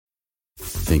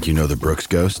Think you know the Brooks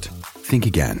Ghost? Think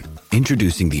again.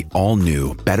 Introducing the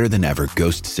all-new, better-than-ever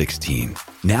Ghost 16.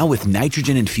 Now with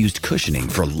nitrogen-infused cushioning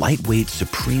for lightweight,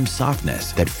 supreme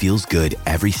softness that feels good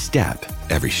every step,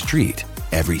 every street,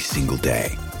 every single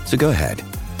day. So go ahead,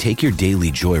 take your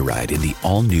daily joyride in the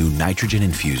all-new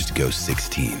nitrogen-infused Ghost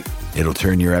 16. It'll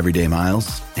turn your everyday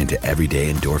miles into everyday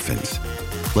endorphins.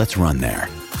 Let's run there.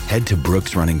 Head to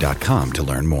brooksrunning.com to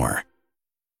learn more.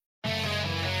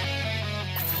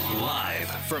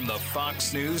 From the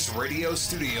Fox News radio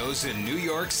studios in New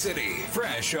York City,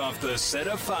 fresh off the set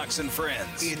of Fox and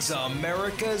Friends, it's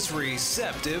America's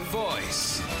receptive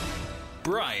voice,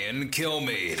 Brian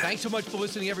Kilmeade. Thanks so much for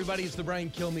listening, everybody. It's the Brian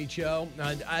Kilmeade Show.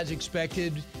 As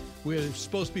expected, we're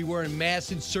supposed to be wearing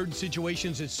masks in certain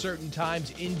situations at certain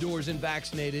times, indoors and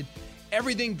vaccinated.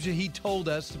 Everything he told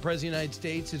us, the President of the United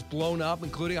States, is blown up,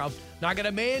 including I'm not going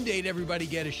to mandate everybody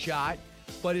get a shot.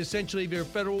 But essentially, if you're a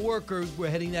federal worker, we're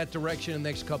heading that direction in the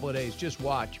next couple of days. Just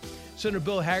watch. Senator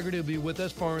Bill Hagerty will be with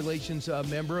us, Foreign Relations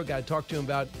member. I got to talk to him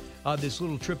about this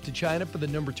little trip to China for the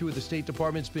number 2 of the State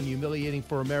Department. It's been humiliating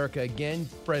for America again,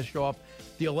 fresh off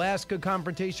the Alaska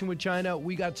confrontation with China.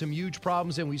 We got some huge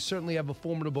problems, and we certainly have a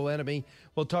formidable enemy.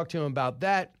 We'll talk to him about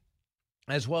that,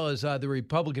 as well as the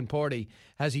Republican Party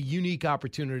has a unique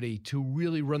opportunity to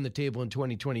really run the table in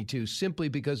 2022 simply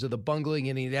because of the bungling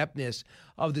and ineptness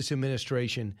of this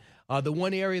administration. The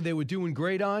one area they were doing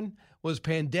great on was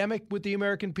pandemic with the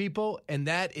American people, and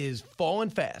that is falling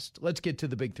fast. Let's get to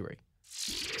the big three.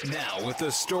 Now, with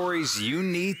the stories you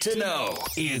need to know,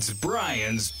 it's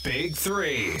Brian's Big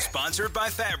Three. Sponsored by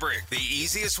Fabric, the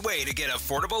easiest way to get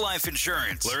affordable life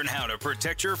insurance. Learn how to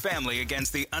protect your family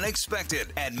against the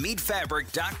unexpected at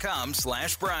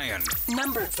meetfabric.com/Brian.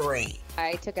 Number 3.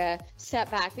 I took a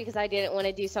step back because I didn't want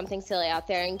to do something silly out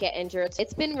there and get injured.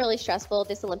 It's been really stressful,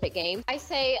 this Olympic game. I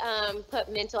say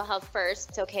put mental health first.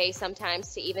 It's okay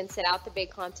sometimes to even sit out the big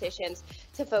competitions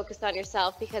to focus on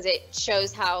yourself because it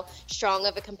shows how strong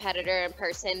of a competitor and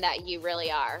person that you really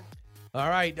are. All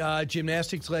right,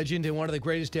 gymnastics legend and one of the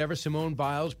greatest ever, Simone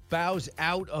Biles, bows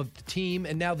out of the team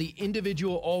and now the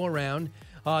individual all-around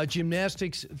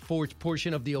gymnastics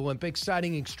portion of the Olympics,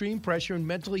 citing extreme pressure and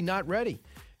mentally not ready.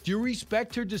 Do you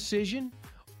respect her decision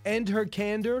and her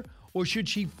candor, or should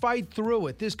she fight through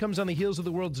it? This comes on the heels of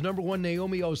the world's number 1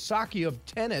 Naomi Osaka of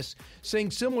tennis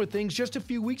saying similar things just a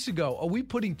few weeks ago. Are we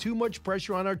putting too much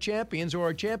pressure on our champions, or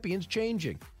are champions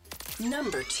changing?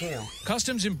 Number 2.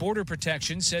 Customs and Border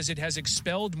Protection says it has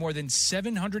expelled more than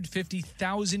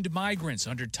 750,000 migrants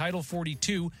under Title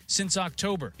 42 since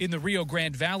October. In the Rio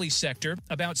Grande Valley sector,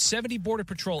 about 70 Border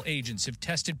Patrol agents have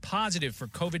tested positive for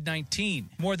COVID-19.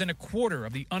 More than a quarter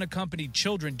of the unaccompanied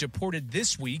children deported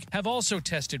this week have also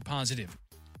tested positive.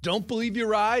 Don't believe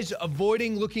your eyes,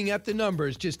 avoiding looking at the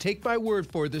numbers. Just take my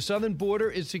word for it. The southern border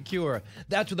is secure.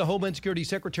 That's what the Homeland Security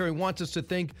Secretary wants us to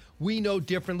think. We know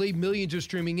differently. Millions are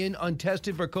streaming in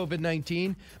untested for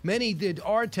COVID-19. Many that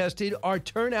are tested are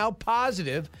turnout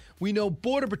positive. We know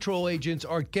Border Patrol agents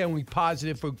are getting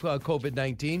positive for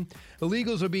COVID-19.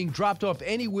 Illegals are being dropped off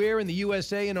anywhere in the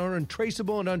USA and are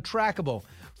untraceable and untrackable.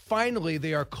 Finally,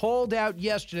 they are called out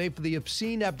yesterday for the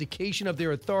obscene abdication of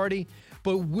their authority.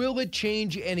 But will it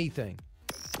change anything?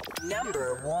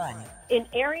 Number 1. In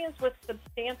areas with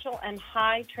substantial and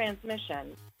high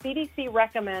transmission, CDC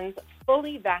recommends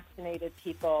fully vaccinated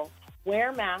people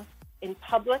wear masks in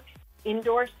public,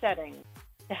 indoor settings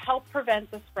to help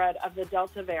prevent the spread of the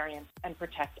Delta variant and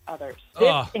protect others.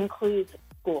 This includes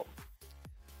schools.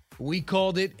 We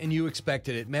called it, and you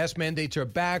expected it. Mask mandates are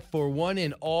back for one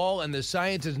and all, and the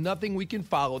science is nothing we can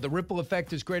follow. The ripple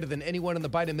effect is greater than anyone in the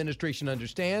Biden administration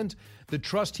understands. The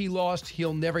trust he lost,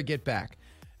 he'll never get back.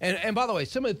 And by the way,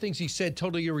 some of the things he said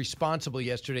totally irresponsible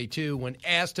yesterday, too, when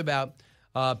asked about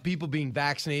people being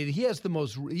vaccinated. He has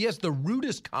the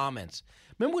rudest comments.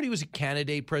 Remember when he was a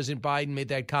candidate, President Biden made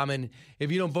that comment,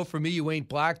 if you don't vote for me, you ain't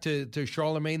black, to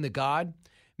Charlemagne the God?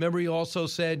 Remember he also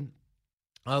said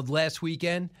last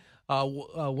weekend,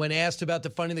 when asked about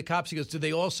defunding the cops, he goes, do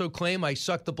they also claim I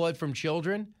suck the blood from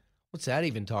children? What's that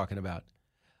even talking about?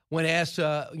 When asked,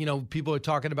 people are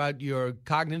talking about your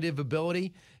cognitive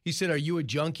ability, he said, are you a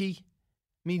junkie?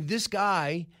 I mean, this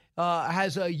guy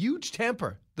has a huge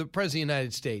temper, the President of the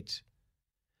United States.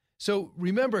 So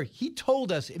remember, he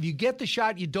told us if you get the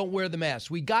shot, you don't wear the mask.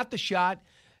 We got the shot.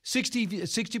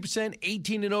 60%,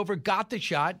 18 and over, got the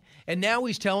shot. And now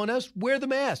he's telling us, wear the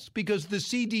mask, because the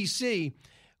CDC,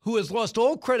 who has lost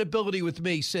all credibility with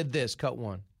me, said this, cut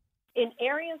one. In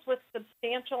areas with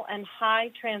substantial and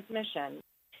high transmission,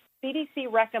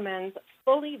 CDC recommends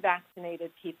fully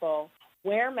vaccinated people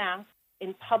wear masks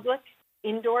in public,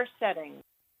 indoor settings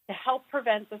to help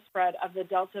prevent the spread of the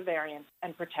Delta variant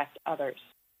and protect others.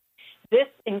 This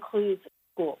includes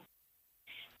schools.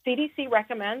 CDC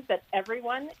recommends that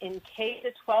everyone in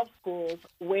K-12 schools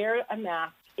wear a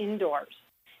mask indoors,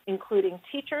 including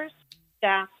teachers,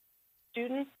 staff,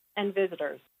 students, and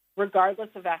visitors, regardless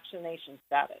of vaccination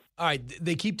status. All right,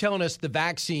 they keep telling us the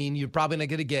vaccine, you're probably not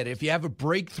going to get it. If you have a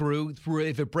breakthrough,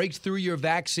 if it breaks through your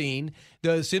vaccine,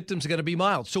 the symptoms are going to be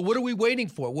mild. So what are we waiting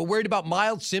for? We're worried about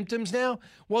mild symptoms now?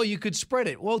 Well, you could spread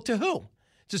it. Well, to who?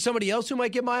 To somebody else who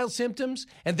might get mild symptoms?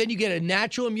 And then you get a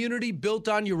natural immunity built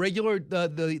on your regular,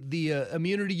 the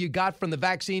immunity you got from the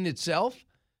vaccine itself?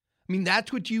 I mean,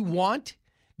 that's what you want?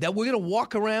 That we're going to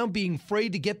walk around being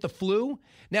afraid to get the flu?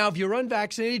 Now, if you're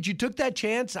unvaccinated, you took that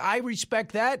chance. I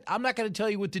respect that. I'm not going to tell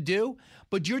you what to do,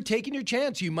 but you're taking your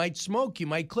chance. You might smoke. You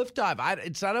might cliff dive.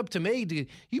 It's not up to me.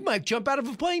 You might jump out of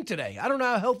a plane today. I don't know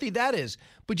how healthy that is,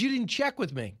 but you didn't check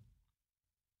with me.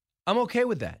 I'm okay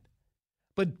with that.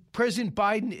 But President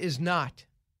Biden is not.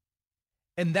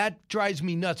 And that drives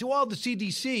me nuts. Well, the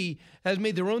CDC has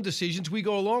made their own decisions. We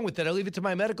go along with that. I leave it to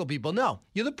my medical people. No,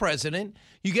 you're the president.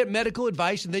 You get medical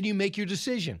advice, and then you make your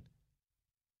decision.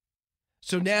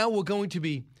 So now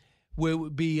we'll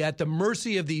be at the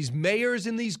mercy of these mayors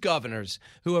and these governors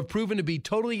who have proven to be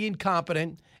totally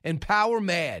incompetent and power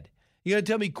mad. You're going to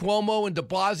tell me Cuomo and de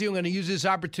Blasio are going to use this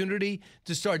opportunity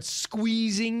to start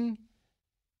squeezing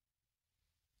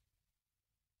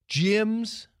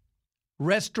gyms,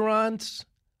 restaurants,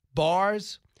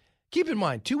 bars? Keep in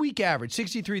mind, 2-week average,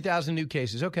 63,000 new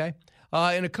cases. Okay.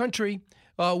 In a country,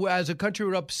 as a country,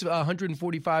 we're up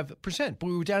 145%, but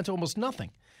we were down to almost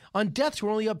nothing. On deaths, we're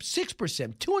only up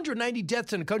 6%. 290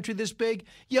 deaths in a country this big.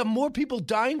 You have more people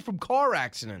dying from car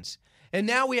accidents. And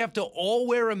now we have to all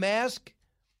wear a mask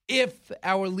if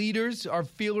our leaders, our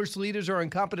fearless leaders, our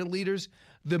incompetent leaders,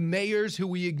 the mayors who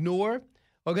we ignore,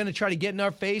 are going to try to get in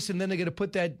our face, and then they're going to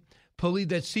put that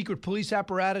secret police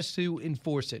apparatus to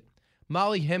enforce it.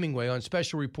 Molly Hemingway on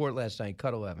Special Report last night,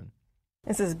 Cut 11.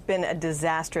 This has been a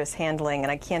disastrous handling,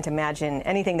 and I can't imagine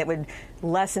anything that would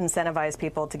less incentivize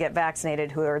people to get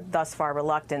vaccinated who are thus far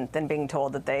reluctant than being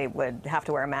told that they would have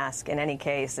to wear a mask in any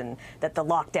case and that the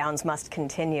lockdowns must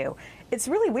continue. It's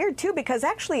really weird, too, because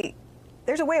actually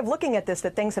there's a way of looking at this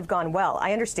that things have gone well.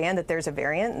 I understand that there's a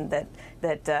variant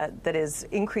that is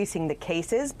increasing the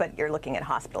cases, but you're looking at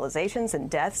hospitalizations and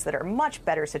deaths that are a much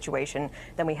better situation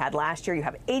than we had last year. You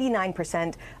have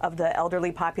 89% of the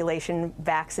elderly population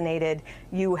vaccinated.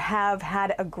 You have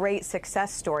had a great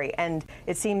success story, and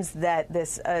it seems that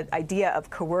this idea of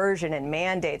coercion and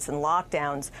mandates and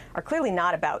lockdowns are clearly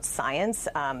not about science.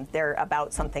 They're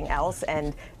about something else,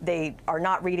 and they are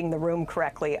not reading the room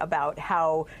correctly about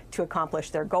how to accomplish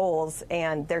their goals,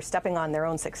 and they're stepping on their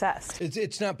own success.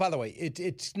 It's not, by the way,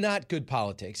 it's not good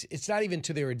politics. It's not even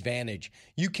to their advantage.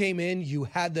 You came in, you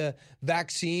had the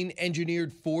vaccine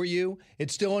engineered for you.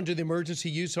 It's still under the emergency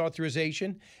use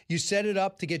authorization. You set it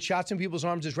up to get shots in people's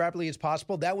arms as rapidly as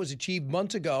possible. That was achieved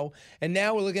months ago. And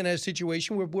now we're looking at a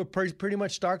situation where we're pretty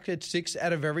much stuck at 6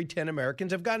 out of every 10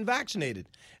 Americans have gotten vaccinated.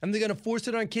 And they're going to force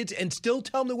it on kids and still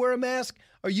tell them to wear a mask?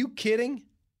 Are you kidding?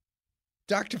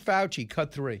 Dr. Fauci,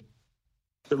 Cut 3.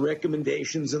 The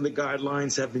recommendations and the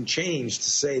guidelines have been changed to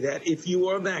say that if you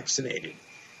are vaccinated,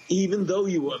 even though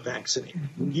you are vaccinated,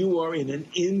 when you are in an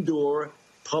indoor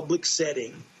public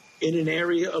setting in an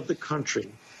area of the country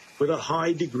with a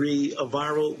high degree of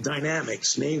viral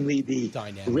dynamics, namely the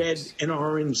red and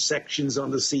orange sections on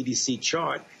the CDC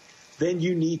chart, then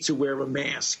you need to wear a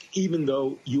mask, even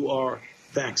though you are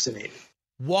vaccinated.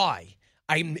 Why?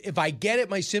 If I get it,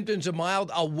 my symptoms are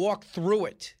mild, I'll walk through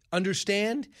it.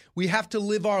 Understand? We have to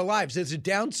live our lives. There's a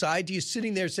downside to you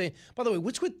sitting there saying, by the way,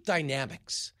 what's with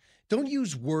dynamics? Don't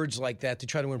use words like that to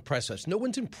try to impress us. No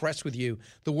one's impressed with you,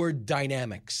 the word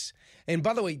dynamics. And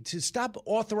by the way, to stop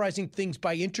authorizing things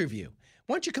by interview.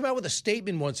 Why don't you come out with a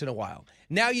statement once in a while?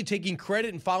 Now you're taking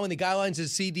credit and following the guidelines of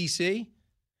CDC?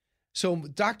 So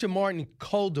Dr. Martin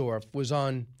Kulldorff was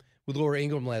on with Laura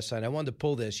Ingraham last night. I wanted to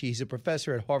pull this. He's a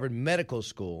professor at Harvard Medical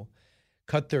School.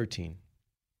 Cut 13.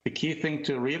 The key thing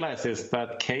to realize is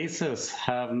that cases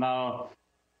have now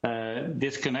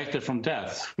disconnected from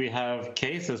deaths. We have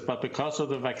cases, but because of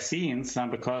the vaccines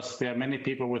and because there are many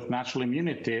people with natural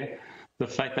immunity, the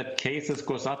fact that cases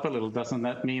goes up a little doesn't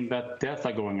that mean that deaths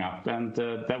are going up. And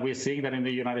that we're seeing that in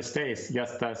the United States,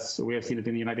 just as we have seen it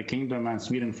in the United Kingdom and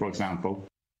Sweden, for example.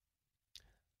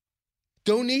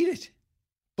 Don't need it,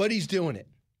 but he's doing it.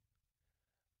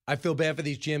 I feel bad for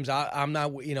these gyms. I'm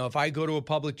not, if I go to a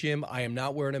public gym, I am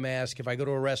not wearing a mask. If I go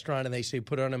to a restaurant and they say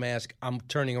put on a mask, I'm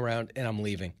turning around and I'm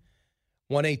leaving.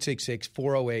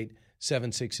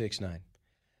 1-866-408-7669.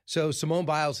 So Simone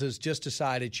Biles has just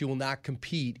decided she will not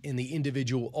compete in the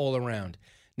individual all-around.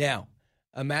 Now,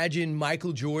 imagine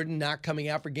Michael Jordan not coming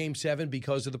out for Game 7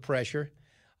 because of the pressure.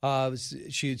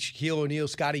 Shaquille O'Neal,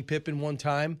 Scottie Pippen one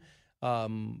time, got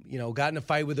in a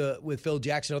fight with Phil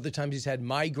Jackson. Other times he's had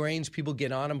migraines. People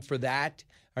get on him for that.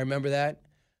 I remember that.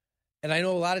 And I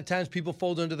know a lot of times people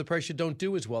fold under the pressure, don't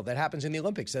do as well. That happens in the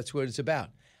Olympics. That's what it's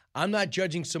about. I'm not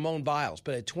judging Simone Biles,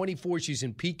 but at 24, she's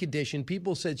in peak condition.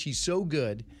 People said she's so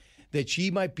good that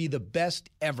she might be the best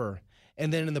ever.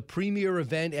 And then in the premier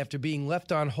event, after being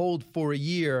left on hold for a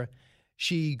year,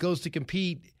 she goes to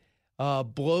compete,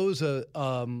 blows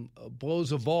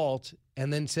a vault,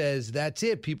 and then says, that's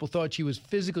it. People thought she was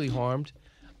physically harmed,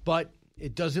 but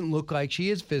it doesn't look like she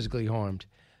is physically harmed.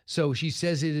 So she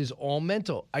says it is all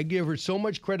mental. I give her so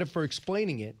much credit for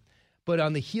explaining it, but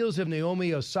on the heels of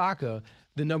Naomi Osaka,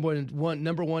 the number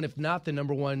one, if not the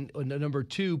number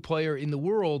two player in the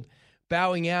world,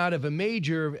 bowing out of a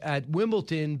major at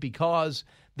Wimbledon because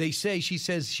she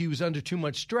says she was under too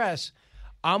much stress.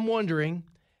 I'm wondering,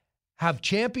 have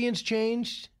champions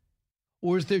changed,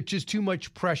 or is there just too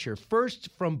much pressure? First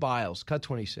from Biles, cut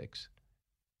 26.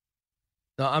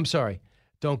 No, I'm sorry.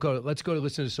 Don't go. Let's go to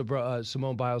listen to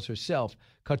Simone Biles herself,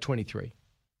 cut 23.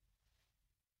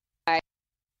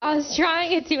 I was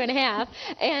trying a 2.5,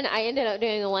 and I ended up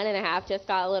doing a 1.5. Just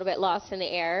got a little bit lost in the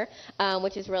air,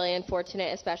 which is really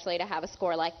unfortunate, especially to have a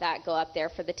score like that go up there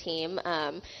for the team.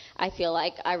 I feel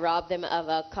like I robbed them of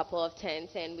a couple of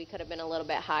tenths, and we could have been a little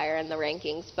bit higher in the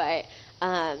rankings. But,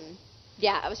 I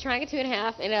was trying a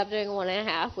 2.5, ended up doing a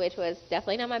 1.5, which was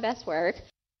definitely not my best work.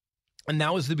 And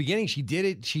that was the beginning. She did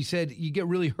it. She said, you get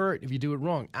really hurt if you do it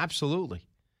wrong. Absolutely.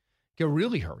 Get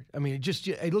really hurt. I mean,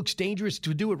 it looks dangerous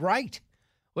to do it right,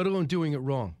 let alone doing it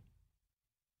wrong.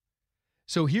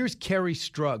 So here's Kerri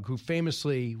Strug, who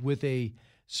famously, with a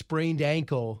sprained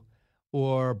ankle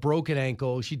or broken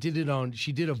ankle, she did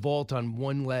a vault on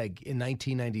one leg in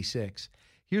 1996.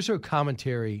 Here's her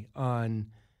commentary on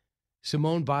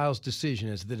Simone Biles' decision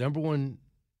as the number one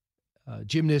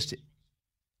gymnast.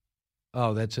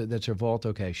 Oh, that's her vault?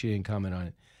 Okay, she didn't comment on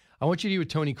it. I want you to hear what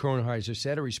Tony Kornheiser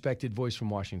said, a respected voice from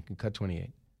Washington, cut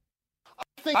 28.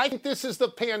 I think this is the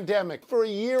pandemic. For a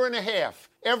year and a half,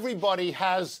 everybody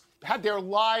has had their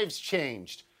lives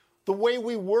changed. The way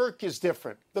we work is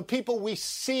different. The people we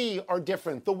see are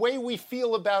different. The way we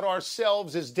feel about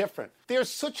ourselves is different. There's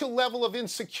such a level of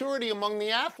insecurity among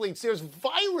the athletes. There's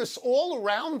virus all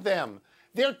around them.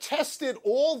 They're tested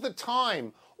all the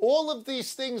time. All of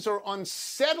these things are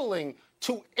unsettling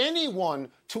to anyone,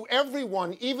 to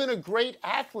everyone, even a great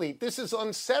athlete. This is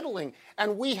unsettling.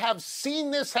 And we have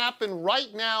seen this happen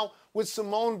right now with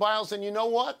Simone Biles. And you know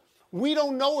what? We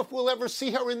don't know if we'll ever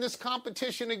see her in this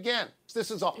competition again.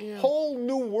 This is a whole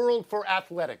new world for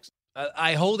athletics.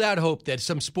 I hold out hope that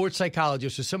some sports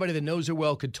psychologist or somebody that knows her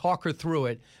well could talk her through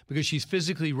it because she's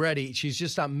physically ready. She's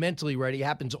just not mentally ready. It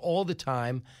happens all the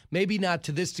time. Maybe not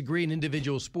to this degree in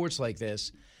individual sports like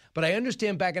this. But I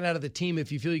understand backing out of the team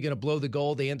if you feel you're going to blow the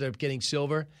goal, they end up getting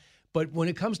silver. But when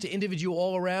it comes to individual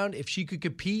all-around, if she could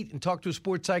compete and talk to a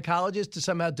sports psychologist to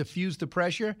somehow diffuse the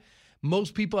pressure,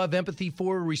 most people have empathy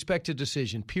for or respect a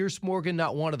decision. Pierce Morgan,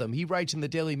 not one of them. He writes in the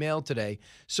Daily Mail today,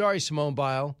 sorry, Simone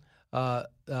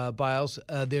Biles,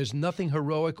 there's nothing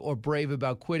heroic or brave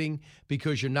about quitting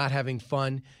because you're not having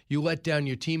fun. You let down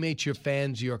your teammates, your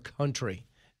fans, your country.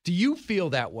 Do you feel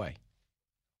that way?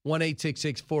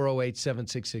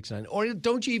 1-866-408-7669. Or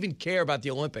don't you even care about the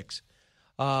Olympics?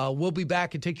 We'll be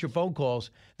back and take your phone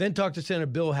calls. Then talk to Senator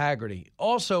Bill Hagerty.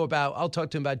 Also I'll talk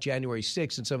to him about January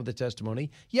 6th and some of the testimony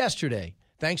yesterday.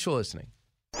 Thanks for listening.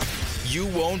 You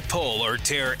won't pull or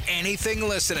tear anything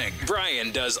listening.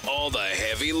 Brian does all the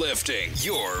heavy lifting.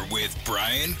 You're with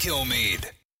Brian Kilmeade.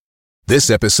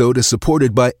 This episode is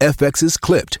supported by FX's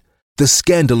Clipped, the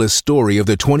scandalous story of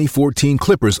the 2014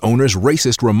 Clippers owner's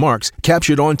racist remarks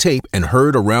captured on tape and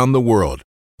heard around the world.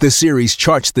 The series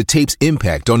charts the tape's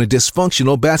impact on a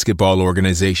dysfunctional basketball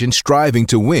organization striving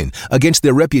to win against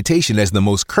their reputation as the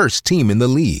most cursed team in the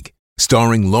league.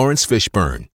 Starring Lawrence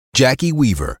Fishburne, Jackie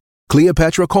Weaver,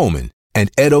 Cleopatra Coleman, and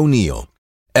Ed O'Neill.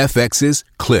 FX's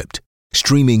Clipped,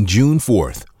 streaming June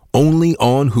 4th, only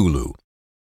on Hulu.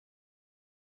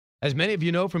 As many of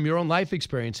you know from your own life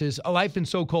experiences, a life in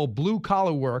so-called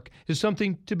blue-collar work is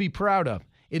something to be proud of.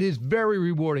 It is very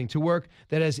rewarding to work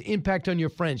that has impact on your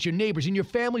friends, your neighbors, and your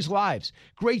family's lives.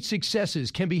 Great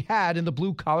successes can be had in the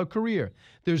blue-collar career.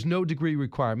 There's no degree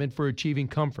requirement for achieving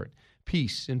comfort,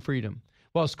 peace, and freedom.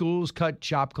 While schools cut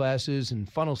shop classes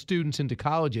and funnel students into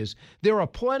colleges, there are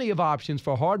plenty of options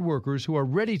for hard workers who are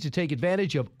ready to take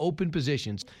advantage of open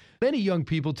positions. Many young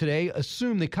people today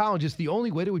assume that college is the only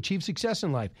way to achieve success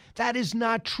in life. That is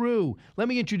not true. Let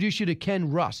me introduce you to Ken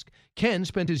Rusk. Ken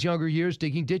spent his younger years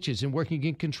digging ditches and working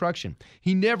in construction.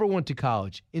 He never went to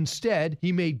college. Instead,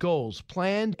 he made goals,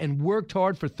 planned, and worked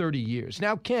hard for 30 years.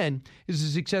 Now, Ken is a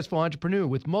successful entrepreneur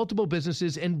with multiple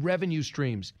businesses and revenue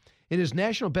streams. In his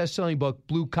national best-selling book,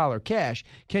 Blue Collar Cash,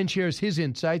 Ken shares his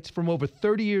insights from over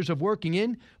 30 years of working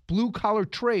in blue-collar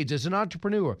trades as an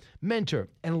entrepreneur, mentor,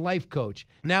 and life coach.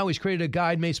 Now he's created a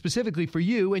guide made specifically for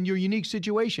you and your unique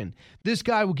situation. This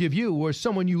guide will give you or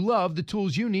someone you love the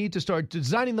tools you need to start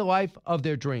designing the life of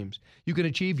their dreams. You can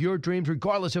achieve your dreams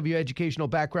regardless of your educational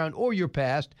background or your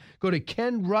past. Go to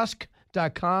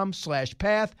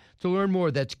kenrusk.com/path to learn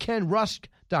more. That's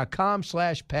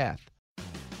kenrusk.com/path.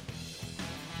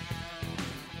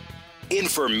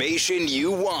 Information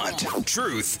you want.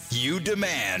 Truth you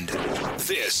demand.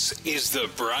 This is the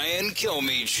Brian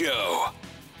Kilmeade Show.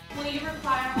 Will you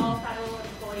require all federal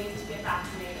employees to get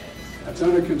vaccinated? That's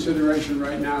under consideration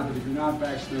right now, but if you're not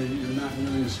vaccinated, you're not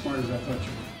really as smart as I thought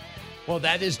you were. Well,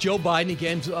 that is Joe Biden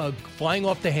again flying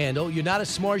off the handle. You're not as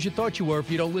smart as you thought you were if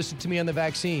you don't listen to me on the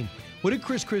vaccine. What did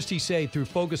Chris Christie say through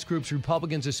focus groups,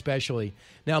 Republicans especially?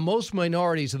 Now, most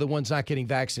minorities are the ones not getting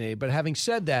vaccinated. But having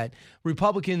said that,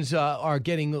 Republicans are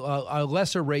getting a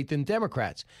lesser rate than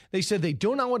Democrats. They said they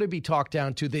do not want to be talked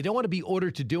down to. They don't want to be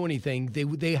ordered to do anything.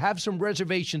 They have some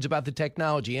reservations about the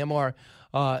technology,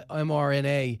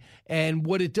 mRNA, and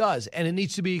what it does. And it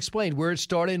needs to be explained where it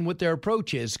started and what their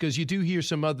approach is, because you do hear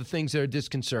some other things that are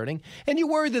disconcerting. And you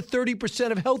worry that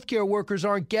 30% of healthcare workers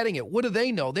aren't getting it. What do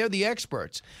they know? They're the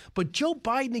experts. But Joe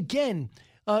Biden, again,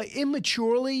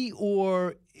 immaturely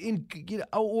or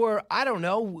I don't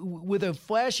know, with a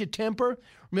flash of temper.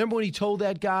 Remember when he told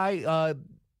that guy,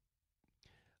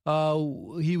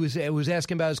 he was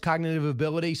asking about his cognitive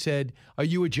ability, said, "Are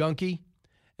you a junkie?"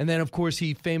 And then, of course,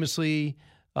 he famously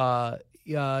told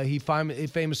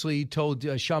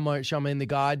Charlemagne the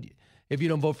God, "If you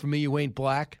don't vote for me, you ain't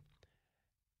black."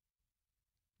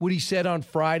 What he said on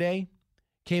Friday,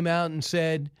 came out and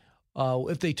said,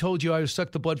 if they told you I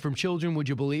sucked the blood from children, would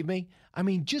you believe me? I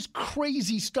mean, just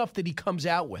crazy stuff that he comes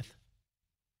out with.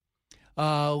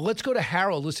 Let's go to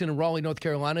Harold, listen in Raleigh, North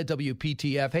Carolina,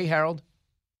 WPTF. Hey, Harold.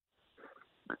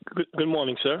 Good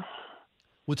morning, sir.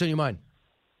 What's on your mind?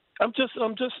 I'm just a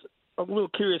little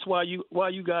curious why you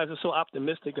guys are so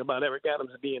optimistic about Eric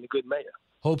Adams being a good mayor.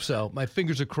 Hope so. My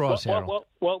fingers are crossed, Harold.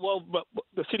 Well,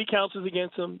 the city council's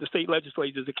against him. The state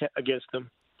legislature's against him.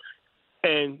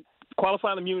 And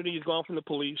qualified immunity is gone from the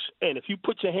police. And if you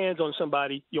put your hands on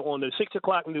somebody, you're on the 6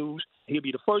 o'clock news. He'll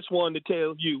be the first one to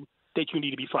tell you that you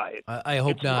need to be fired. I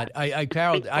hope not.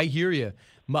 Harold, I hear you.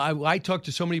 I talk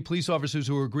to so many police officers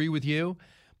who agree with you,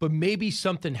 but maybe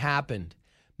something happened.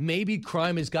 Maybe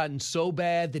crime has gotten so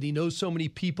bad that he knows so many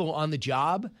people on the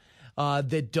job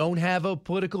that don't have a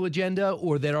political agenda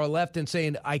or that are left and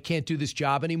saying, I can't do this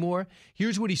job anymore.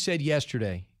 Here's what he said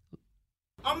yesterday.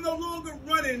 I'm no longer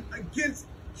running against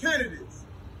candidates.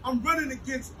 I'm running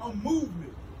against a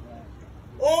movement.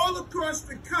 All across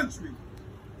the country,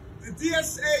 the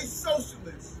DSA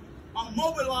socialists are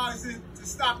mobilizing to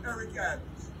stop Eric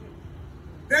Adams.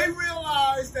 They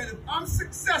realize that if I'm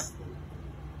successful,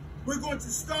 we're going to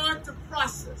start the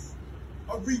process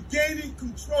of regaining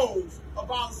control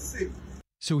of our city.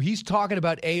 So he's talking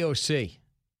about AOC.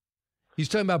 He's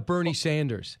talking about Bernie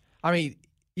Sanders. I mean,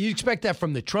 you expect that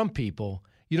from the Trump people.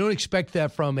 You don't expect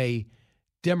that from a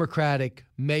Democratic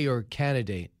mayor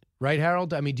candidate. Right,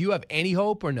 Harold? I mean, do you have any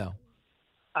hope or no?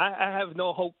 I have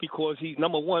no hope because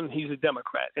number one, he's a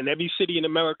Democrat. And every city in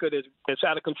America that's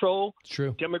out of control, it's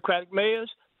true. Democratic mayors,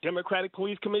 Democratic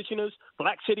police commissioners,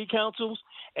 black city councils,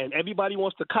 and everybody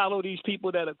wants to collar these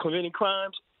people that are committing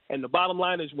crimes. And the bottom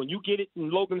line is when you get it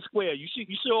in Logan Square, you see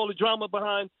all the drama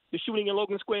behind the shooting in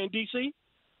Logan Square in D.C.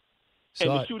 and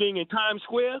the shooting in Times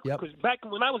Square. Because back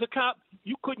when I was a cop,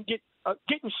 you couldn't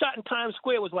getting shot in Times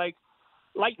Square was like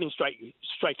lightning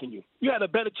striking you. You had a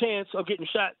better chance of getting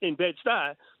shot in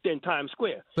Bed-Stuy than Times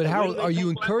Square. But Harold, are you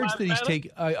encouraged that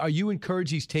Are you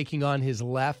encouraged he's taking on his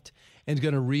left and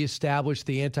going to reestablish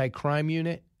the anti-crime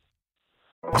unit?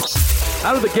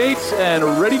 Out of the gates and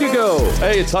ready to go.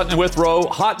 Hey, it's Hutton and Withrow.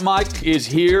 Hot Mike is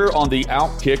here on the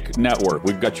Outkick Network.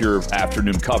 We've got your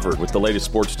afternoon covered with the latest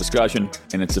sports discussion,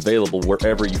 and it's available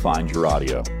wherever you find your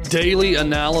audio. Daily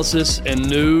analysis and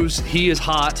news. He is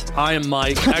hot. I am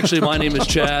Mike. Actually, my name is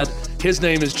Chad. His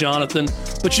name is Jonathan,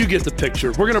 but you get the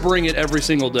picture. We're going to bring it every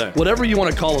single day. Whatever you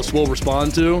want to call us, we'll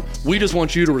respond to. We just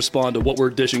want you to respond to what we're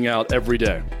dishing out every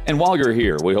day. And while you're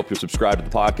here, we hope you subscribe to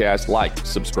the podcast, like,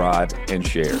 subscribe, and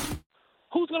share.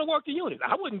 Who's going to work the unit?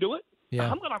 I wouldn't do it.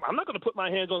 Yeah. I'm not going to put my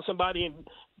hands on somebody and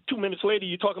 2 minutes later,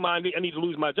 you're talking about I need to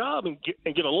lose my job and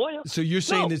get a lawyer. So you're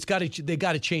saying they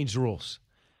got to change the rules.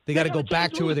 They got to go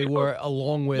back to where they were,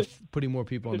 along with putting more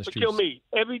people on the streets. Kill me.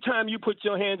 Every time you put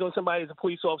your hands on somebody as a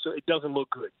police officer, it doesn't look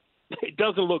good. It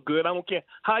doesn't look good. I don't care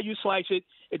how you slice it.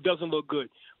 It doesn't look good.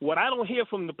 What I don't hear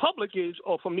from the public is,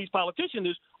 or from these politicians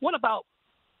is, what about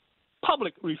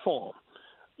public reform?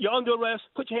 You're under arrest.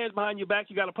 Put your hands behind your back.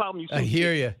 You got a problem. I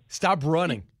hear you. Stop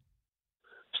running.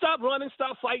 Stop running.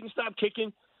 Stop fighting. Stop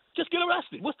kicking. Just get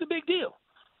arrested. What's the big deal?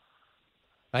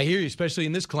 I hear you, especially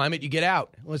in this climate. You get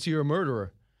out unless you're a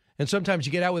murderer. And sometimes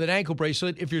you get out with an ankle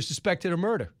bracelet if you're suspected of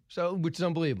murder, which is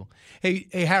unbelievable. Hey,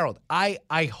 Harold, I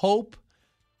hope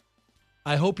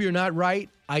you're not right.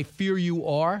 I fear you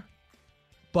are.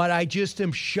 But I just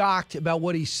am shocked about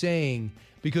what he's saying,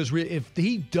 because if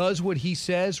he does what he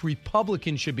says,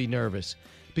 Republicans should be nervous,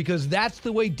 because that's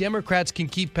the way Democrats can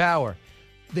keep power.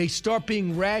 They start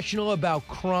being rational about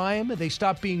crime. They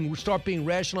start being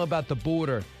rational about the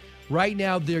border. Right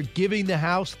now, they're giving the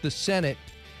House, the Senate,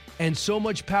 and so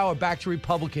much power back to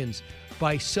Republicans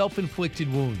by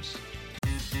self-inflicted wounds.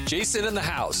 Jason in the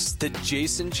House, the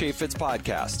Jason Chaffetz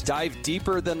Podcast. Dive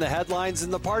deeper than the headlines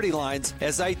and the party lines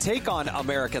as I take on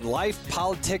American life,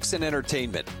 politics, and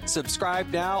entertainment.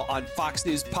 Subscribe now on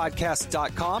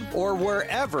FoxNewsPodcast.com or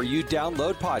wherever you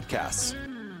download podcasts.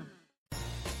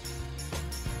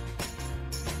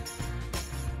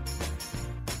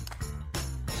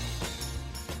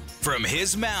 From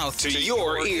his mouth to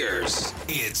your ears,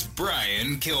 it's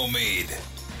Brian Kilmeade.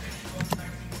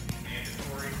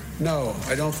 No,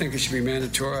 I don't think it should be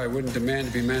mandatory. I wouldn't demand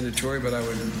to be mandatory, but I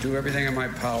would do everything in my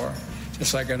power,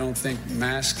 just like I don't think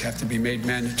masks have to be made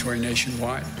mandatory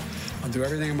nationwide. I'll do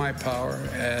everything in my power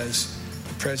as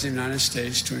the President of the United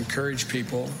States to encourage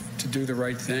people to do the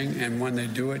right thing, and when they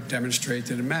do it, demonstrate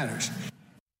that it matters.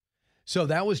 So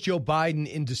that was Joe Biden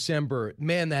in December.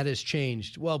 Man, that has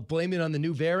changed. Well, blame it on the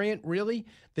new variant, really?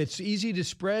 That's easy to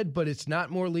spread, but it's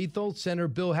not more lethal? Senator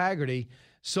Bill Hagerty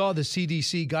saw the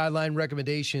CDC guideline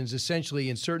recommendations. Essentially,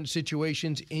 in certain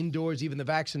situations, indoors, even the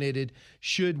vaccinated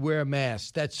should wear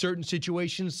masks. That certain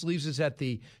situations leaves us at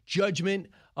the judgment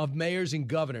of mayors and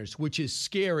governors, which is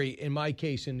scary in my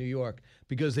case in New York,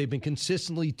 because they've been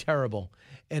consistently terrible.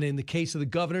 And in the case of the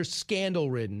governor,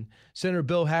 scandal-ridden. Senator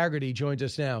Bill Hagerty joins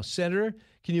us now. Senator,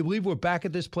 can you believe we're back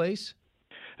at this place?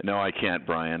 No, I can't,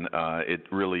 Brian. It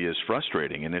really is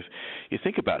frustrating. And if you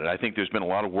think about it, I think there's been a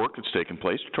lot of work that's taken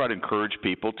place to try to encourage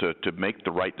people to make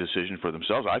the right decision for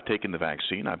themselves. I've taken the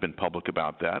vaccine. I've been public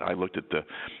about that. I looked at the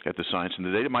science and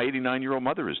the data. My 89-year-old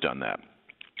mother has done that.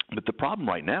 But the problem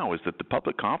right now is that the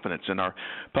public confidence in our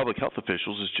public health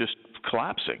officials is just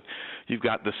collapsing. You've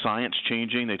got the science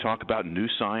changing. They talk about new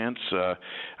science.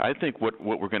 I think what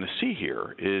we're going to see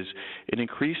here is an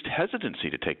increased hesitancy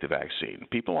to take the vaccine.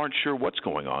 People aren't sure what's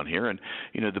going on here. And,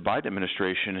 the Biden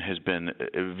administration has been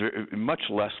much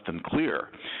less than clear.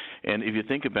 And if you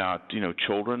think about,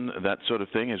 children, that sort of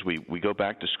thing, as we go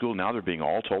back to school, now they're being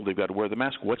all told they've got to wear the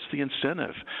mask. What's the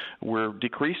incentive? We're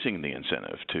decreasing the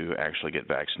incentive to actually get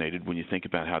vaccinated when you think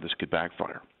about how this could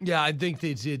backfire. Yeah, I think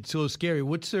it's so scary.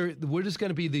 What is going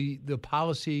to be the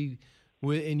policy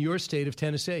in your state of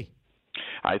Tennessee?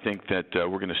 I think that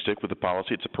we're going to stick with the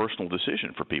policy. It's a personal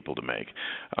decision for people to make.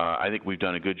 I think we've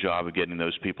done a good job of getting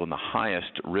those people in the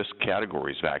highest risk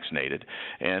categories vaccinated,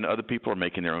 and other people are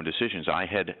making their own decisions. I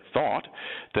had thought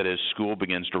that as school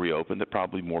begins to reopen, that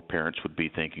probably more parents would be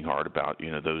thinking hard about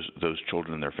those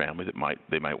children and their family that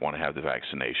they might want to have the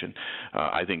vaccination.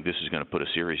 I think this is going to put a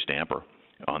serious damper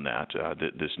on that,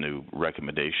 this new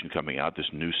recommendation coming out, this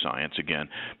new science, again,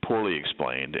 poorly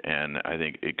explained, and I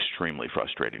think extremely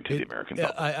frustrating to the American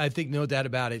public. I think no doubt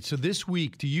about it. So this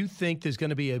week, do you think there's going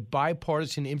to be a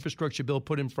bipartisan infrastructure bill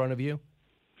put in front of you?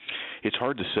 It's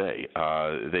hard to say.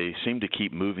 They seem to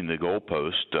keep moving the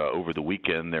goalpost. Over the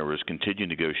weekend, there was continued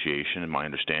negotiation, and my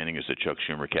understanding is that Chuck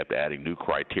Schumer kept adding new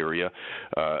criteria.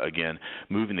 Again,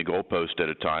 moving the goalpost at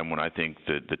a time when I think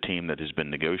that the team that has been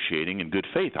negotiating, in good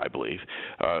faith, I believe,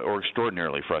 are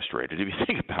extraordinarily frustrated. If you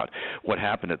think about what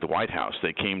happened at the White House,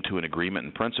 they came to an agreement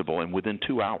in principle, and within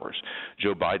 2 hours,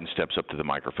 Joe Biden steps up to the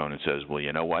microphone and says, well,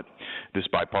 you know what? This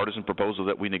bipartisan proposal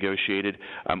that we negotiated,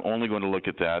 I'm only going to look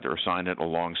at that or sign it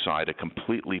alongside a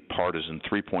completely partisan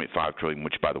 $3.5 trillion,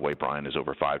 which, by the way, Brian, is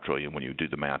over $5 trillion when you do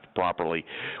the math properly.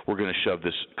 We're going to shove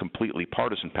this completely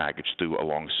partisan package through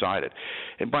alongside it.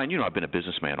 And Brian, I've been a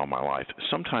businessman all my life.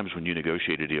 Sometimes when you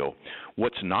negotiate a deal,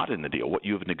 what's not in the deal, what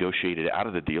you have negotiated out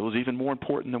of the deal, is even more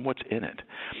important than what's in it.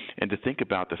 And to think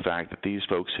about the fact that these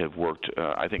folks have worked,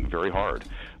 I think, very hard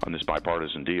on this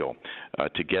bipartisan deal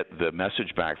to get the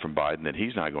message back from Biden that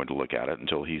he's not going to look at it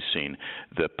until he's seen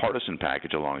the partisan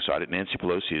package alongside it. Nancy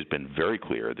Pelosi has been very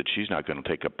clear that she's not going to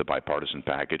take up the bipartisan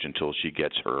package until she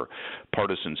gets her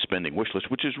partisan spending wish list,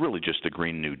 which is really just the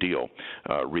Green New Deal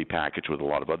repackaged with a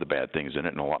lot of other bad things in it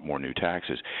and a lot more new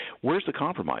taxes. Where's the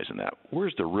compromise in that?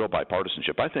 Where's the real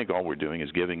bipartisanship? I think all we're doing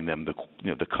is giving them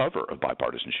the cover of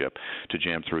bipartisanship to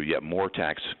jam through yet more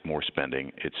tax, more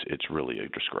spending. It's really a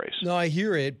disgrace. No, I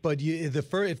hear it, but if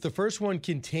the first one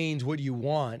contains what you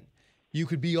want, you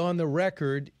could be on the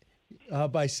record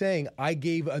by saying, I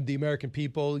gave the American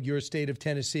people, your state of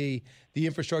Tennessee, the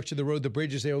infrastructure, the road, the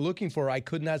bridges they were looking for. I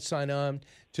could not sign on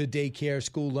to daycare,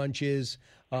 school lunches,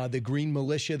 the green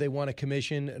militia they want to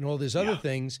commission, and all these other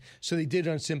things. So they did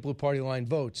it on simple party line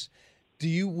votes.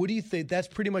 What do you think? That's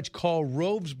pretty much Karl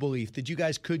Rove's belief that you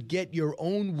guys could get your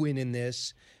own win in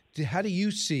this. How do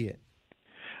you see it?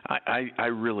 I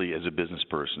really, as a business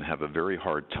person, have a very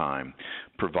hard time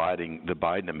providing the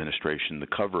Biden administration the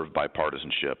cover of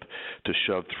bipartisanship to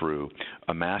shove through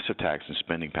a massive tax and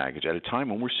spending package at a time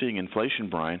when we're seeing inflation,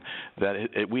 Brian, that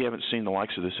we haven't seen the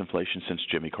likes of this inflation since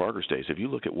Jimmy Carter's days. If you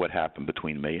look at what happened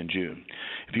between May and June,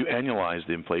 if you annualize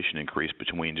the inflation increase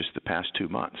between just the past 2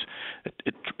 months,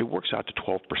 it works out to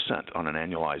 12% on an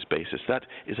annualized basis. That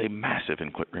is a massive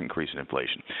increase in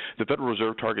inflation. The Federal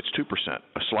Reserve targets 2%,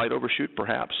 a slight overshoot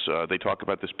perhaps. They talk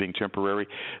about this being temporary.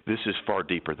 This is far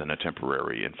deeper than a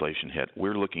temporary inflation hit.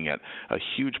 We're looking at a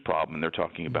huge problem, and they're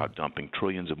talking about dumping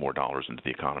trillions of more dollars into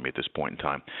the economy at this point in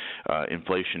time.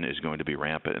 Inflation is going to be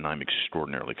rampant, and I'm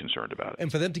extraordinarily concerned about it.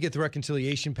 And for them to get the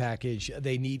reconciliation package,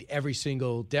 they need every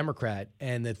single Democrat.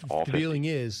 And the feeling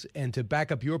is, and to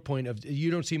back up your point of,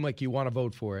 you don't seem like you want to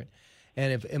vote for it.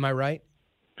 And am I right?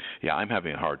 Yeah, I'm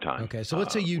having a hard time. Okay, so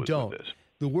let's say you don't.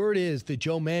 The word is that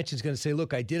Joe Manchin's going to say,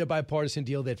 look, I did a bipartisan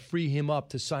deal that free him up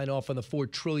to sign off on the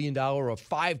 $4 trillion or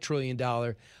 $5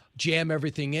 trillion jam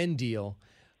everything in deal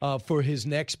for his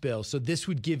next bill. So this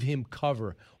would give him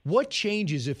cover. What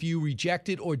changes if you reject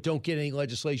it or don't get any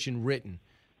legislation written?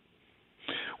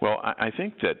 Well, I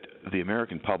think that the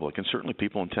American public, and certainly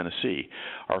people in Tennessee,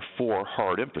 are for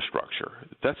hard infrastructure.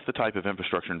 That's the type of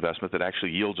infrastructure investment that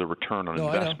actually yields a return on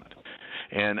investment.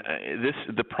 And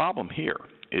the problem here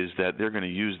is that they're going to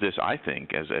use this, I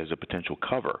think, as a potential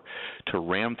cover to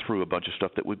ram through a bunch of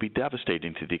stuff that would be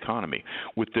devastating to the economy.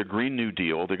 With their Green New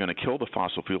Deal, they're going to kill the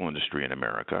fossil fuel industry in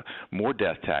America, more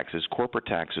death taxes, corporate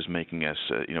taxes making us,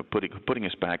 putting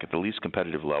us back at the least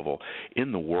competitive level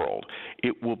in the world.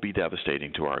 It will be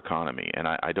devastating to our economy, and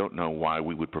I don't know why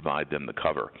we would provide them the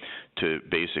cover to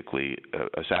basically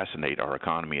assassinate our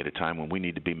economy at a time when we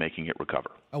need to be making it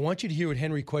recover. I want you to hear what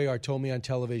Henry Cuellar told me on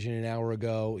television an hour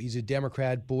ago. He's a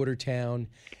Democrat, border town,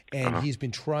 and he's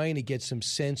been trying to get some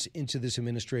sense into this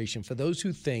administration. For those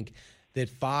who think that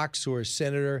Fox or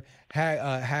Senator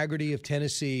Haggerty of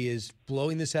Tennessee is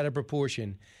blowing this out of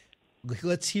proportion,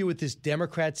 let's hear what this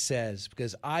Democrat says,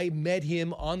 because I met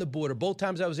him on the border. Both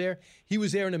times I was there, he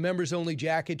was there in a members-only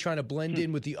jacket trying to blend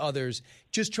in with the others,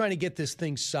 just trying to get this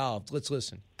thing solved. Let's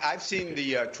listen. I've seen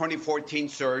the 2014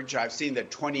 surge. I've seen the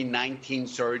 2019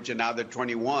 surge, and now the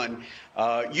 21.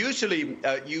 Usually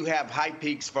you have high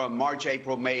peaks from March,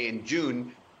 April, May, and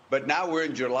June, but now we're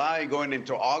in July going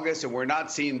into August, and we're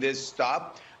not seeing this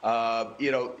stop.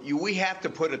 We have to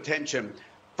put attention,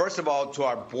 first of all, to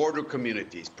our border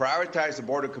communities, prioritize the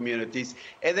border communities.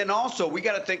 And then also we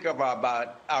got to think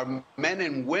about our men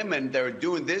and women that are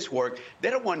doing this work. They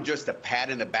don't want just a pat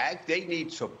in the back. They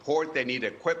need support. They need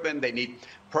equipment. They need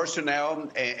personnel.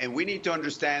 And we need to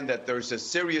understand that there's a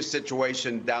serious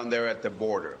situation down there at the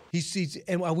border.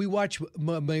 And while we watch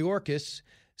Mayorkas,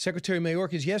 Secretary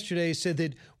Mayorkas yesterday said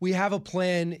that we have a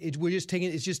plan. It's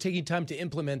just taking time to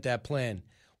implement that plan.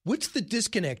 What's the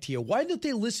disconnect here? Why don't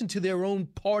they listen to their own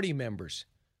party members?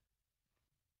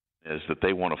 Is that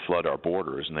they want to flood our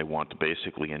borders and they want to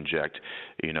basically inject,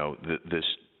 this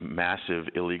massive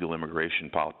illegal immigration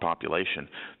population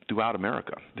throughout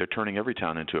America. They're turning every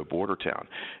town into a border town.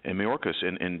 And Mayorkas,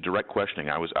 in direct questioning,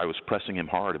 I was pressing him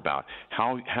hard about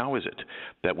how is it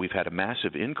that we've had a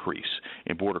massive increase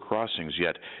in border crossings,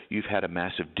 yet you've had a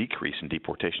massive decrease in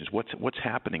deportations. What's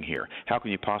happening here? How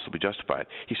can you possibly justify it?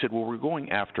 He said, well, we're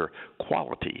going after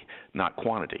quality, not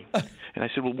quantity. And I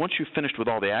said, well, once you've finished with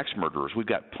all the axe murderers, we've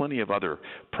got plenty of other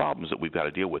problems that we've got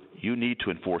to deal with. You need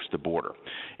to enforce the border.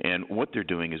 And what they're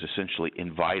doing is essentially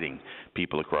inviting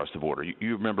people across the border.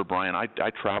 You remember, Brian, I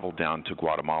traveled down to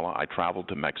Guatemala. I traveled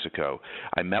to Mexico.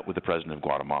 I met with the president of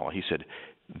Guatemala. He said,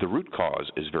 the root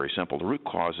cause is very simple. The root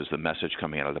cause is the message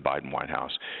coming out of the Biden White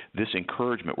House. This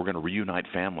encouragement, we're going to reunite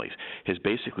families, has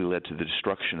basically led to the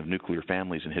destruction of nuclear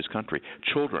families in his country.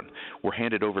 Children were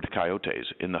handed over to coyotes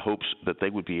in the hopes that they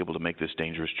would be able to make this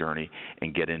dangerous journey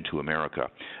and get into America.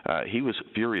 He was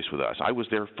furious with us. I was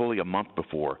there fully a month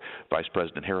before Vice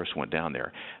President Harris went down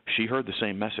there. She heard the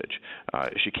same message.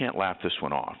 She can't laugh this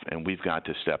one off, and we've got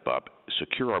to step up,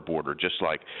 secure our border, just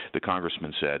like the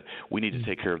congressman said. We need to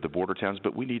take care of the border towns,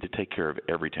 but we need to take care of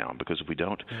every town, because if we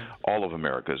don't, all of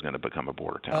America is going to become a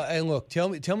border town. And look, tell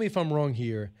me if I'm wrong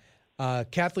here.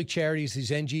 Catholic Charities,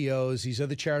 these NGOs, these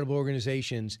other charitable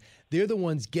organizations, they're the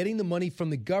ones getting the money from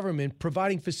the government,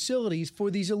 providing facilities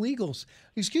for these illegals.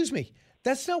 Excuse me,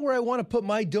 that's not where I want to put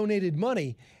my donated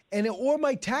money or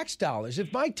my tax dollars.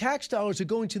 If my tax dollars are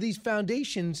going to these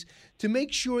foundations to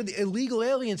make sure the illegal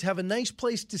aliens have a nice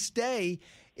place to stay,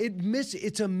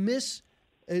 it's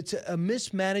a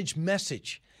mismanaged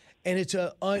message. And it's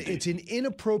an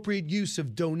inappropriate use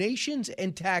of donations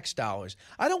and tax dollars.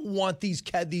 I don't want these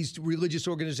religious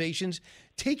organizations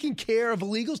taking care of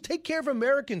illegals. Take care of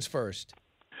Americans first.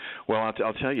 Well,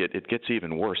 I'll tell you, it gets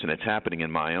even worse, and it's happening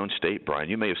in my own state, Brian.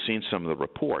 You may have seen some of the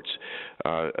reports.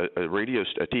 A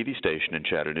TV station in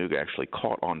Chattanooga actually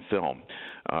caught on film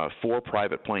 4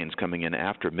 private planes coming in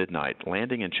after midnight,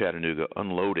 landing in Chattanooga,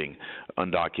 unloading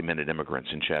undocumented immigrants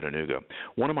in Chattanooga.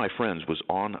 One of my friends was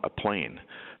on a plane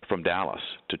from Dallas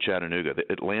to Chattanooga.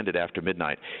 It landed after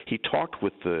midnight. He talked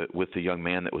with the young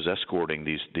man that was escorting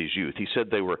these youth. He said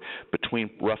they were between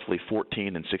roughly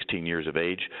 14 and 16 years of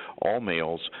age, all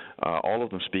males, all of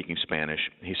them speaking Spanish.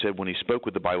 He said when he spoke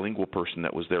with the bilingual person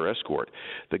that was their escort,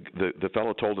 the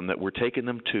fellow told him that we're taking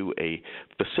them to a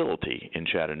facility in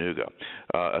Chattanooga,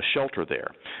 a shelter there.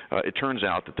 It turns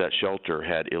out that shelter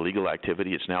had illegal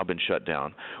activity. It's now been shut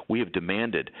down. We have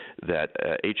demanded that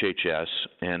HHS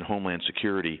and Homeland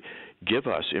Security give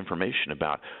us information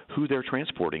about who they're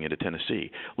transporting into Tennessee.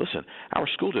 Listen, our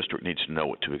school district needs to know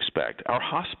what to expect. Our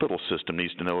hospital system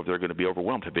needs to know if they're going to be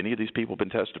overwhelmed. Have any of these people been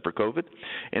tested for COVID?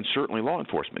 And certainly law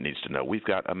enforcement needs to know. We've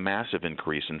got a massive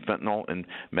increase in fentanyl and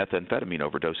methamphetamine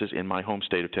overdoses in my home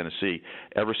state of Tennessee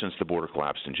ever since the border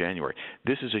collapsed in January.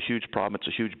 This is a huge problem. It's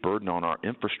a huge burden on our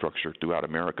infrastructure throughout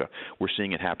America. We're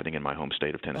seeing it happening in my home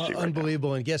state of Tennessee right now.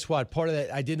 Unbelievable. And guess what? Part of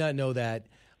that, I did not know that.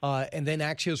 And then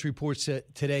Axios reports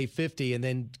today 50, and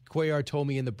then Cuellar told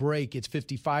me in the break it's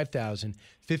 55,000.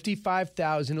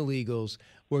 55,000 illegals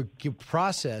were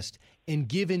processed and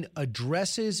given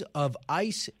addresses of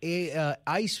ICE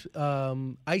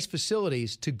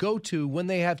facilities to go to when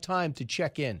they have time to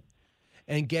check in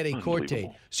and get a court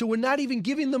date. So we're not even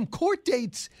giving them court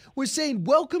dates. We're saying,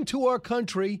 welcome to our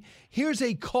country. Here's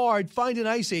a card. Find an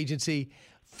ICE agency.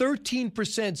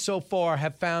 13% so far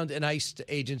have found an ICE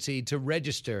agency to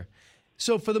register.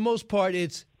 So for the most part,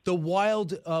 it's the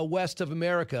wild west of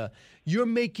America. You're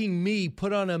making me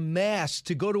put on a mask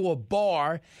to go to a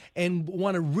bar and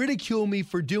want to ridicule me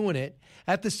for doing it.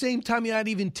 At the same time, you're not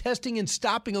even testing and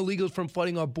stopping illegals from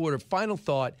flooding our border. Final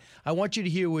thought, I want you to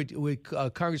hear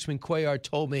what Congressman Cuellar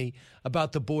told me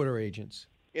about the border agents.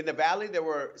 In the Valley, there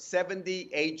were 70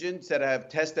 agents that have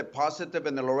tested positive.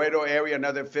 In the Laredo area,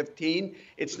 another 15.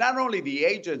 It's not only the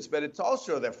agents, but it's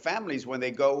also their families when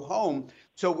they go home.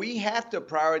 So we have to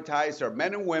prioritize our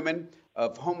men and women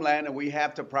of Homeland, and we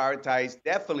have to prioritize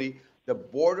definitely the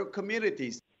border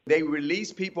communities. They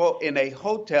release people in a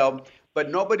hotel,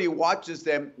 but nobody watches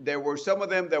them. There were some of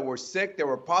them that were sick. They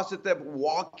were positive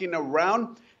walking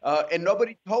around, and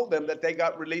nobody told them that they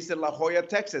got released in La Joya,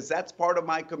 Texas. That's part of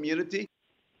my community.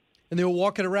 And they were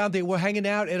walking around. They were hanging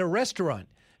out at a restaurant.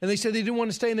 And they said they didn't want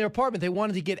to stay in their apartment. They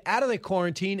wanted to get out of their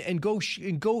quarantine and go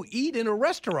eat in a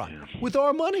restaurant with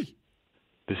our money.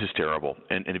 This is terrible.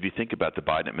 And if you think about the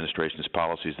Biden administration's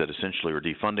policies that essentially are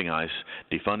defunding ICE,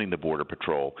 defunding the Border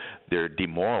Patrol, they're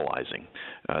demoralizing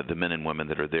the men and women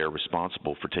that are there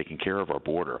responsible for taking care of our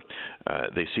border.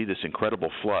 They see this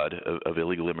incredible flood of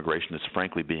illegal immigration that's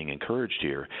frankly being encouraged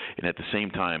here. And at the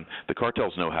same time, the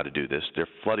cartels know how to do this. They're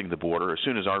flooding the border. As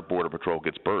soon as our Border Patrol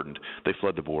gets burdened, they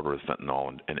flood the border with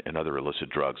fentanyl and other illicit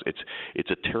drugs. It's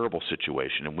a terrible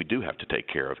situation, and we do have to take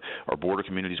care of our border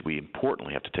communities. We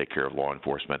importantly have to take care of law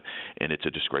enforcement. And it's a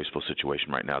disgraceful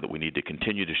situation right now that we need to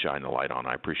continue to shine the light on.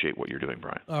 I appreciate what you're doing,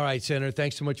 Brian. All right, Senator.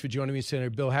 Thanks so much for joining me, Senator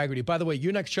Bill Hagerty. By the way,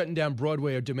 you're not shutting down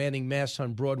Broadway or demanding masks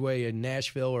on Broadway in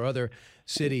Nashville or other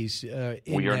cities We are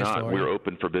Nashville, not. We're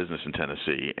open for business in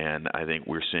Tennessee, and I think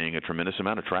we're seeing a tremendous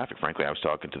amount of traffic. Frankly, I was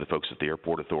talking to the folks at the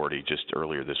Airport Authority just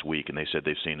earlier this week, and they said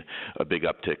they've seen a big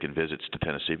uptick in visits to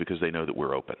Tennessee because they know that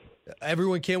we're open.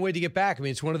 Everyone can't wait to get back. I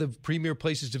mean, it's one of the premier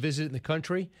places to visit in the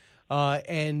country.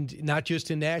 And not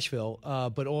just in Nashville,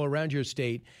 but all around your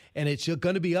state. And it's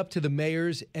going to be up to the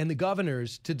mayors and the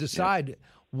governors to decide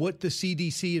what the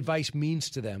CDC advice means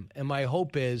to them. And my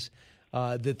hope is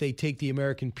that they take the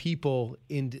American people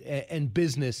and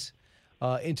business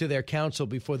into their counsel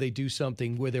before they do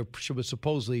something where they're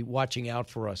supposedly watching out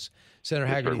for us.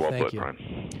 Senator Hagerty, thank you.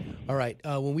 Brian. All right.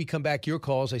 When we come back, your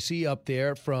calls, I see you up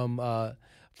there from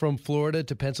Florida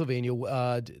to Pennsylvania,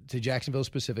 to Jacksonville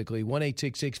specifically,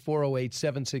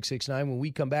 1-866-408-7669. When we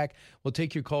come back, we'll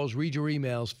take your calls, read your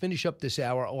emails, finish up this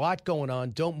hour. A lot going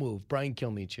on. Don't move. Brian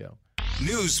Kilmeade Show.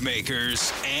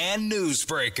 Newsmakers and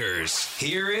newsbreakers.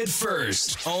 Hear it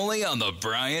first, only on the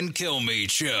Brian Kilmeade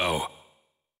Show.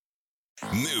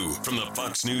 New from the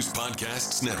Fox News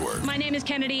Podcasts Network. My name is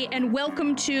Kennedy, and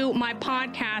welcome to my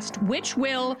podcast, which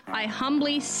will, I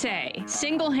humbly say,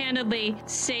 single-handedly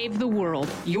save the world.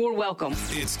 You're welcome.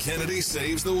 It's Kennedy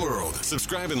Saves the World.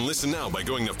 Subscribe and listen now by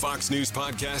going to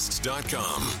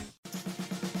foxnewspodcasts.com.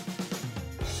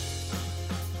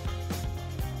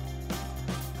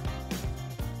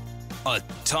 A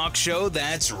talk show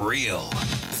that's real.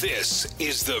 This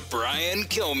is the Brian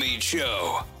Kilmeade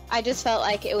Show. I just felt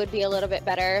like it would be a little bit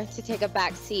better to take a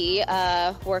back seat,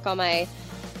 work on my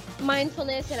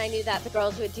mindfulness, and I knew that the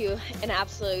girls would do an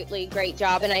absolutely great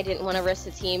job, and I didn't want to risk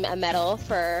the team a medal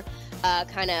for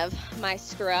kind of my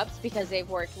screw-ups because they've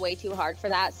worked way too hard for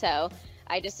that. So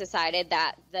I just decided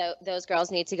that those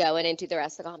girls need to go in and do the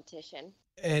rest of the competition.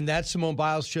 And that's Simone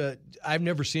Biles. I've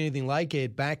never seen anything like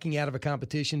it. Backing out of a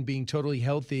competition, being totally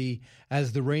healthy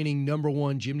as the reigning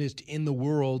 #1 gymnast in the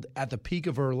world at the peak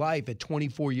of her life at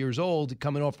 24 years old,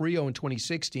 coming off Rio in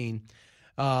 2016.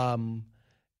 And,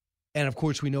 of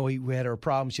course, we know we had her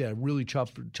problems. She had a really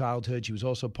tough childhood. She was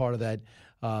also part of that,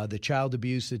 the child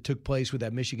abuse that took place with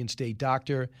that Michigan State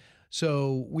doctor.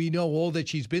 So we know all that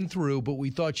she's been through, but we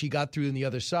thought she got through on the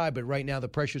other side. But right now the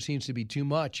pressure seems to be too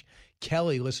much.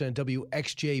 Kelly, listen to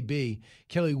WXJB.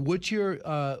 Kelly, what's your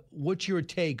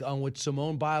take on what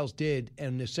Simone Biles did?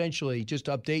 And essentially, just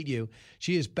to update you,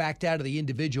 she is backed out of the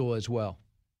individual as well.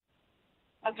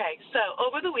 Okay, so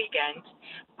over the weekend,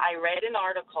 I read an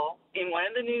article in one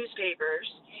of the newspapers,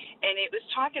 and it was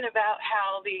talking about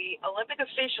how the Olympic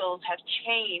officials have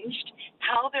changed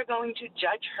how they're going to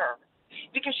judge her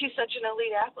because she's such an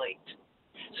elite athlete.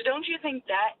 So don't you think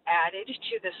that added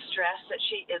to the stress that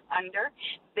she is under?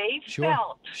 They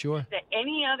felt that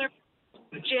any other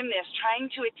gymnast trying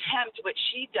to attempt what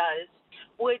she does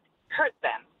would hurt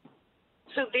them.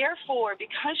 So therefore,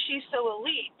 because she's so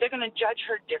elite, they're going to judge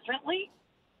her differently.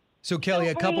 So, Kelly,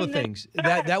 a couple of things.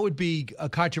 That would be a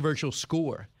controversial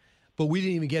score, but we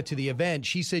didn't even get to the event.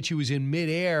 She said she was in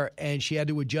midair, and she had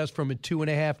to adjust from a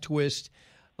 2.5 twist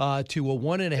to a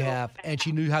 1.5, and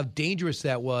she knew how dangerous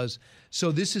that was. So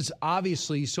this is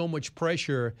obviously so much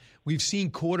pressure. We've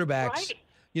seen quarterbacks. Right.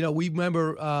 You know, we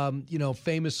remember,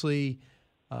 famously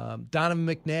Donovan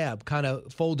McNabb kind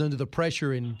of fold under the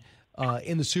pressure in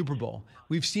the Super Bowl.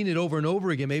 We've seen it over and over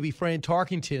again. Maybe Fran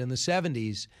Tarkenton in the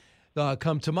 70s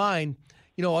come to mind.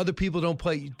 You know, other people don't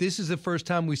play. This is the first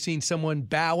time we've seen someone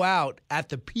bow out at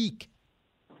the peak.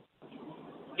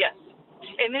 Yes.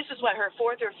 And this is what, her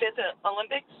 4th or 5th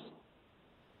Olympics?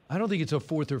 I don't think it's her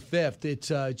 4th or 5th. It's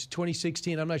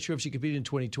 2016. I'm not sure if she competed in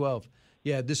 2012.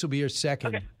 Yeah, this will be her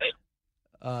 2nd.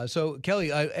 Okay. So,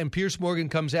 Kelly, and Pierce Morgan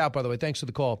comes out, by the way, thanks for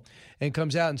the call, and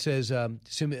comes out and says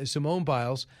Simone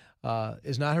Biles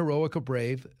is not heroic or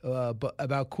brave but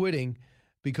about quitting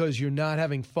because you're not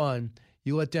having fun.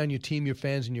 You let down your team, your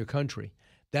fans, and your country.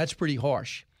 That's pretty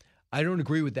harsh. I don't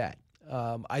agree with that.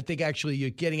 I think actually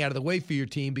you're getting out of the way for your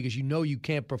team because you know you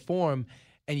can't perform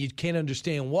and you can't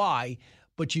understand why,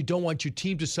 but you don't want your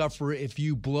team to suffer if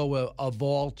you blow a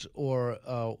vault or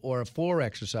a floor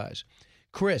exercise.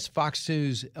 Chris, Fox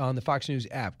News, on the Fox News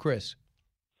app. Chris.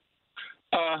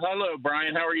 Hello,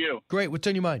 Brian. How are you? Great. What's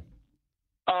on your mind?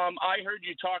 I heard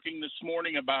you talking this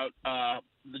morning about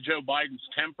the Joe Biden's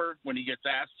temper when he gets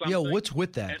asked something. Yeah, what's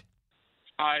with that? And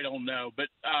I don't know, but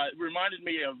it reminded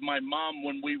me of my mom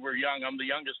when we were young. I'm the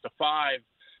youngest of 5,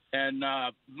 and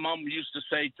Mom used to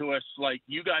say to us, like,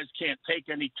 you guys can't take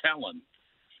any telling.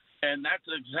 And that's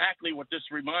exactly what this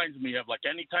reminds me of. Like,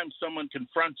 anytime someone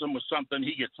confronts him with something,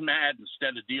 he gets mad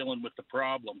instead of dealing with the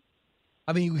problem.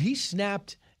 I mean, he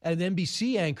snapped at an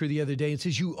NBC anchor the other day and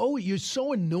says, you're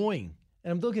so annoying.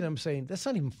 And I'm looking at him saying, that's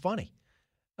not even funny.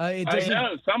 I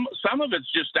know. Some of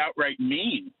it's just outright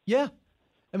mean. Yeah.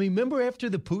 I mean, remember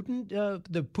after the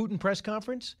Putin press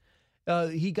conference,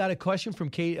 he got a question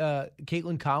from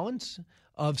Caitlin Collins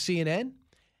of CNN,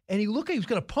 and he looked like he was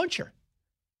going to punch her.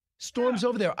 Storms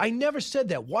over there. I never said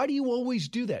that. Why do you always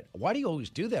do that? Why do you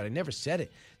always do that? I never said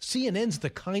it. CNN's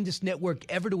the kindest network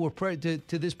ever to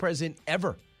this president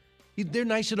ever. They're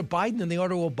nicer to Biden than they are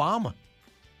to Obama.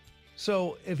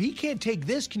 So if he can't take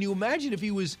this, can you imagine if he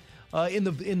was in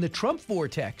the Trump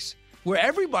vortex where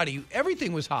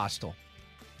everything was hostile?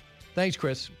 Thanks,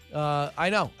 Chris.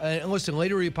 I know. And listen,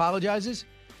 later he apologizes,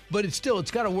 but it's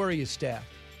got to worry his staff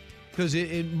because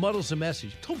it muddles the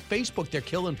message. Told Facebook they're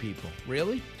killing people.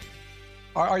 Really?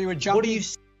 Are you a junkie? What do you?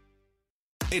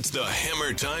 It's the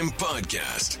Hammer Time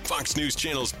Podcast. Fox News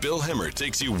Channel's Bill Hemmer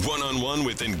takes you one-on-one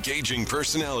with engaging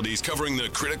personalities covering the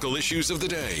critical issues of the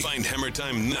day. Find Hammer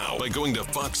Time now by going to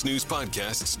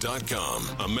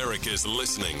foxnewspodcasts.com. America's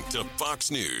listening to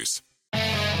Fox News.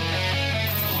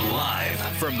 Live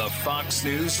from the Fox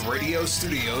News radio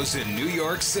studios in New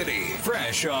York City,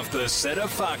 fresh off the set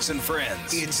of Fox and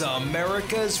Friends, it's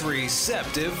America's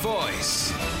receptive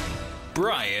voice,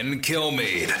 Brian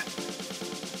Kilmeade.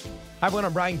 Hi, everyone.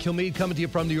 I'm Brian Kilmeade coming to you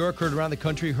from New York, heard around the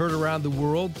country, heard around the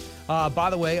world.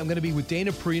 By the way, I'm going to be with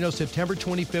Dana Perino September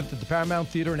 25th at the Paramount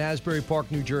Theater in Asbury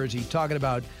Park, New Jersey, talking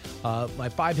about my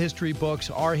 5 history books,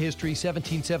 our history,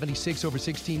 1776 over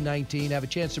 1619. Have a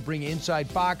chance to bring inside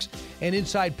Fox and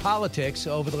inside politics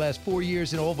over the last 4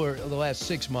 years and over the last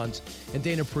 6 months. And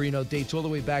Dana Perino dates all the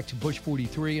way back to Bush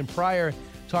 43. And prior,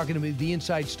 talking to me the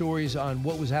inside stories on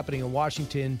what was happening in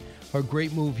Washington, her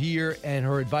great move here, and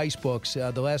her advice books.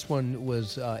 The last one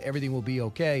was Everything Will Be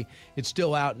Okay. It's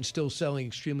still out and still selling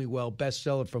extremely well.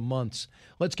 Bestseller for months.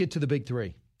 Let's get to the big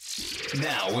 3.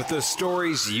 Now with the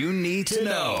stories you need to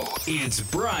know, it's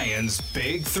Brian's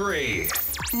Big 3.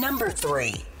 Number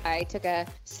 3. I took a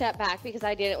step back because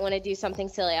I didn't want to do something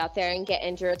silly out there and get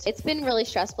injured. It's been really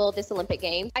stressful, this Olympic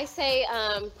Games. I say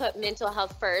put mental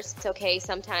health first. It's okay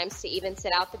sometimes to even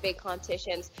sit out the big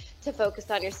competitions to focus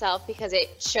on yourself because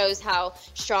it shows how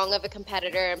strong of a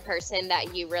competitor and person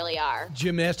that you really are.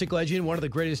 Gymnastic legend, one of the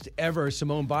greatest ever,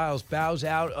 Simone Biles, bows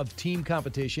out of team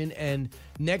competition, and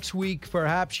next week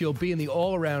perhaps she'll be in the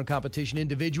all-around competition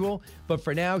individual, but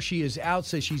for now she is out,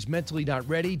 says she's mentally not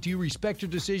ready. Do you respect her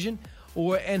decision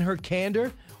and her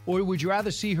candor, or would you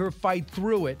rather see her fight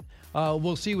through it?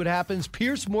 We'll see what happens.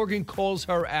 Piers Morgan calls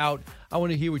her out. I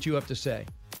want to hear what you have to say.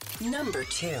 Number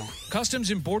 2. Customs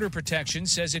and Border Protection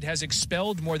says it has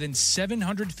expelled more than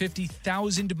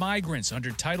 750,000 migrants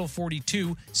under Title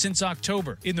 42 since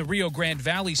October. In the Rio Grande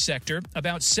Valley sector,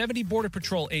 about 70 Border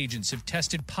Patrol agents have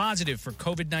tested positive for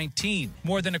COVID-19.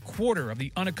 More than a quarter of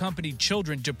the unaccompanied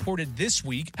children deported this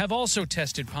week have also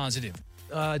tested positive.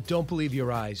 Don't believe your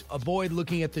eyes. Avoid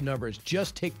looking at the numbers.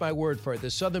 Just take my word for it.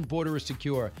 The southern border is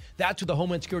secure. That's what the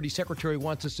Homeland Security Secretary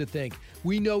wants us to think.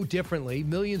 We know differently.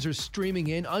 Millions are streaming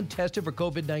in untested for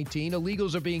COVID-19.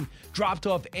 Illegals are being dropped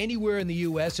off anywhere in the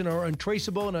U.S. and are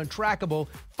untraceable and untrackable.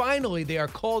 Finally, they are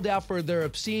called out for their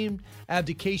obscene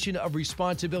abdication of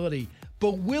responsibility.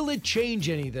 But will it change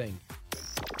anything?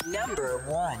 Number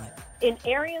 1. In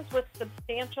areas with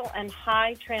substantial and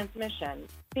high transmission,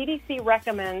 CDC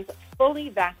recommends fully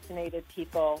vaccinated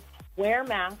people wear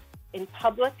masks in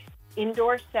public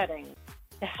indoor settings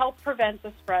to help prevent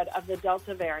the spread of the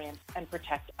Delta variant and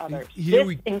protect others.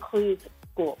 This includes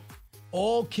schools.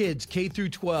 All kids, K through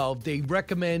 12, they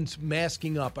recommend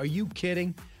masking up. Are you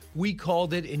kidding? We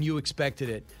called it and you expected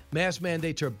it. Mask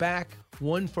mandates are back,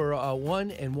 one for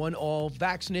one and one all,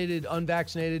 vaccinated,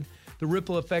 unvaccinated. The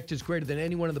ripple effect is greater than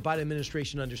anyone in the Biden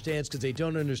administration understands because they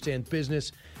don't understand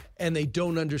business and they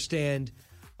don't understand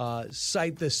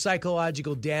the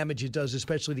psychological damage it does,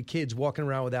 especially to kids walking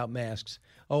around without masks.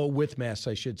 Oh, with masks,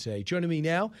 I should say. Joining me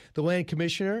now, the land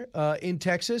commissioner in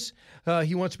Texas.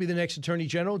 He wants to be the next attorney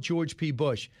general, George P.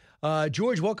 Bush.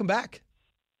 George, welcome back.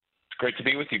 Great to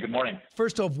be with you. Good morning.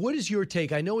 First off, what is your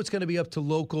take? I know it's going to be up to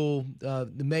local,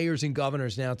 the mayors and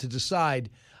governors now to decide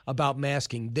about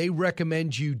masking. They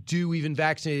recommend you do even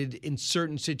vaccinated in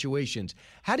certain situations.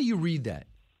 How do you read that?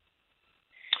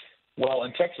 Well,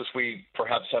 in Texas, we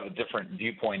perhaps have a different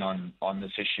viewpoint on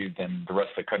this issue than the rest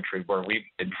of the country, where we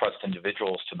entrust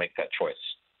individuals to make that choice.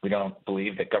 We don't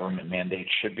believe that government mandates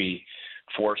should be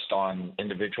forced on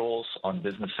individuals, on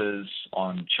businesses,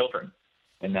 on children,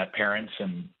 and that parents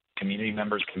and community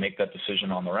members can make that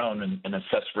decision on their own and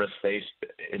assess risk based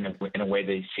in a way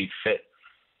they see fit.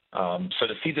 So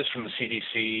to see this from the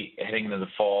CDC heading into the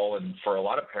fall, and for a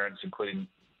lot of parents, including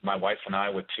my wife and I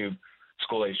with 2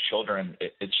 school-aged children,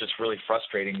 it's just really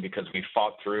frustrating because we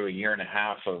fought through a year and a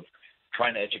half of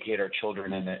trying to educate our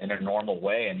children in a normal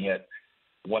way, and yet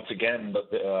once again,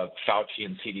 Fauci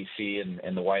and CDC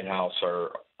and the White House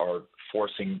are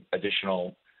forcing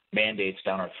additional mandates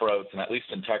down our throats. And at least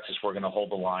in Texas, we're going to hold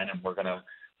the line, and we're going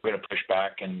to push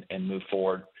back and move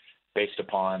forward based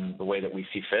upon the way that we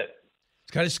see fit.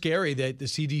 It's kind of scary that the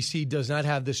CDC does not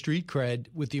have the street cred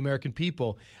with the American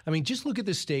people. I mean, just look at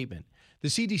this statement. The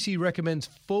CDC recommends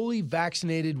fully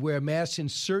vaccinated wear masks in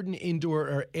certain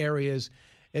indoor areas,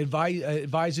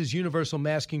 advises universal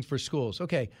masking for schools.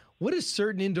 Okay, what does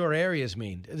certain indoor areas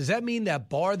mean? Does that mean that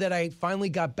bar that I finally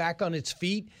got back on its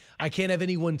feet, I can't have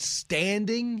anyone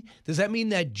standing? Does that mean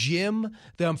that gym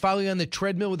that I'm finally on the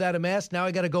treadmill without a mask, now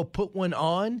I got to go put one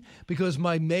on because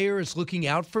my mayor is looking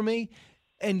out for me?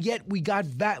 And yet we got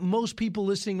most people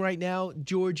listening right now,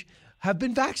 George, have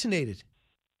been vaccinated.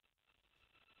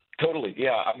 Totally,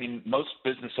 yeah. I mean, most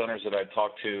business owners that I've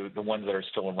talked to, the ones that are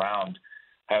still around,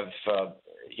 have,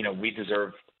 we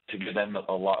deserve to give them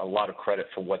a lot of credit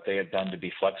for what they have done to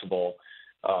be flexible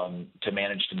to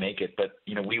manage to make it. But,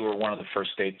 we were one of the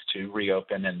first states to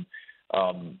reopen, and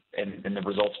the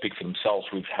results speak for themselves.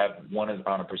 We've had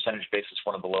on a percentage basis,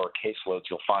 one of the lower caseloads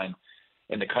you'll find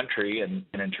in the country. And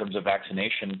in terms of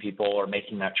vaccination, people are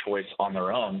making that choice on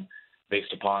their own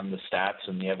based upon the stats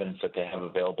and the evidence that they have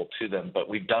available to them. But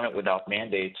we've done it without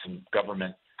mandates and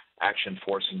government action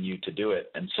forcing you to do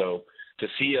it. And so to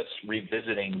see us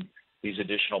revisiting these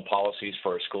additional policies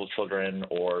for our school children,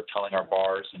 or telling our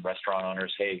bars and restaurant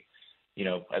owners, hey,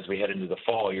 as we head into the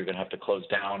fall, you're going to have to close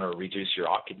down or reduce your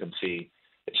occupancy,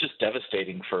 it's just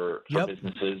devastating for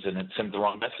businesses, and it sends the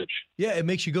wrong message. Yeah, it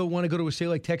makes you want to go to a state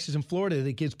like Texas and Florida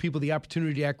that gives people the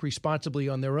opportunity to act responsibly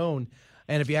on their own.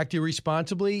 And if you act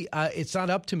irresponsibly, it's not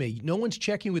up to me. No one's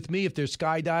checking with me if they're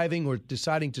skydiving or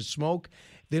deciding to smoke.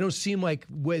 They don't seem like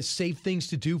safe things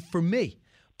to do for me.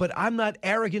 But I'm not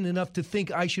arrogant enough to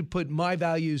think I should put my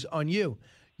values on you.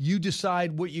 You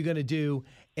decide what you're going to do,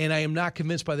 and I am not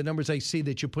convinced by the numbers I see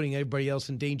that you're putting everybody else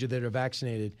in danger that are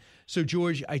vaccinated. So,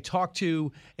 George, I talked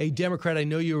to a Democrat I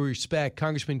know you respect,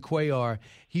 Congressman Cuellar.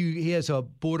 He has a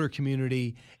border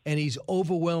community, and he's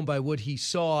overwhelmed by what he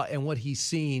saw and what he's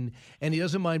seen, and he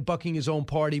doesn't mind bucking his own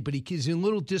party, but he's in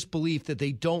little disbelief that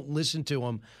they don't listen to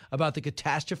him about the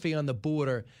catastrophe on the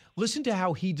border. Listen to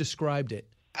how he described it.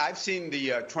 I've seen the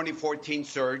 2014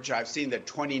 surge. I've seen the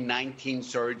 2019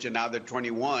 surge, and now the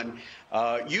 21.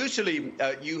 Usually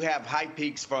you have high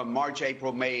peaks from March,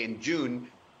 April, May, and June.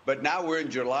 But now we're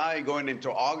in July, going into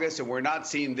August, and we're not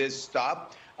seeing this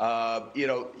stop.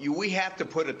 We have to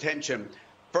put attention,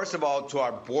 first of all, to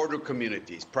our border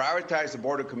communities, prioritize the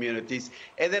border communities.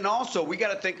 And then also we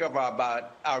got to think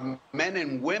about our men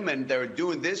and women that are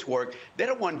doing this work. They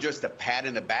don't want just a pat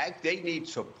in the back. They need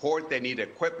support. They need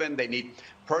equipment. They need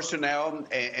personnel.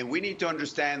 And we need to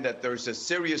understand that there's a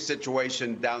serious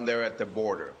situation down there at the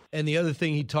border. And the other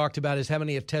thing he talked about is how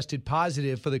many have tested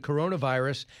positive for the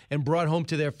coronavirus and brought home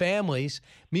to their families.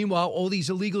 Meanwhile, all these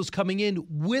illegals coming in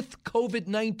with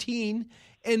COVID-19,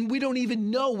 and we don't even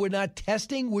know. We're not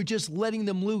testing. We're just letting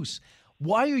them loose.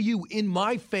 Why are you in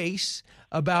my face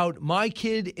about my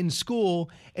kid in school,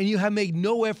 and you have made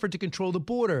no effort to control the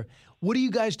border? What are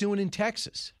you guys doing in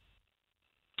Texas?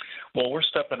 Well, we're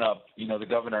stepping up. The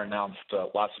governor announced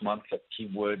last month that he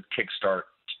would kickstart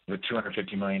with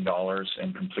 $250 million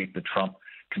and complete the Trump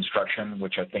construction,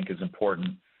 which I think is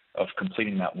important, of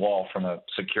completing that wall from a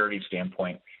security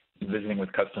standpoint. Visiting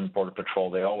with Customs Border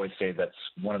Patrol, they always say that's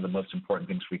one of the most important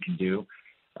things we can do.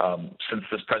 Since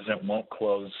this president won't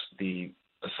close the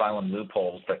asylum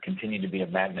loopholes that continue to be a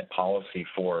magnet policy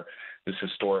for this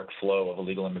historic flow of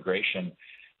illegal immigration,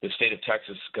 the state of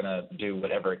Texas is going to do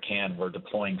whatever it can. We're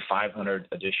deploying 500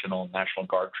 additional National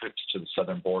Guard troops to the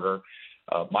southern border.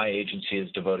 My agency has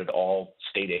devoted all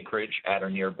state acreage at or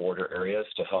near border areas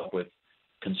to help with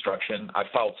construction. I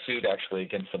filed suit actually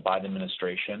against the Biden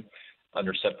administration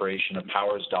under separation of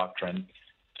powers doctrine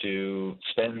to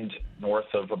spend north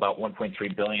of about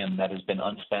 $1.3 billion that has been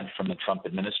unspent from the Trump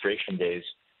administration days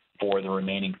for the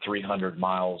remaining 300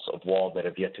 miles of wall that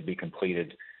have yet to be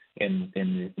completed.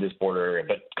 in this border area.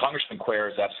 But Congressman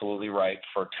Cuellar is absolutely right.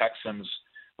 For Texans,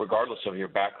 regardless of your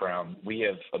background, we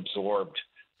have absorbed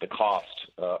the cost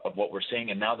of what we're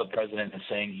seeing. And now the president is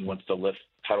saying he wants to lift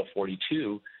Title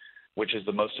 42, which is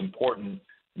the most important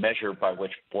measure by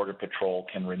which Border Patrol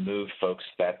can remove folks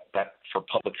that for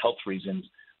public health reasons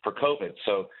for COVID.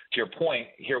 So to your point,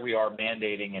 here we are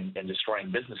mandating and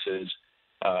destroying businesses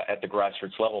at the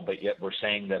grassroots level, but yet we're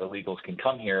saying that illegals can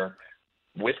come here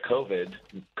with COVID,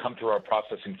 come through our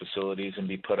processing facilities and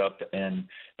be put up in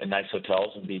nice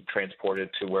hotels and be transported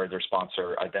to where their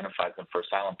sponsor identifies them for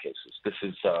asylum cases.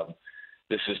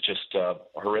 This is just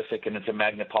horrific, and it's a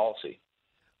magnet policy.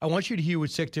 I want you to hear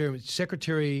what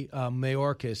Secretary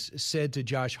Mayorkas said to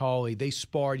Josh Hawley. They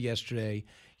sparred yesterday.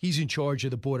 He's in charge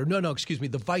of the border. Excuse me.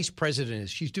 The vice president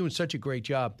is. She's doing such a great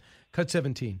job. Cut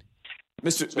 17.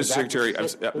 Mr. Secretary,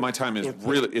 my time is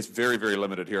it's very, very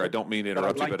limited here. I don't mean to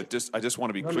interrupt you, but I just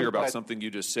want to be clear about something you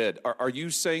just said. Are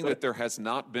you saying that there has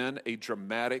not been a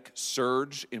dramatic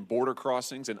surge in border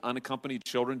crossings and unaccompanied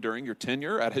children during your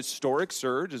tenure? A historic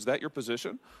surge? Is that your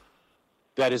position?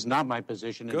 That is not my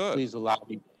position. And Good.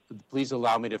 Please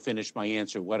allow me to finish my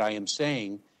answer. What I am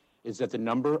saying is that the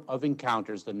number of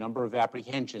encounters, the number of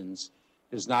apprehensions,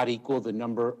 does not equal the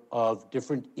number of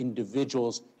different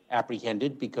individuals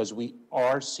apprehended, because we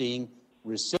are seeing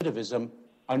recidivism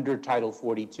under Title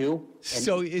 42.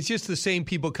 So it's just the same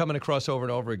people coming across over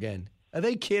and over again. Are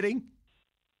they kidding?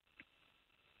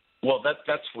 Well,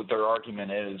 that's what their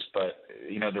argument is, but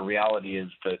the reality is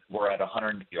that we're at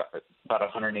about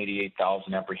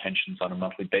 188,000 apprehensions on a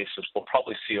monthly basis. We'll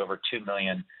probably see over 2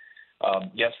 million.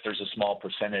 Yes, there's a small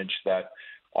percentage that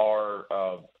are,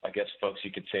 folks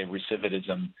you could say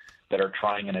recidivism, that are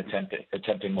trying and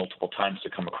attempting multiple times to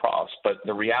come across. But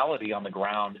the reality on the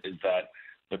ground is that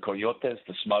the coyotes,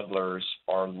 the smugglers,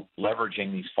 are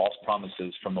leveraging these false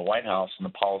promises from the White House and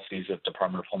the policies of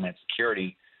Department of Homeland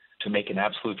Security to make an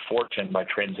absolute fortune by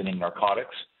transiting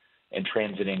narcotics and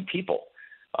transiting people.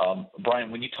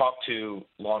 Brian, when you talk to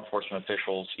law enforcement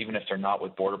officials, even if they're not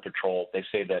with Border Patrol, they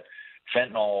say that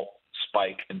fentanyl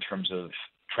spike in terms of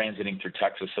transiting through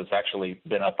Texas has actually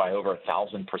been up by over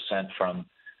 1,000% from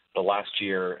the last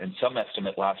year, and some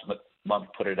estimate last month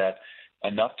put it at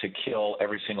enough to kill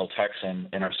every single Texan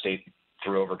in our state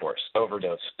through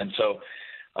overdose. And so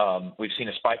we've seen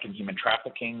a spike in human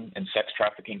trafficking and sex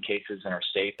trafficking cases in our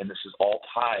state, and this is all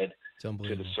tied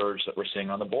to the surge that we're seeing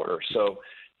on the border. So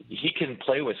he can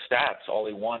play with stats all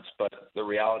he wants, but the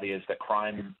reality is that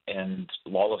crime and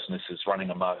lawlessness is running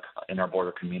amok in our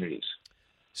border communities.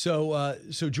 So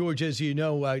George, as you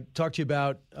know, I talked to you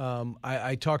about.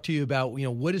 I talked to you about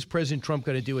what is President Trump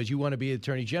going to do as you want to be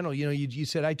Attorney General. You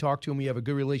said I talked to him. We have a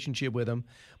good relationship with him,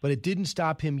 but it didn't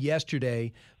stop him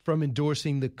yesterday from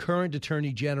endorsing the current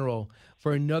Attorney General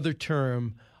for another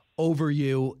term over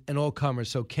you and all comers.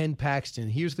 So Ken Paxton,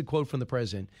 here's the quote from the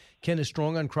president. Ken is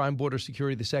strong on crime, border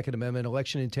security, the Second Amendment,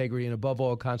 election integrity, and above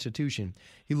all, Constitution.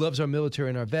 He loves our military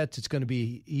and our vets.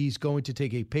 He's going to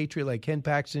take a patriot like Ken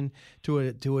Paxton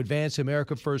to advance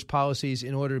America First policies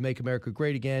in order to make America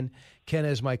great again. Ken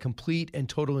has my complete and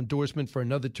total endorsement for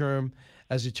another term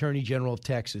as Attorney General of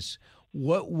Texas.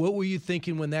 What were you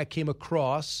thinking when that came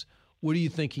across? What are you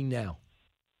thinking now?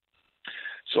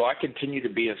 So I continue to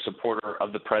be a supporter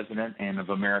of the president and of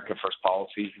America First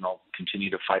policies, and I'll continue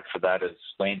to fight for that as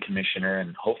land commissioner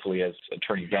and hopefully as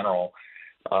Attorney General.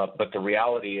 But the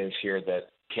reality is here that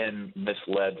Ken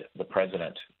misled the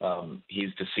president.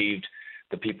 He's deceived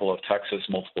the people of Texas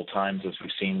multiple times, as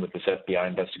we've seen with this FBI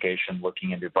investigation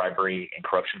looking into bribery and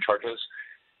corruption charges.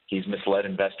 He's misled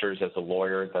investors as a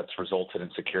lawyer. That's resulted in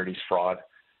securities fraud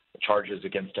charges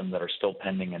against him that are still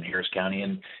pending in Harris County,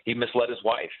 and he misled his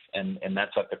wife, and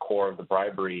that's at the core of the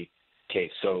bribery case.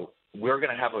 So we're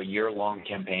going to have a year-long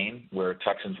campaign where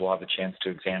Texans will have a chance to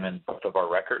examine both of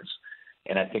our records,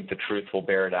 and I think the truth will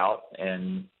bear it out,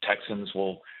 and Texans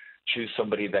will choose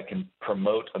somebody that can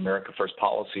promote America First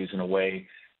policies in a way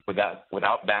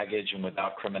without baggage and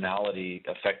without criminality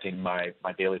affecting my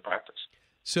daily practice.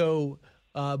 So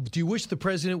do you wish the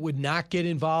president would not get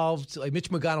involved? Like Mitch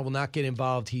McConnell will not get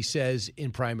involved, he says,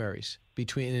 in primaries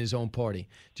in his own party.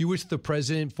 Do you wish the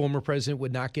former president,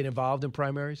 would not get involved in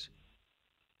primaries?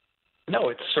 No,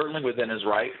 it's certainly within his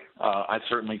right. I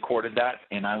certainly courted that,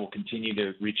 and I will continue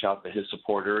to reach out to his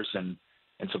supporters and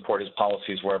support his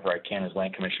policies wherever I can as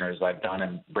land commissioner, as I've done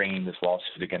in bringing this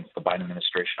lawsuit against the Biden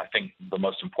administration. I think the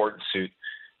most important suit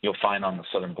you'll find on the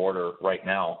southern border right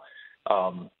now.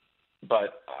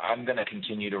 But I'm going to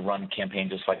continue to run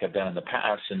campaigns just like I've done in the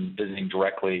past and visiting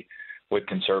directly with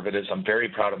conservatives. I'm very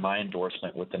proud of my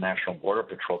endorsement with the National Border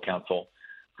Patrol Council,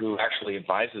 who actually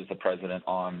advises the president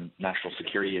on national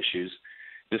security issues.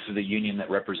 This is the union that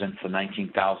represents the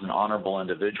 19,000 honorable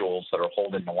individuals that are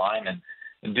holding the line.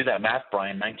 And do that math,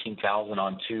 Brian, 19,000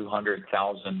 on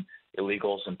 200,000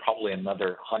 illegals and probably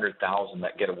another 100,000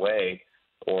 that get away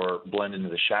or blend into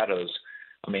the shadows.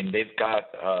 I mean, they've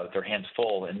got their hands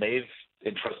full, and they've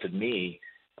entrusted me,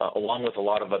 along with a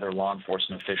lot of other law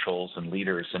enforcement officials and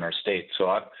leaders in our state. So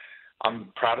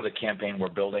I'm proud of the campaign we're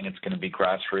building. It's going to be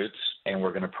grassroots, and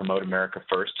we're going to promote America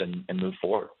first and move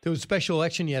forward. There was a special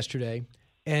election yesterday,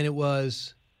 and it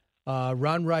was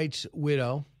Ron Wright's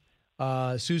widow,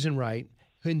 Susan Wright,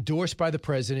 endorsed by the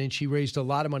president. She raised a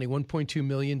lot of money, $1.2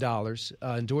 million,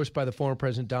 endorsed by the former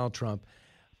President Donald Trump.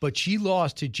 But she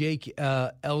lost to Jake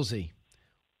Ellzey.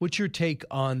 What's your take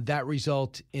on that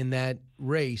result in that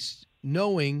race,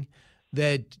 knowing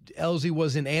that Ellzey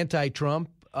was an anti-Trump,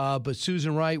 but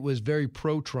Susan Wright was very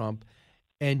pro-Trump,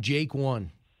 and Jake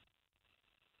won?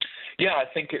 Yeah, I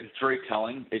think it's very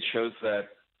telling. It shows that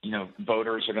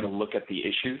voters are going to look at the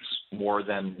issues more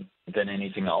than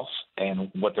anything else.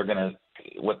 And what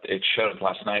it showed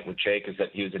last night with Jake is that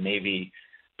he was a Navy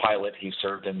pilot. He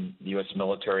served in the U.S.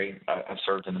 military. I've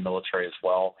served in the military as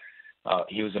well.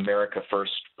 He was America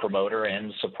First promoter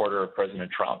and supporter of President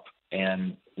Trump.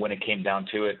 And when it came down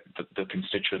to it, the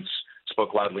constituents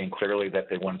spoke loudly and clearly that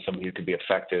they wanted somebody who could be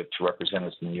effective to represent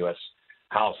us in the U.S.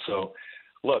 House. So,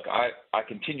 look, I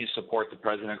continue to support the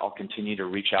president. I'll continue to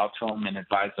reach out to him and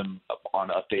advise him on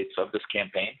updates of this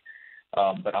campaign.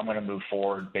 But I'm going to move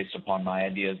forward based upon my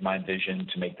ideas, my vision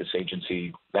to make this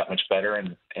agency that much better.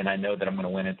 And I know that I'm going to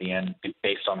win at the end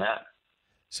based on that.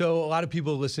 So a lot of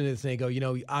people listen to this and they go,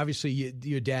 obviously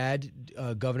your dad,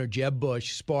 Governor Jeb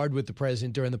Bush, sparred with the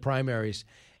president during the primaries.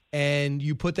 And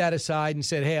you put that aside and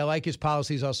said, hey, I like his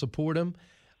policies. I'll support him.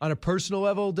 On a personal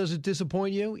level, does it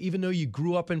disappoint you, even though you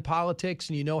grew up in politics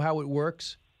and you know how it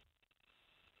works?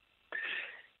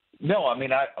 No, I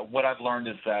mean, what I've learned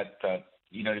is that, to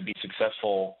be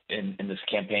successful in this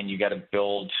campaign, you got to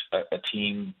build a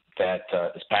team that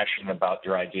is passionate about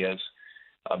your ideas.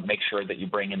 Make sure that you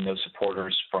bring in those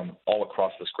supporters from all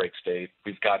across this great state.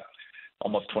 We've got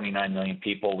almost 29 million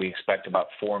people. We expect about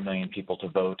 4 million people to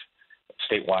vote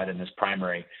statewide in this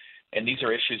primary. And these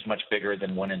are issues much bigger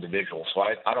than one individual. So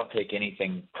I don't take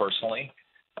anything personally.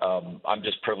 I'm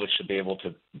just privileged to be able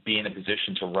to be in a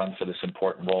position to run for this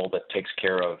important role that takes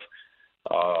care of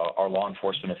our law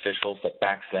enforcement officials, that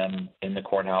backs them in the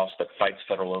courthouse, that fights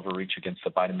federal overreach against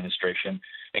the Biden administration,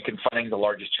 and confronting the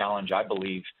largest challenge, I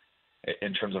believe,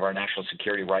 in terms of our national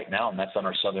security right now, and that's on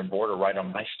our southern border, right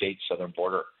on my state's southern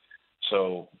border.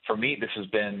 So for me, this has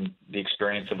been the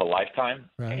experience of a lifetime,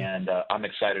 right. And I'm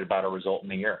excited about our result in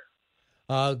the year.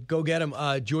 Go get him.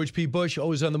 George P. Bush,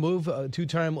 always on the move,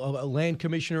 two-time land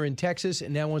commissioner in Texas,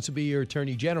 and now wants to be your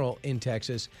attorney general in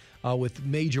Texas with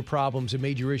major problems and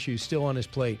major issues still on his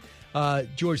plate.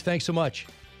 George, thanks so much.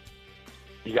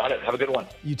 You got it. Have a good one.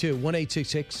 You too.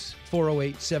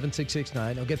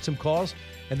 1-866-408-7669. I'll get some calls.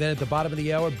 And then at the bottom of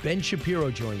the hour, Ben Shapiro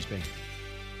joins me.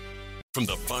 From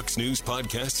the Fox News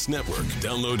Podcasts Network,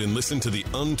 download and listen to The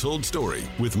Untold Story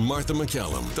with Martha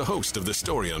McCallum. The host of The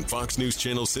Story on Fox News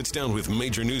Channel sits down with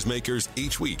major newsmakers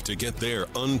each week to get their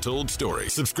untold story.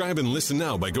 Subscribe and listen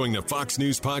now by going to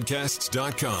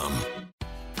foxnewspodcasts.com.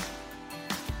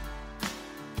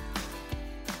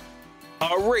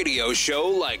 A radio show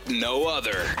like no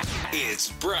other. It's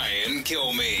Brian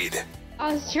Kilmeade.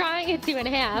 I was trying a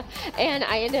 2.5, and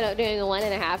I ended up doing a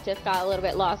 1.5. Just got a little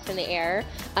bit lost in the air,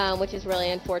 which is really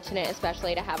unfortunate,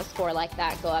 especially to have a score like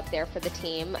that go up there for the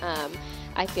team.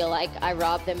 I feel like I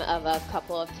robbed them of a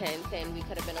couple of tenths, and we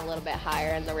could have been a little bit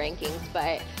higher in the rankings.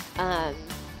 But,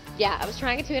 yeah, I was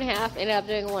trying a 2.5, ended up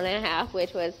doing a 1.5,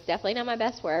 which was definitely not my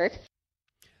best work.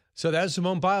 So that was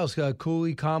Simone Biles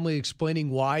coolly, calmly explaining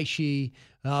why she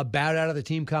bowed out of the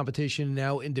team competition,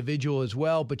 now individual as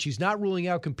well. But she's not ruling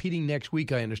out competing next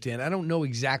week, I understand. I don't know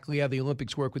exactly how the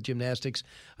Olympics work with gymnastics.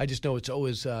 I just know it's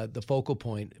always the focal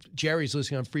point. Jerry's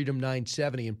listening on Freedom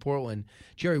 970 in Portland.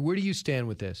 Jerry, where do you stand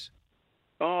with this?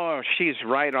 Oh, she's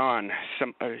right on.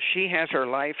 She has her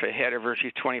life ahead of her.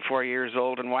 She's 24 years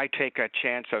old, and why take a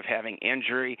chance of having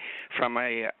injury from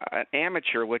an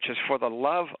amateur, which is for the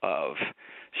love of?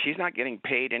 She's not getting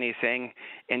paid anything,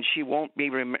 and she won't be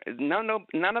none of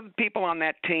the people on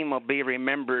that team will be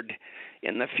remembered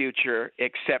in the future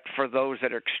except for those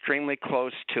that are extremely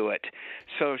close to it.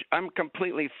 So I'm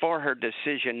completely for her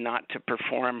decision not to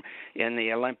perform in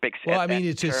the Olympics. Well, I mean,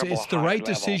 it's the right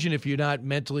decision if you're not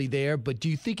mentally there, but do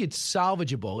you think it's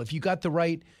salvageable if you got the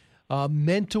right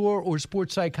mentor or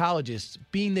sports psychologist,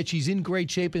 being that she's in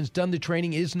great shape and has done the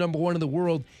training, is number one in the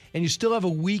world, and you still have a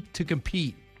week to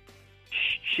compete?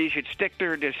 she should stick to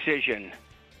her decision.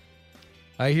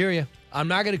 I hear you.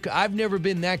 I've never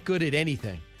been that good at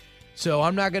anything. So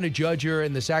I'm not going to judge her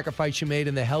and the sacrifice she made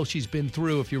and the hell she's been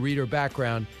through if you read her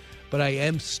background. But I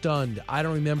am stunned. I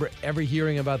don't remember ever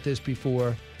hearing about this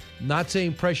before. Not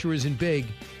saying pressure isn't big,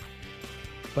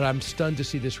 but I'm stunned to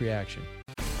see this reaction.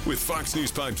 With Fox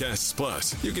News Podcasts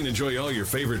Plus, you can enjoy all your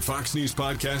favorite Fox News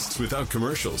podcasts without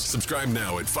commercials. Subscribe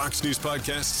now at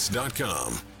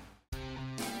foxnewspodcasts.com.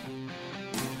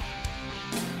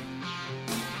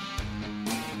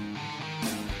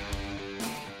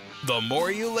 The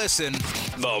more you listen,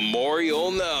 the more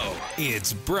you'll know.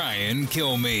 It's Brian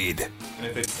Kilmeade. And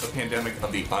if it's a pandemic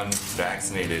of the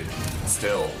unvaccinated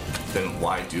still, then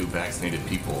why do vaccinated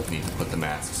people need to put the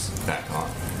masks back on?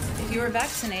 If you are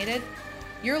vaccinated,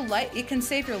 it can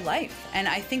save your life. And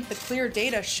I think the clear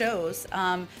data shows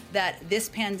that this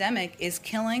pandemic is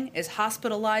killing, is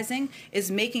hospitalizing,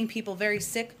 is making people very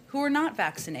sick who are not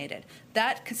vaccinated.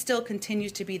 That still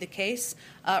continues to be the case,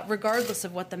 regardless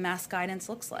of what the mask guidance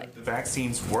looks like. The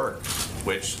vaccines work,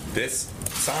 which this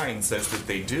sign says that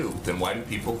they do. Then why do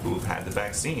people who have had the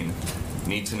vaccine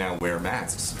need to now wear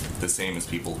masks, the same as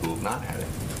people who have not had it?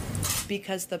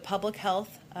 Because the public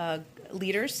health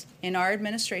leaders in our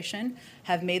administration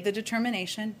have made the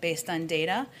determination based on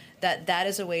data that that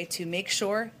is a way to make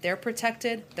sure they're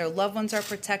protected, their loved ones are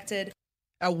protected.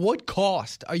 At what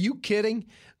cost? Are you kidding?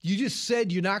 You just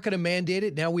said you're not going to mandate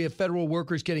it. Now we have federal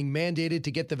workers getting mandated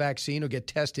to get the vaccine or get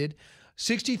tested.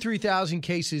 63,000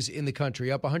 cases in the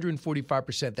country, up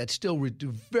 145%. That's still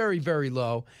very, very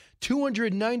low.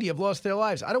 290 have lost their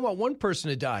lives. I don't want one person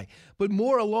to die, but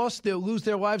more lose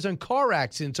their lives on car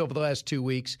accidents over the last 2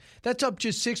 weeks. That's up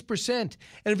just 6%. And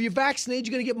if you're vaccinated,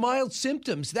 you're going to get mild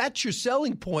symptoms. That's your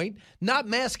selling point, not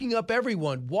masking up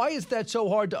everyone. Why is that so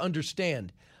hard to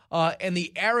understand? And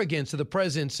the arrogance of the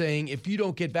president saying, if you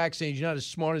don't get vaccinated, you're not as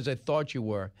smart as I thought you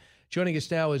were. Joining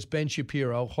us now is Ben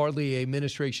Shapiro, hardly an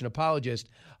administration apologist,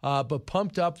 but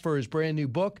pumped up for his brand new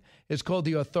book. It's called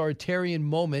The Authoritarian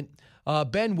Moment.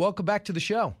 Ben, welcome back to the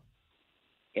show.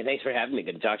 Hey, thanks for having me.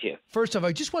 Good to talk to you. First off,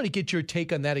 I just want to get your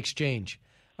take on that exchange.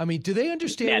 I mean, do they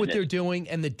understand what they're doing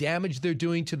and the damage they're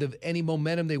doing to any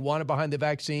momentum they wanted behind the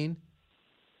vaccine?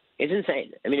 It's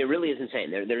insane. I mean, it really is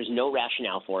insane. There's no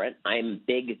rationale for it. I'm a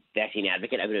big vaccine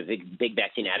advocate. I've been a big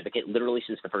vaccine advocate literally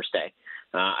since the first day.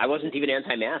 I wasn't even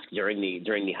anti-mask during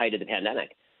the height of the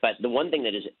pandemic. But the one thing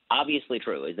that is obviously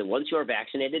true is that once you are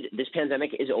vaccinated, this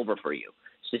pandemic is over for you.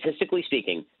 Statistically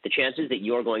speaking, the chances that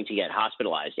you're going to get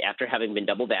hospitalized after having been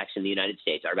double vaxxed in the United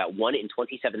States are about 1 in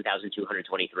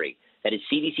 27,223. That is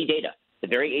CDC data. The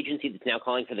very agency that's now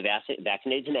calling for the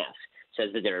vaccinated to masks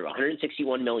says that there are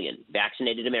 161 million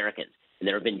vaccinated Americans, and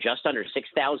there have been just under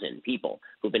 6,000 people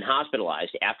who've been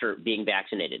hospitalized after being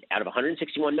vaccinated out of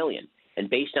 161 million. And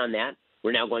based on that,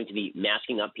 we're now going to be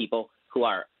masking up people who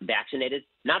are vaccinated,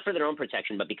 not for their own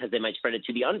protection, but because they might spread it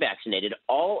to the unvaccinated,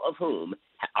 all of whom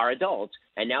are adults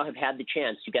and now have had the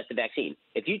chance to get the vaccine.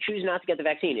 If you choose not to get the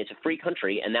vaccine, it's a free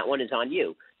country, and that one is on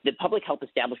you. The public health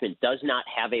establishment does not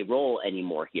have a role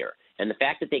anymore here. And the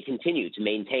fact that they continue to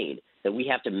maintain that we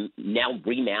have to now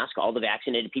remask all the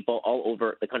vaccinated people all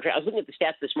over the country. I was looking at the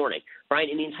stats this morning. Brian,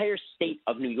 in the entire state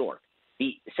of New York,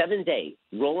 the 7-day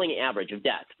rolling average of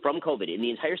death from COVID in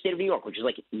the entire state of New York, which is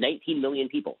like 19 million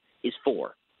people, is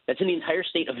 4. That's in the entire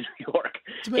state of New York.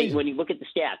 And when you look at the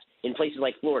stats in places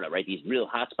like Florida, right, these real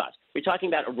hot spots, you're talking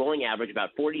about a rolling average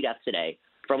about 40 deaths a day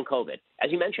from COVID.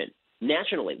 As you mentioned,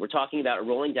 nationally, we're talking about a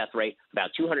rolling death rate about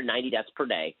 290 deaths per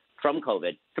day from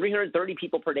COVID. 330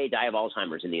 people per day die of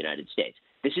Alzheimer's in the United States.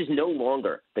 This is no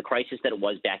longer the crisis that it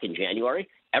was back in January.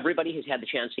 Everybody has had the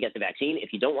chance to get the vaccine.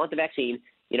 If you don't want the vaccine,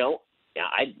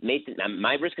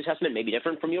 my risk assessment may be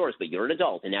different from yours, but you're an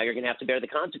adult, and now you're going to have to bear the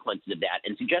consequences of that.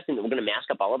 And suggesting that we're going to mask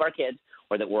up all of our kids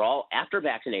or that we're all, after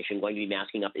vaccination, going to be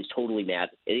masking up is totally mad.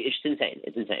 It's just insane.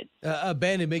 It's insane.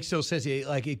 Ben, it makes no sense.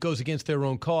 Like, it goes against their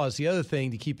own cause. The other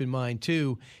thing to keep in mind,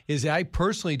 too, is that I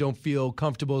personally don't feel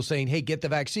comfortable saying, hey, get the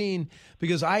vaccine,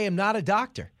 because I am not a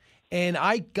doctor. And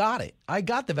I got it. I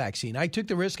got the vaccine. I took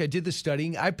the risk. I did the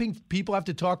studying. I think people have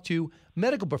to talk to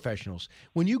medical professionals.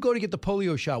 When you go to get the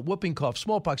polio shot, whooping cough,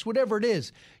 smallpox, whatever it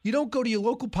is, you don't go to your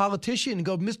local politician and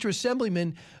go, Mr.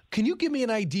 Assemblyman, can you give me an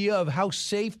idea of how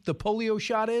safe the polio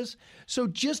shot is? So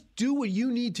just do what you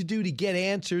need to do to get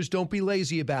answers. Don't be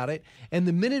lazy about it. And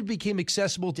the minute it became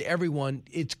accessible to everyone,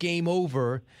 it's game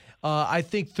over. I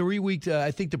think 3 weeks.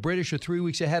 I think the British are 3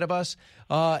 weeks ahead of us,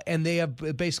 and they have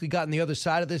basically gotten the other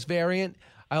side of this variant.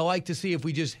 I like to see if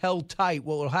we just held tight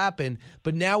what will happen.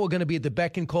 But now we're going to be at the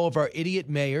beck and call of our idiot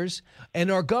mayors and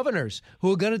our governors,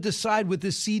 who are going to decide what the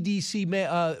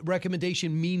CDC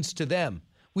recommendation means to them.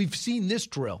 we've seen this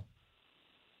drill.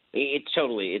 It's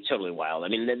totally wild. I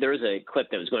mean, there was a clip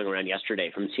that was going around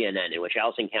yesterday from CNN in which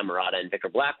Alison Camerota and Victor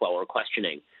Blackwell were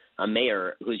questioning a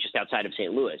mayor who's just outside of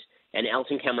St. Louis. And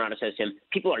Alison Camerota says to him,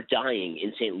 people are dying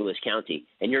in St. Louis County,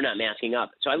 and you're not masking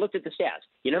up. So I looked at the stats.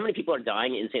 You know how many people are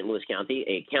dying in St. Louis County,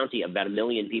 a county of about 1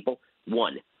 million people?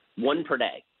 One per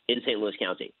day in St. Louis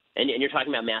County. And you're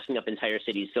talking about masking up entire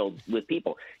cities filled with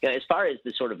people. As far as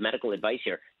the sort of medical advice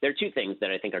here, there are two things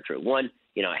that I think are true. One,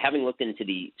 having looked into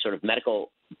the sort of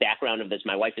medical background of this,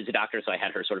 my wife is a doctor, so I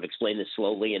had her sort of explain this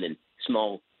slowly and in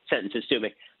small sentences to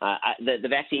me. The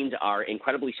vaccines are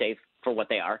incredibly safe for what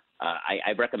they are.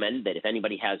 I recommend that if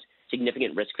anybody has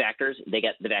significant risk factors, they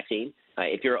get the vaccine.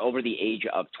 If you're over the age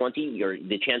of 20,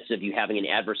 the chances of you having an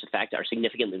adverse effect are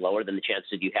significantly lower than the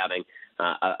chances of you having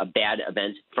a bad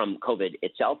event from COVID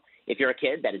itself. If you're a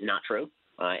kid, that is not true.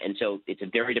 And so it's a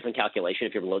very different calculation.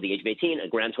 If you're below the age of 18, a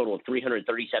grand total of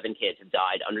 337 kids have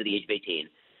died under the age of 18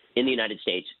 in the United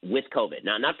States with COVID.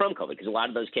 Not from COVID, because a lot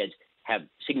of those kids have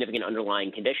significant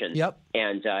underlying conditions. Yep.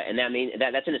 And that means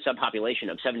that's in a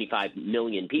subpopulation of 75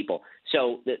 million people.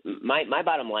 So my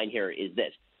bottom line here is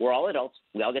this. We're all adults.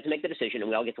 We all get to make the decision, and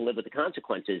we all get to live with the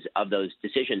consequences of those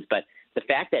decisions. But the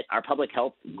fact that our public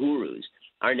health gurus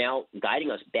are now guiding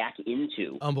us back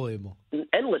into unbelievable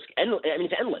endless. I mean,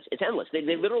 it's endless. It's endless.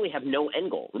 They literally have no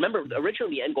end goal. Remember,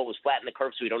 originally the end goal was flatten the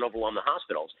curve so we don't overwhelm the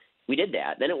hospitals. We did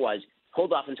that. Then it was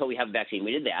hold off until we have a vaccine.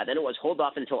 We did that. Then it was hold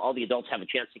off until all the adults have a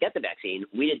chance to get the vaccine.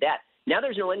 We did that. Now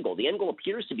there's no end goal. The end goal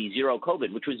appears to be zero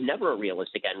COVID, which was never a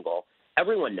realistic end goal.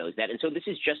 Everyone knows that. And so this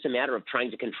is just a matter of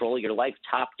trying to control your life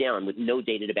top down with no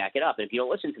data to back it up. And if you don't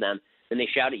listen to them, then they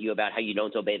shout at you about how you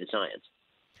don't obey the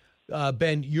science.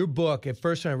 Ben, your book, at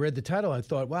first when I read the title, I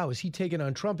thought, wow, is he taking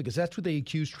on Trump? Because that's what they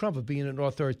accuse Trump of, being an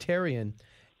authoritarian.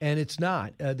 And it's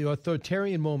not. The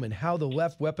authoritarian moment, how the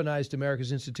left weaponized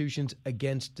America's institutions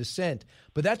against dissent.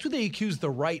 But that's what they accuse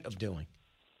the right of doing.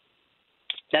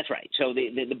 That's right. So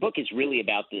the book is really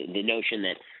about the notion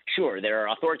that, sure, there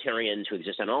are authoritarians who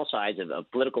exist on all sides of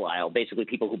political aisle, basically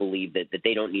people who believe that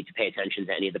they don't need to pay attention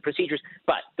to any of the procedures.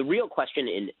 But the real question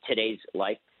in today's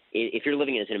life, if you're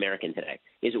living as an American today,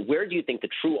 is where do you think the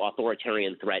true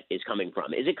authoritarian threat is coming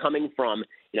from? Is it coming from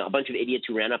a bunch of idiots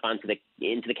who ran up into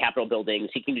the Capitol building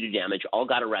seeking to do damage, all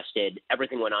got arrested,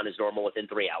 everything went on as normal within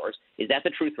 3 hours? Is that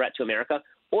the true threat to America?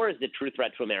 Or is the true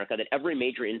threat to America that every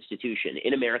major institution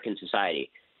in American society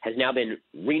has now been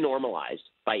renormalized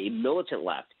by a militant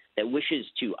left that wishes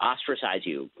to ostracize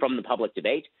you from the public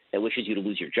debate, that wishes you to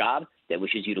lose your job, that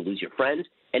wishes you to lose your friends?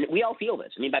 And we all feel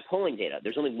this. I mean, by polling data,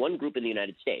 there's only one group in the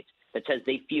United States that says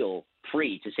they feel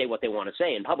free to say what they want to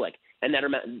say in public, and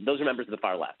those are members of the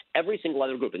far left. Every single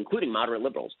other group, including moderate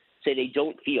liberals, say they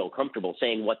don't feel comfortable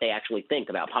saying what they actually think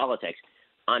about politics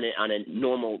on a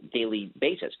normal daily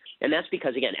basis. And that's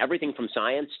because, again, everything from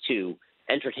science to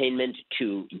entertainment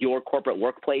to your corporate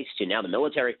workplace to now the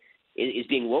military is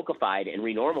being wokeified and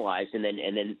renormalized, and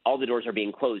then all the doors are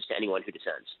being closed to anyone who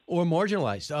dissents. Or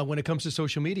marginalized when it comes to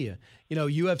social media.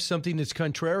 You have something that's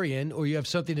contrarian, or you have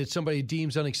something that somebody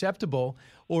deems unacceptable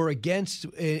or against,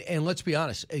 and let's be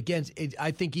honest, against,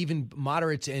 I think even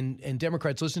moderates and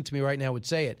Democrats, listen to me right now, would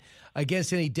say it,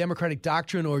 against any Democratic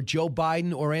doctrine or Joe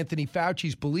Biden or Anthony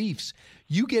Fauci's beliefs,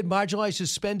 you get marginalized,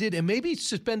 suspended, and maybe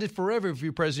suspended forever if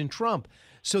you're President Trump.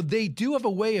 So they do have a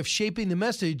way of shaping the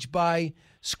message by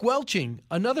squelching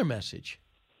another message.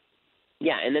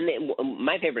 Yeah, and then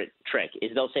my favorite trick is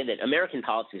they'll say that American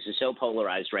politics is so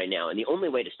polarized right now, and the only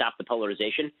way to stop the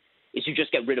polarization is to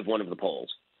just get rid of one of the poles,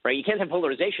 right? You can't have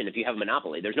polarization if you have a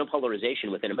monopoly. There's no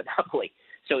polarization within a monopoly.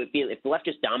 So if the left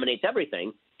just dominates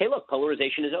everything, hey, look,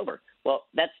 polarization is over. Well,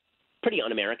 that's pretty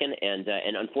un-American, and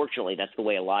unfortunately, that's the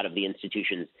way a lot of the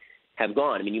institutions have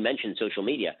gone. I mean, you mentioned social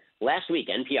media. Last week,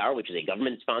 NPR, which is a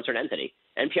government-sponsored entity,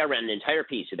 NPR ran an entire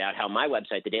piece about how my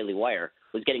website, The Daily Wire,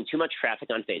 was getting too much traffic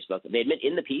on Facebook. They admit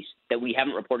in the piece that we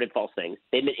haven't reported false things.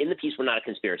 They admit in the piece we're not a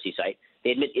conspiracy site.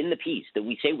 They admit in the piece that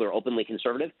we say we're openly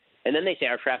conservative. And then they say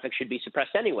our traffic should be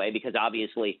suppressed anyway because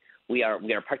obviously we are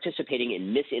participating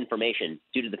in misinformation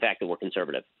due to the fact that we're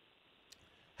conservative.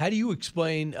 How do you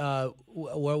explain,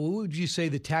 what would you say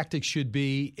the tactics should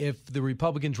be if the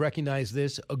Republicans recognize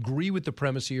this, agree with the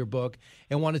premise of your book,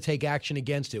 and want to take action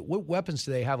against it? What weapons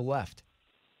do they have left?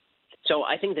 So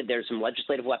I think that there's some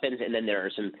legislative weapons, and then there are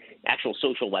some actual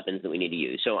social weapons that we need to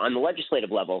use. So on the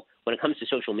legislative level, when it comes to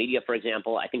social media, for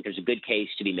example, I think there's a good case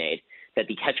to be made that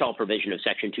the catch-all provision of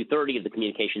Section 230 of the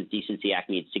Communications Decency Act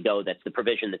needs to go. That's the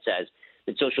provision that says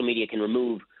that social media can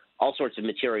remove all sorts of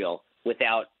material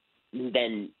without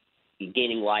then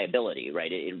gaining liability,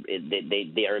 right?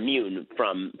 They are immune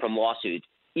from lawsuit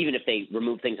even if they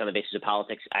remove things on the basis of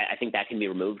politics, I think that can be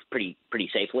removed pretty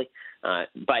safely.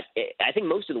 But I think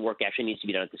most of the work actually needs to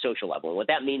be done at the social level. And what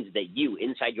that means is that you,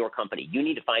 inside your company, you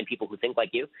need to find people who think like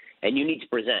you, and you need to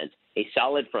present a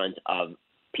solid front of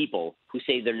people who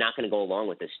say they're not going to go along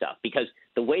with this stuff. Because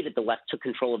the way that the left took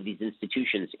control of these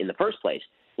institutions in the first place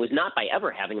was not by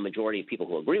ever having a majority of people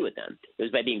who agree with them. It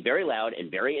was by being very loud and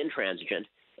very intransigent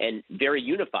and very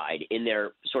unified in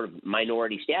their sort of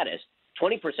minority status.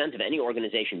 20% of any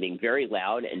organization being very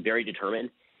loud and very determined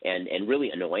and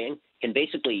really annoying can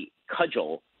basically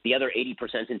cudgel the other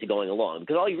 80% into going along.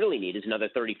 Because all you really need is another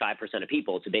 35% of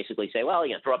people to basically say, well,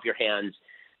 throw up your hands.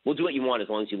 We'll do what you want as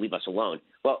long as you leave us alone.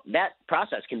 Well, that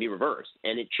process can be reversed,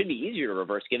 and it should be easier to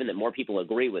reverse given that more people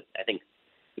agree with, I think,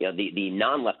 the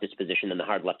non-leftist position than the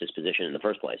hard leftist position in the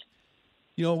first place.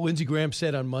 Lindsey Graham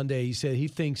said on Monday, he said he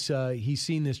thinks he's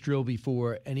seen this drill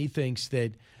before, and he thinks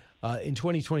that in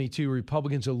 2022,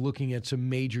 Republicans are looking at some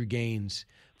major gains.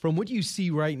 From what you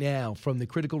see right now, from the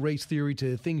critical race theory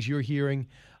to the things you're hearing,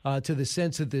 to the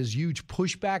sense that there's huge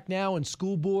pushback now in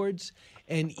school boards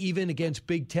and even against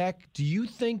big tech, do you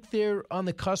think they're on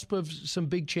the cusp of some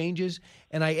big changes?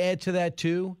 And I add to that,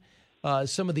 too,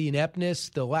 some of the ineptness,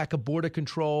 the lack of border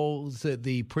control,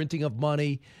 the printing of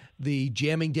money, the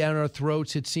jamming down our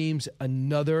throats. It seems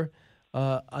another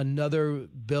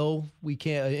bill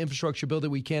an infrastructure bill that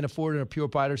we can't afford on a pure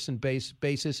partisan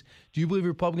basis. Do you believe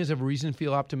Republicans have a reason to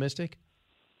feel optimistic?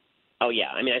 Oh,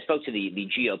 yeah. I mean, I spoke to the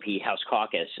GOP House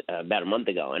caucus about a month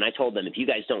ago, and I told them if you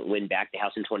guys don't win back the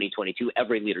House in 2022,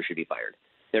 every leader should be fired.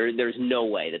 There's no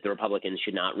way that the Republicans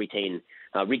should not regain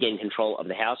control of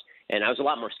the House. And I was a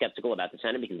lot more skeptical about the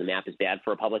Senate because the map is bad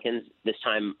for Republicans this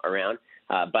time around.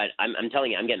 But I'm telling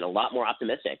you, I'm getting a lot more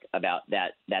optimistic about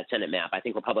that Senate map. I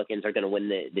think Republicans are going to win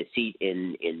the seat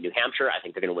in New Hampshire. I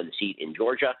think they're going to win the seat in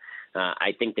Georgia.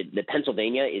 I think that the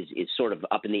Pennsylvania is sort of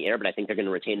up in the air, but I think they're going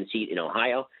to retain the seat in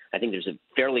Ohio. I think there's a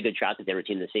fairly good shot that they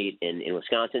retain the seat in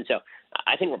Wisconsin. So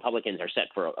I think Republicans are set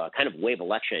for a kind of wave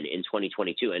election in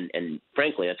 2022. And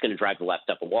frankly, that's going to drive the left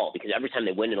up a wall because every time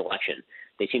they win an election,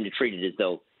 they seem to treat it as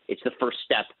though it's the first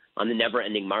step on the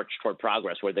never-ending march toward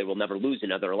progress where they will never lose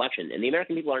another election. And the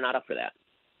American people are not up for that.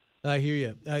 I hear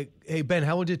you. Hey, Ben,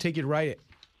 how long did it take you to write it?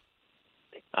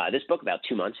 This book, about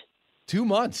 2 months. 2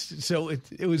 months. So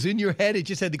it was in your head. It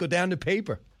just had to go down to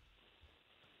paper.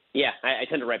 Yeah, I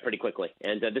tend to write pretty quickly,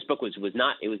 and this book was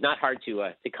not hard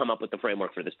to come up with the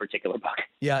framework for this particular book.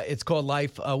 Yeah, it's called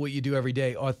Life, What You Do Every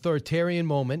Day. Authoritarian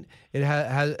Moment. It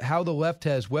has how the left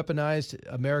has weaponized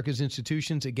America's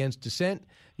institutions against dissent.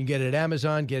 You can get it at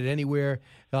Amazon, get it anywhere.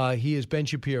 He is Ben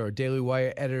Shapiro, Daily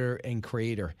Wire editor and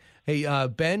creator. Hey,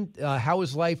 Ben, how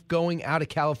is life going out of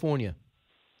California?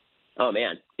 Oh,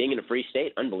 man, being in a free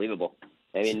state, unbelievable.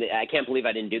 I mean, I can't believe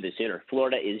I didn't do this sooner.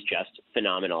 Florida is just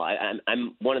phenomenal.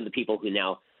 I'm one of the people who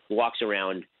now walks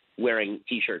around wearing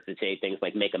T-shirts that say things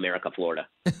like "Make America Florida."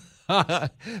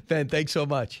 Ben, thanks so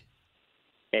much.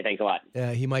 Hey, thanks a lot.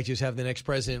 He might just have the next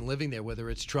president living there, whether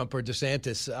it's Trump or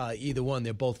DeSantis. Either one,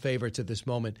 they're both favorites at this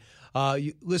moment.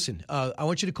 Listen, I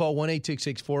want you to call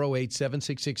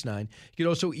 1-866-408-7669. You can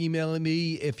also email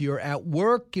me if you're at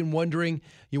work and wondering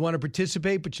you want to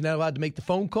participate, but you're not allowed to make the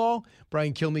phone call.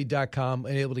 BrianKilmeade.com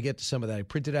and able to get to some of that.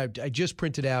 I just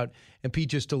printed out, and Pete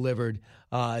just delivered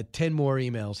 10 more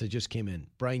emails that just came in.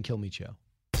 Brian Kilmeade Show.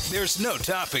 There's no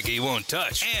topic he won't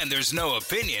touch, and there's no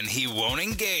opinion he won't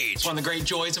engage. It's one of the great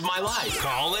joys of my life.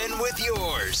 Call in with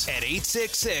yours at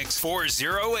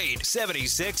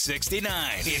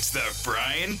 866-408-7669. It's the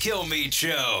Brian Kilmeade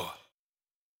Show.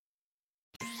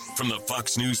 From the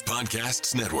Fox News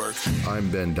Podcasts Network. I'm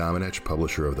Ben Domenech,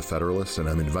 publisher of The Federalist, and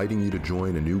I'm inviting you to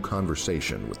join a new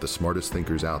conversation with the smartest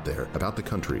thinkers out there about the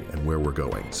country and where we're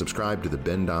going. Subscribe to the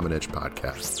Ben Domenech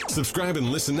Podcast. Subscribe and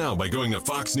listen now by going to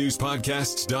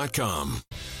foxnewspodcasts.com.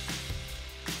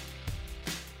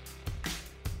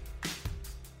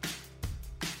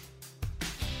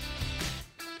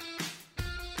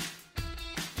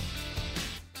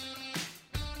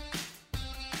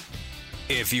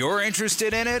 If you're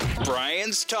interested in it,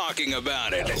 Brian's talking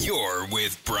about it. You're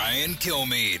with Brian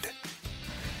Kilmeade.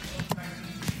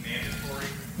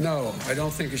 No, I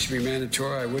don't think it should be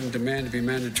mandatory. I wouldn't demand to be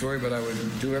mandatory, but I would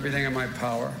do everything in my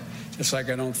power. Just like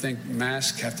I don't think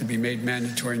masks have to be made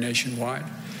mandatory nationwide.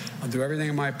 I'll do everything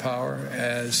in my power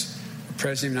as the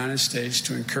President of the United States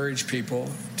to encourage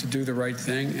people to do the right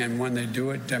thing, and when they do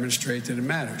it, demonstrate that it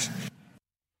matters.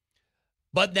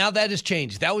 But now that has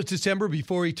changed. That was December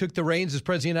before he took the reins as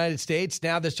president of the United States.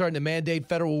 Now they're starting to mandate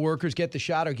federal workers get the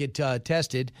shot or get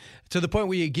tested to the point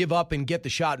where you give up and get the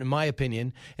shot, in my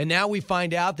opinion. And now we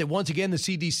find out that once again the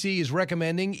CDC is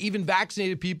recommending even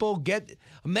vaccinated people get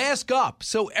a mask up.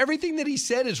 So everything that he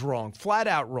said is wrong, flat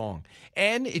out wrong.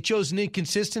 And it shows an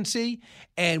inconsistency,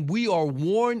 and we are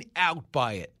worn out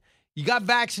by it. You got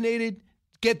vaccinated,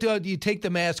 you take the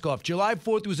mask off. July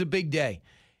 4th was a big day.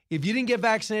 If you didn't get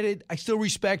vaccinated, I still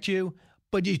respect you,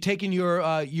 but you're taking your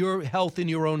health in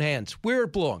your own hands, where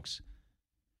it belongs.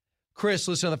 Chris,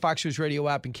 listen on the Fox News Radio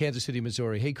app in Kansas City,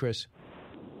 Missouri. Hey, Chris.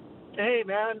 Hey,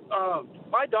 man.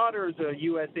 My daughter is a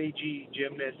USAG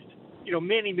gymnast,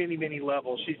 many, many, many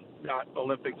levels. She's not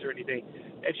Olympics or anything.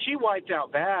 And she wiped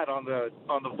out bad on the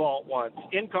vault once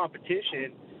in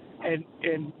competition, and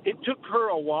it took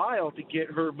her a while to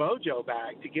get her mojo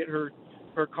back, to get her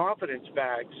confidence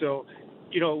back. So,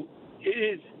 it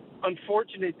is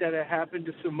unfortunate that it happened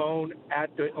to Simone at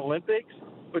the Olympics,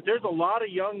 but there's a lot of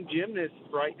young gymnasts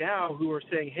right now who are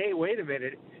saying, hey, wait a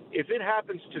minute, if it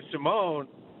happens to Simone,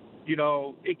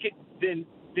 it could,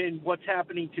 then what's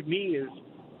happening to me is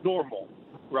normal,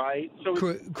 right?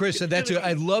 So Chris,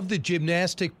 I love the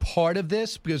gymnastic part of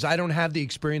this because I don't have the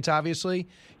experience, obviously.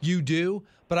 You do,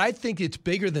 but I think it's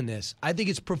bigger than this. I think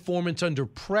it's performance under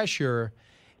pressure.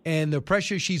 And the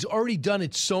pressure, she's already done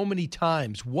it so many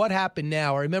times. What happened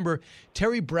now? I remember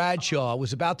Terry Bradshaw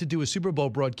was about to do a Super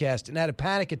Bowl broadcast and had a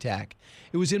panic attack.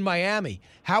 It was in Miami.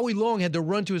 Howie Long had to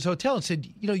run to his hotel and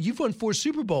said, you've won 4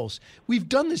 Super Bowls. We've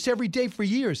done this every day for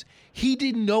years. He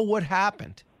didn't know what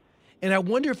happened. And I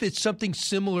wonder if it's something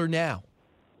similar now.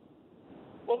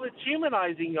 Well, it's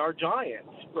humanizing our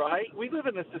giants, right? We live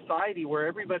in a society where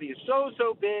everybody is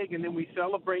so big, and then we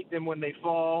celebrate them when they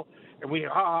fall, and we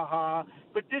ha.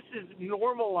 But this is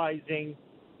normalizing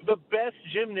the best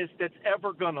gymnast that's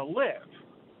ever going to live.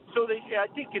 So I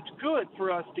think it's good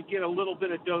for us to get a little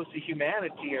bit of dose of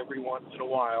humanity every once in a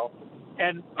while.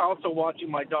 And also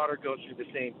watching my daughter go through the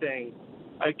same thing,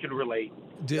 I can relate.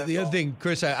 The other thing,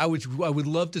 Chris, I would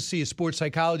love to see a sports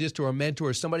psychologist or a mentor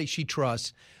or somebody she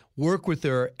trusts work with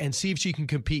her and see if she can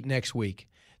compete next week.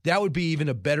 That would be even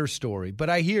a better story. But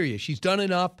I hear you. She's done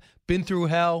enough, been through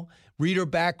hell. Read her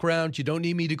background. You don't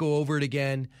need me to go over it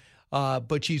again.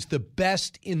 But she's the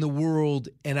best in the world,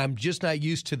 and I'm just not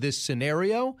used to this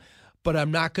scenario. But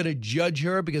I'm not going to judge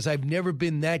her because I've never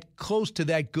been that close to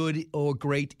that good or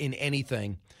great in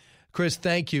anything. Chris,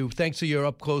 thank you. Thanks for your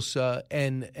up-close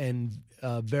and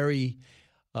very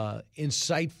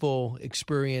insightful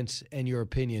experience and your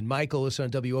opinion. Michael, listen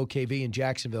on WOKV in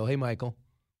Jacksonville. Hey, Michael.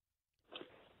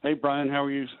 Hey, Brian. How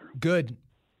are you, sir? Good.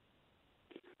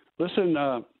 Listen,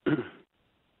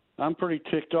 I'm pretty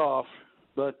ticked off,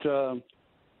 but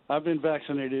I've been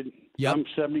vaccinated. Yep. I'm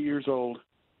 70 years old.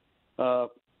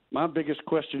 My biggest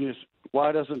question is,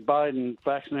 why doesn't Biden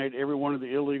vaccinate every one of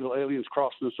the illegal aliens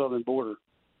crossing the southern border?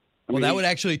 That would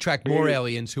actually attract more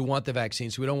aliens who want the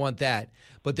vaccine, so we don't want that.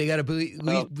 But they got to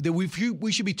believe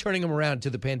we should be turning them around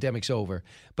until the pandemic's over.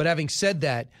 But having said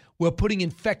that, we're putting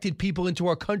infected people into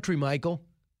our country, Michael.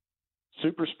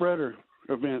 Super spreader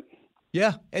event.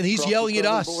 Yeah, and he's yelling at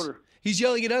us. Border. He's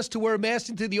yelling at us to wear a mask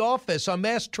into the office on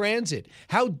mass transit.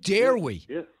 How dare we?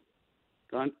 Yeah,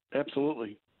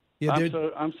 absolutely. Yeah,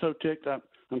 I'm so ticked. I'm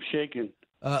shaking.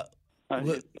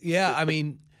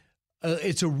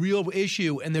 It's a real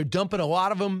issue, and they're dumping a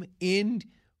lot of them in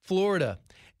Florida.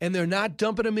 And they're not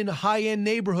dumping them in high-end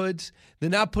neighborhoods.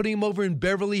 They're not putting them over in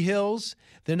Beverly Hills.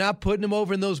 They're not putting them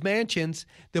over in those mansions.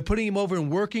 They're putting them over in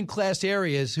working-class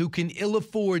areas who can ill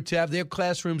afford to have their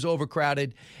classrooms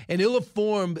overcrowded and ill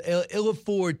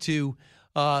afford to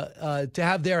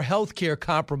have their health care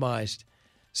compromised.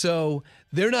 So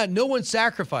no one's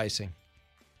sacrificing.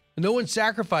 No one's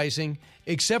sacrificing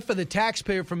except for the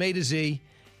taxpayer from A to Z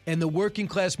and the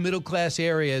working-class, middle-class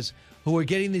areas who are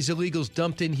getting these illegals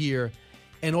dumped in here.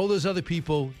 And all those other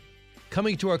people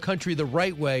coming to our country the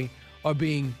right way are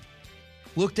being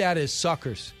looked at as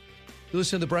suckers. You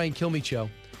listen to the Brian Kilmeade Show.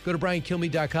 Go to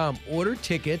BrianKilmeade.com. Order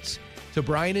tickets to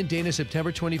Brian and Dana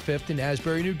September 25th in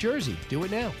Asbury, New Jersey. Do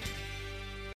it now.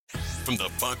 From the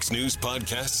Fox News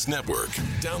Podcasts Network.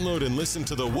 Download and listen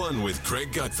to The One with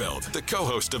Craig Gutfeld, the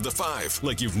co-host of The Five,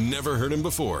 like you've never heard him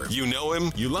before. You know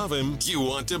him, you love him, you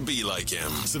want to be like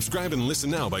him. Subscribe and listen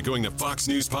now by going to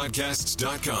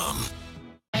foxnewspodcasts.com.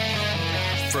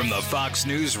 From the Fox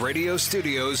News radio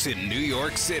studios in New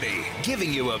York City,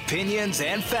 giving you opinions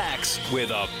and facts with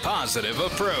a positive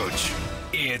approach.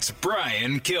 It's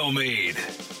Brian Kilmeade.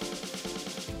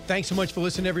 Thanks so much for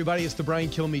listening, everybody. It's the Brian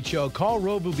Kilmeade Show. Karl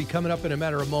Rove will be coming up in a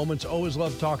matter of moments. Always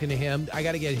love talking to him. I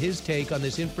got to get his take on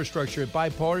this infrastructure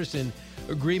bipartisan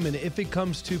agreement, if it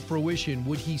comes to fruition,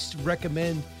 would he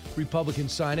recommend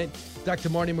Republicans sign it? Dr.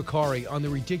 Marty Makary on the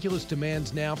ridiculous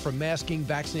demands now for masking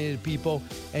vaccinated people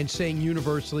and saying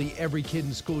universally every kid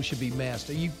in school should be masked.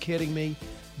 Are you kidding me?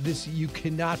 You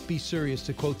cannot be serious,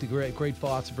 to quote the great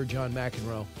philosopher John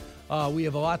McEnroe. We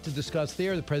have a lot to discuss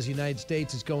there. The President of the United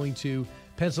States is going to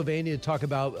Pennsylvania to talk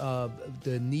about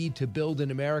the need to build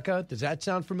in America. Does that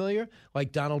sound familiar?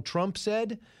 Like Donald Trump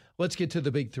said? Let's get to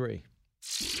the big three.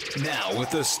 Now,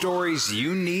 with the stories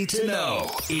you need to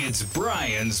know, it's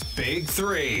Brian's Big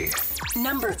Three.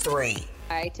 Number 3.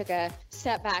 I took a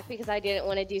step back because I didn't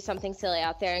want to do something silly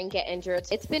out there and get injured.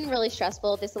 It's been really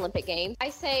stressful, this Olympic Games. I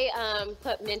say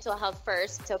put mental health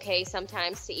first. It's okay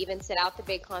sometimes to even sit out the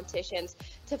big competitions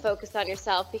to focus on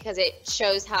yourself because it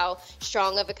shows how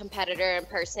strong of a competitor and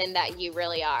person that you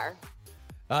really are.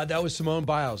 That was Simone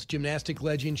Biles, gymnastic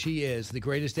legend she is, the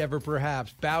greatest ever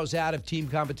perhaps, bows out of team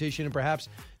competition and perhaps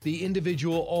the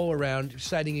individual all-around,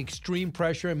 citing extreme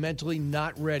pressure and mentally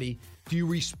not ready. Do you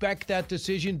respect that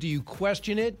decision? Do you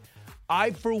question it?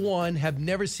 I, for one, have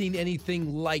never seen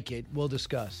anything like it. We'll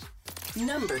discuss.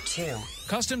 Number 2.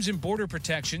 Customs and Border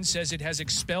Protection says it has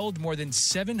expelled more than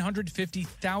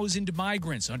 750,000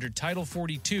 migrants under Title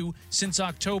 42 since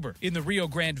October. In the Rio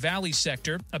Grande Valley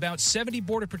sector, about 70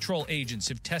 Border Patrol agents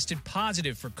have tested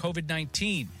positive for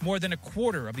COVID-19. More than a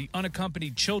quarter of the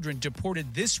unaccompanied children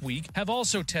deported this week have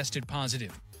also tested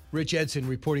positive. Rich Edson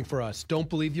reporting for us. Don't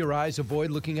believe your eyes. Avoid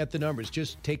looking at the numbers.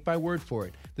 Just take my word for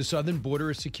it. The southern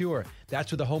border is secure. That's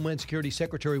what the Homeland Security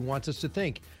Secretary wants us to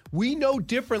think. We know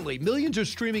differently. Millions are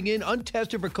streaming in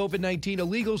untested for COVID-19.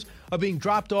 Illegals are being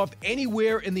dropped off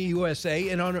anywhere in the USA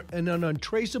in an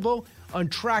untraceable,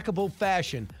 untrackable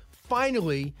fashion.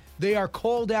 Finally, they are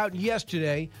called out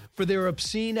yesterday for their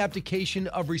obscene abdication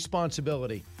of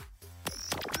responsibility.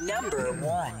 Number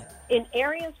 1. In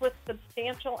areas with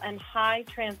substantial and high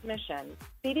transmission,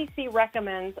 CDC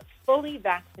recommends fully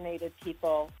vaccinated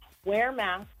people wear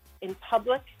masks in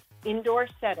public indoor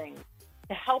settings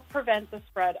to help prevent the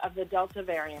spread of the Delta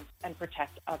variant and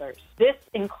protect others. This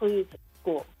includes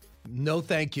schools. No,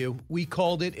 thank you. We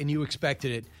called it and you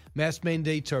expected it. Mask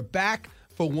mandates are back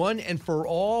for one and for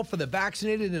all. For the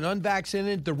vaccinated and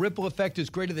unvaccinated, the ripple effect is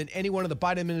greater than anyone in the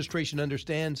Biden administration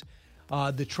understands.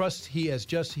 The trust he has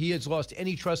lost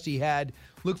any trust he had.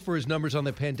 Look for his numbers on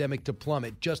the pandemic to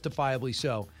plummet, justifiably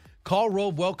so. Karl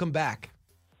Rove, welcome back.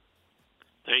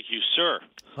 Thank you, sir.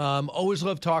 Always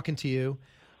love talking to you.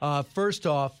 First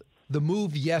off, the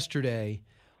move yesterday,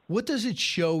 what does it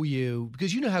show you?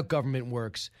 Because you know how government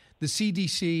works. The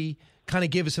CDC kind of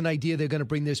gave us an idea they're going to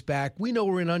bring this back. We know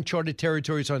we're in uncharted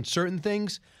territories on certain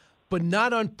things, but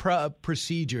not on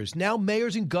procedures. Now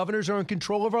mayors and governors are in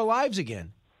control of our lives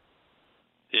again.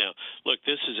 Yeah, look,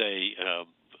 this is a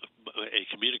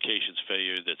communications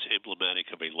failure that's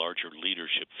emblematic of a larger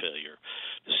leadership failure.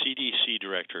 The CDC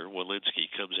director,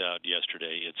 Walensky, comes out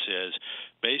yesterday and says,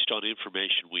 based on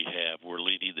information we have, we're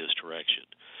leaning this direction.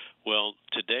 Well,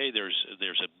 today there's a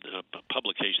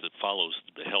publication that follows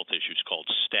the health issues called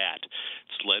STAT.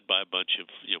 It's led by a bunch of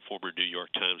former New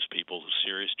York Times people,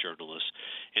 serious journalists,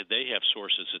 and they have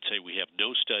sources that say we have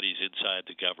no studies inside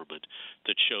the government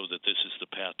that show that this is the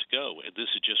path to go. And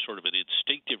this is just sort of an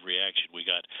instinctive reaction. We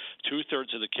got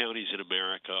 2/3 of the counties in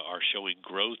America are showing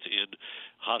growth in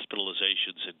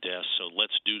hospitalizations and deaths, so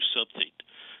let's do something.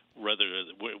 Whether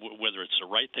it's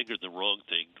the right thing or the wrong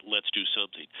thing, let's do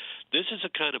something. This is a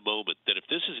kind of moment that if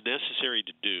this is necessary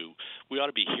to do, we ought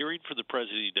to be hearing from the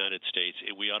President of the United States,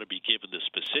 and we ought to be given the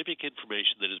specific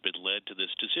information that has been led to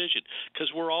this decision,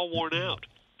 because we're all worn out.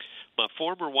 My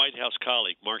former White House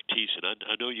colleague, Mark Thiessen,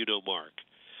 I know you know Mark,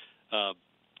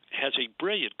 has a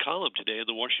brilliant column today in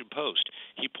the Washington Post.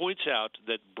 He points out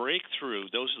that breakthrough,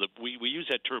 we use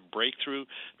that term breakthrough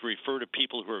to refer to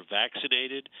people who are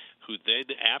vaccinated, who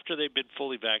then, after they've been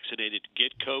fully vaccinated,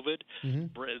 get COVID.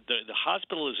 Mm-hmm. The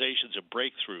hospitalizations of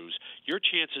breakthroughs, your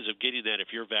chances of getting that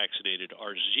if you're vaccinated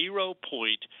are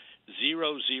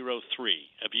 0.003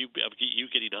 of you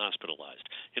getting hospitalized.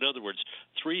 In other words,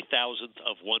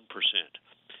 0.003%.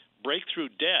 Breakthrough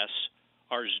deaths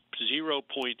are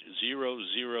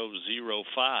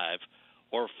 0.0005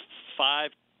 or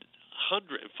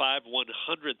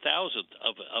 5/100,000th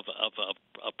of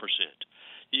a percent.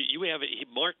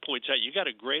 Mark points out you got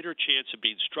a greater chance of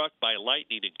being struck by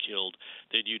lightning and killed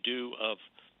than you do of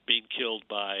being killed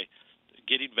by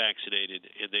getting vaccinated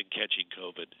and then catching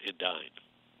COVID and dying.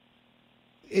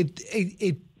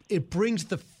 It brings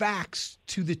the facts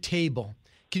to the table.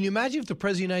 Can you imagine if the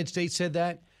President of the United States said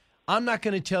that? I'm not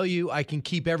going to tell you I can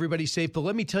keep everybody safe, but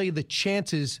let me tell you the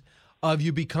chances of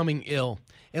you becoming ill.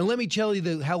 And let me tell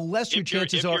you how less your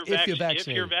chances are if you're vaccinated.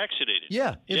 If you're vaccinated.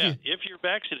 Yeah. If you're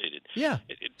vaccinated. Yeah.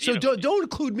 So don't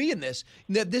include me in this.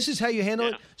 This is how you handle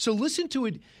it. So listen to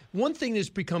it. One thing that's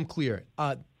become clear,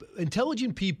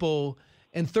 intelligent people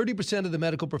and 30% of the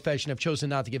medical profession have chosen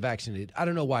not to get vaccinated. I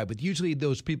don't know why, but usually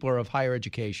those people are of higher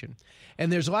education.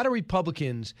 And there's a lot of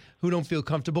Republicans who don't feel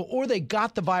comfortable, or they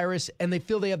got the virus and they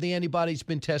feel they have the antibodies,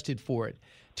 been tested for it.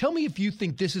 Tell me if you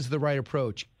think this is the right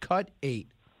approach. Cut 8.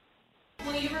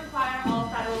 Will you require all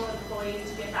federal employees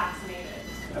to get vaccinated?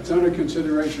 That's under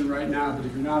consideration right now, but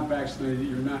if you're not vaccinated,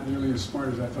 you're not nearly as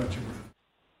smart as I thought you were.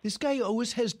 This guy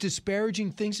always has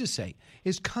disparaging things to say.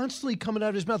 Is constantly coming out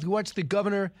of his mouth. We watched the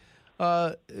governor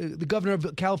of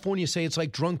California say it's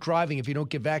like drunk driving if you don't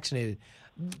get vaccinated.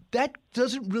 That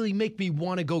doesn't really make me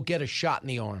want to go get a shot in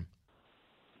the arm.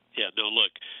 Yeah, no,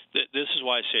 look, this is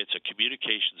why I say it's a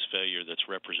communications failure that's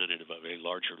representative of a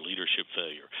larger leadership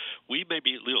failure. We may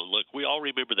be, look, we all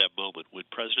remember that moment when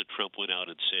President Trump went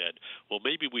out and said, well,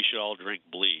 maybe we should all drink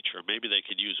bleach, or maybe they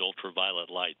could use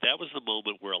ultraviolet light. That was the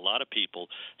moment where a lot of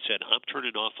people said, I'm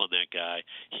turning off on that guy.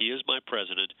 He is my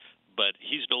president, but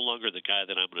he's no longer the guy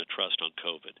that I'm going to trust on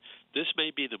COVID. This may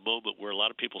be the moment where a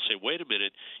lot of people say, wait a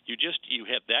minute, you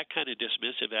have that kind of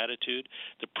dismissive attitude.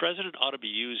 The president ought to be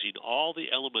using all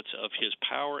the elements of his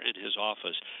power and his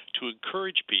office to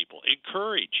encourage people,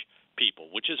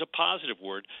 which is a positive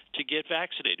word, to get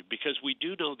vaccinated, because we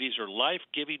do know these are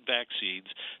life-giving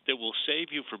vaccines that will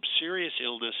save you from serious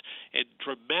illness and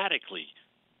dramatically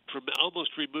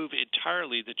almost remove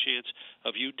entirely the chance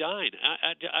of you dying.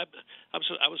 I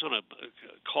was on a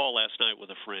call last night with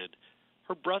a friend.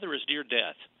 Her brother is near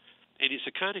death, and he's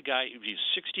the kind of guy, he's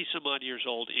 60-some-odd years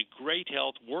old, in great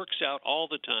health, works out all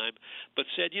the time, but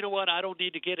said, you know what, I don't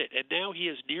need to get it. And now he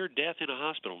is near death in a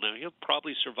hospital. Now, he'll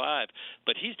probably survive,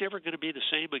 but he's never going to be the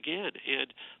same again.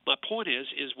 And my point is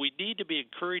we need to be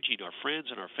encouraging our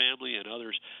friends and our family and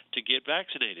others to get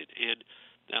vaccinated. And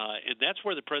that's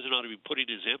where the president ought to be putting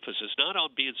his emphasis, not on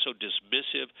being so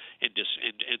dismissive and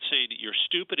saying you're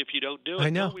stupid if you don't do it. I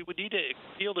know. No, we would need to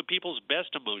appeal to people's best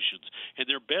emotions and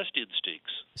their best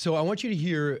instincts. So I want you to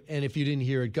hear, and if you didn't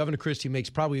hear it, Governor Christie makes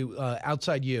probably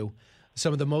outside you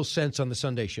some of the most sense on the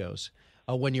Sunday shows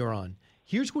when you're on.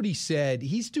 Here's what he said.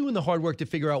 He's doing the hard work to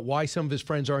figure out why some of his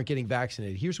friends aren't getting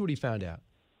vaccinated. Here's what he found out.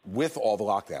 With all the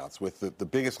lockdowns, with the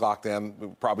biggest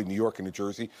lockdown, probably New York and New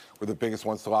Jersey were the biggest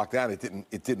ones to lock down,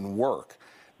 it didn't work.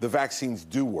 The vaccines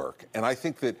do work. And I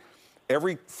think that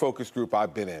every focus group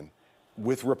I've been in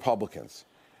with Republicans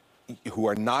who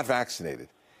are not vaccinated,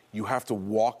 you have to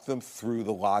walk them through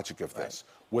the logic of this.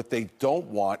 Right. What they don't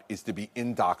want is to be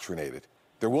indoctrinated.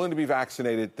 They're willing to be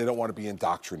vaccinated. They don't want to be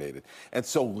indoctrinated. And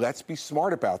so let's be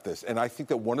smart about this. And I think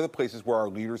that one of the places where our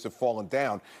leaders have fallen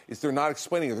down is they're not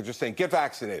explaining it. They're just saying, get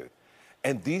vaccinated.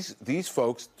 And these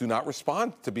folks do not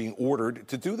respond to being ordered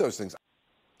to do those things.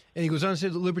 And he goes on to say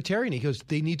the libertarian. He goes,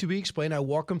 they need to be explained. I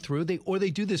walk them through. They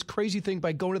do this crazy thing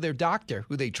by going to their doctor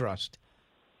who they trust.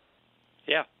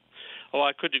 Yeah. Oh,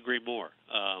 I couldn't agree more.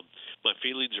 My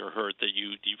feelings are hurt that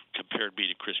you compared me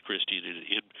to Chris Christie in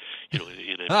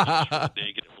a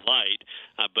negative light.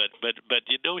 But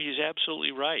he's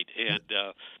absolutely right, and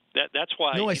that's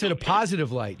why. No, I said a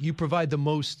positive light. You provide the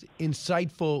most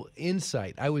insightful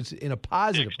insight. I was in a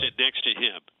positive. Next to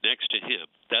him.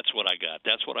 That's what I got.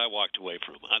 That's what I walked away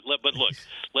from. But look,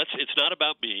 it's not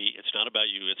about me. It's not about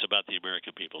you. It's about the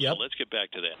American people. Yep. So let's get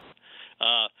back to that.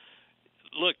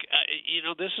 Look,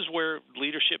 this is where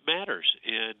leadership matters,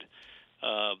 and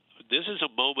this is a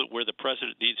moment where the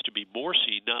president needs to be more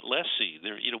seen, not less seen.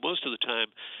 Most of the time,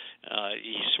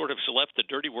 he sort of left the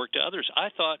dirty work to others. I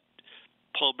thought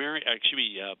Jen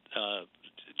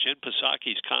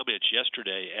Psaki's comments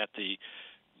yesterday at the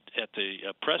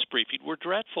press briefing were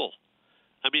dreadful.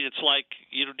 I mean, it's like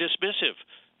dismissive.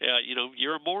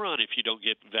 You're a moron if you don't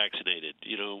get vaccinated.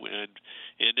 And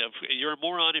you're a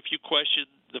moron if you question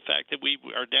the fact that we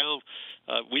are now.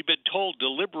 We've been told,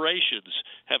 deliberations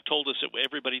have told us that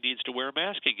everybody needs to wear a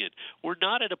mask again. We're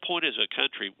not at a point as a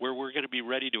country where we're going to be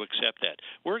ready to accept that.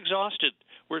 We're exhausted.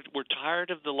 We're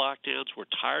tired of the lockdowns. We're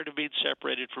tired of being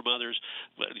separated from others.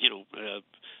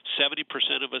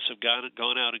 70% of us have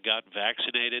gone out and gotten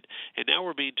vaccinated, and now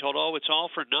we're being told, oh, it's all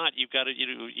for naught. You've got to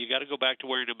you got to go back to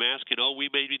wearing a mask, and we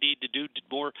maybe need to do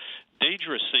more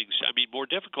dangerous things. More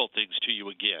difficult things to you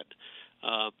again.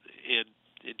 And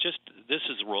this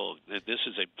is wrong. This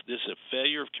is a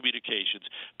failure of communications,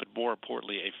 but more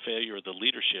importantly, a failure of the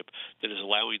leadership that is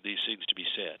allowing these things to be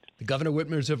said. The Governor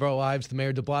Whitmers of our lives, the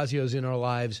Mayor de Blasio's in our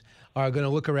lives, are going to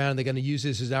look around. They're going to use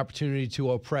this as an opportunity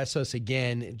to oppress us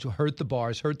again, to hurt the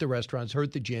bars, hurt the restaurants,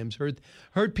 hurt the gyms,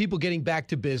 hurt people getting back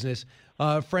to business.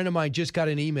 A friend of mine just got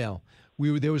an email.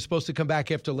 They were supposed to come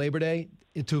back after Labor Day.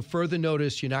 To further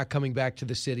notice, you're not coming back to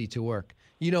the city to work.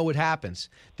 You know what happens.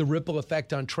 The ripple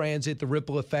effect on transit, the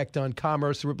ripple effect on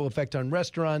commerce, the ripple effect on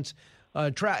restaurants,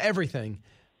 everything.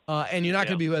 And you're not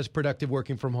going to be as productive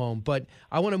working from home. But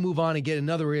I want to move on and get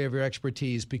another area of your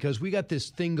expertise, because we got this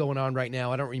thing going on right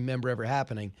now I don't remember ever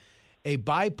happening. A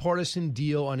bipartisan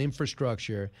deal on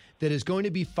infrastructure that is going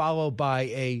to be followed by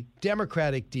a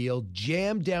Democratic deal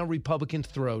jammed down Republicans'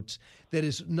 throats that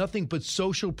is nothing but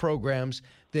social programs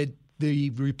that the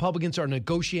Republicans are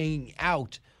negotiating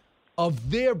out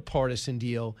of their partisan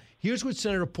deal. Here's what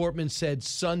Senator Portman said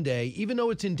Sunday. Even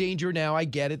though it's in danger now, I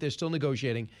get it. They're still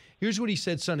negotiating. Here's what he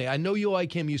said Sunday. I know you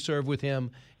like him. You served with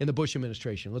him in the Bush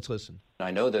administration. Let's listen.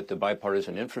 I know that the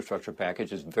bipartisan infrastructure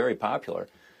package is very popular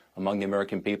among the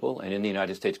American people and in the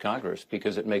United States Congress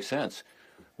because it makes sense.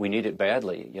 We need it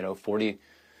badly. 43%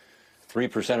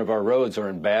 of our roads are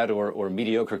in bad or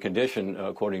mediocre condition,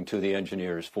 according to the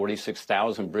engineers.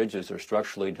 46,000 bridges are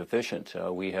structurally deficient.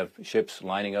 We have ships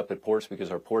lining up at ports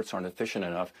because our ports aren't efficient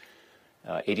enough.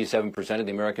 87% of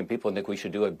the American people think we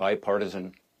should do a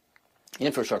bipartisan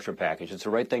infrastructure package. It's the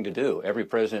right thing to do. Every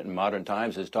president in modern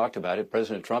times has talked about it.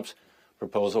 President Trump's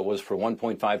proposal was for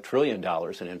 $1.5 trillion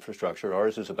in infrastructure.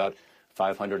 Ours is about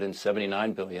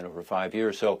 $579 billion over 5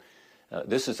 years. So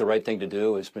this is the right thing to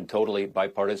do. It's been totally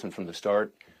bipartisan from the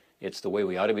start. It's the way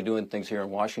we ought to be doing things here in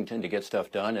Washington to get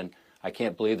stuff done, and I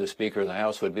can't believe the Speaker of the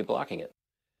House would be blocking it.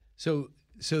 So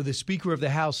the Speaker of the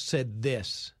House said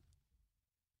this.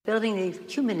 Building the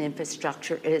human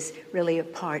infrastructure is really a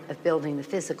part of building the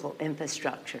physical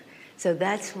infrastructure. So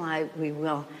that's why we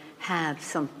will have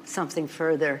something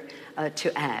further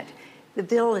to add. The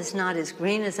bill is not as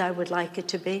green as I would like it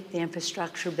to be, the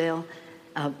infrastructure bill,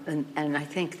 and I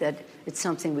think that it's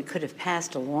something we could have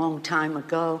passed a long time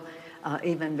ago,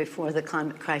 even before the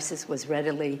climate crisis was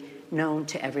readily known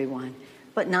to everyone.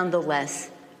 But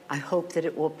nonetheless, I hope that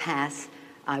it will pass.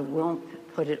 I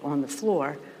won't put it on the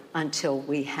floor until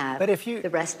we have the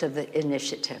rest of the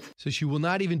initiative. So she will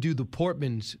not even do the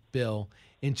Portman's bill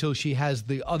until she has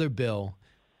the other bill.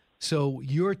 So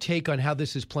your take on how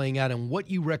this is playing out and what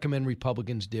you recommend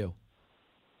Republicans do?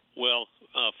 Well,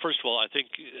 first of all, I think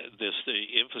the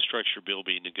infrastructure bill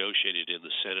being negotiated in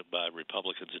the Senate by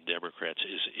Republicans and Democrats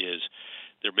is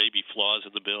there may be flaws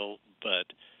in the bill, but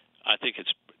I think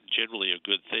it's generally a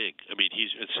good thing. I mean,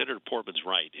 Senator Portman's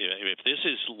right. If this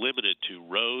is limited to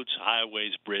roads,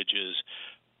 highways, bridges,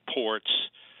 ports,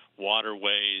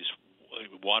 waterways,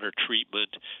 water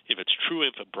treatment, if it's true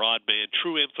broadband,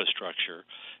 true infrastructure,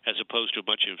 as opposed to a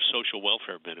bunch of social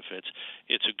welfare benefits,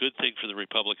 it's a good thing for the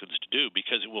Republicans to do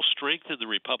because it will strengthen the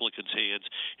Republicans' hands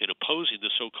in opposing the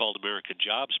so-called American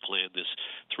Jobs Plan, this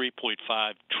 $3.5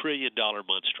 trillion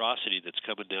monstrosity that's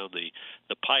coming down the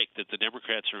pike that the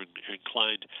Democrats are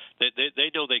inclined.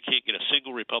 They know they can't get a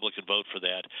single Republican vote for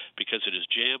that because it is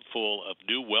jammed full of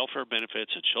new welfare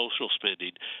benefits and social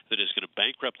spending that is going to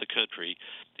bankrupt the country,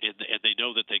 and they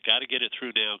know that they got to get it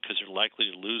through now because they're likely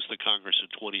to lose the Congress in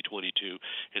 2022.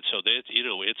 And so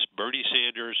it's Bernie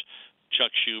Sanders,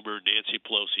 Chuck Schumer, Nancy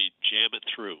Pelosi, jam it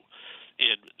through.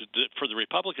 And for the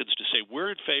Republicans to say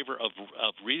we're in favor of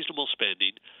reasonable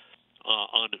spending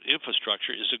on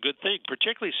infrastructure is a good thing,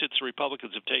 particularly since the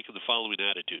Republicans have taken the following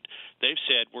attitude. They've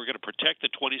said we're going to protect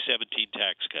the 2017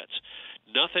 tax cuts.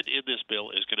 Nothing in this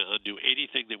bill is going to undo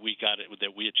anything that we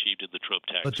achieved in the Trump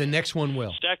tax But the next one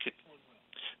will.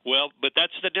 Well, but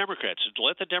that's the Democrats.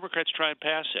 Let the Democrats try and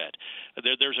pass that.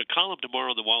 There's a column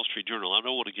tomorrow in the Wall Street Journal. I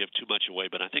don't want to give too much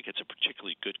away, but I think it's a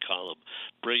particularly good column,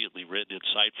 brilliantly written,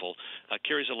 insightful,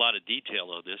 carries a lot of detail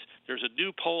on this. There's a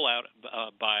new poll out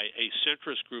by a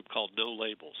centrist group called No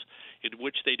Labels, in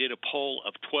which they did a poll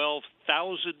of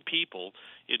 12,000 people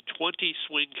in 20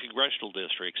 swing congressional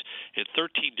districts and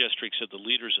 13 districts of the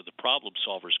leaders of the Problem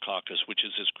Solvers Caucus, which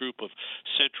is this group of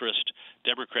centrist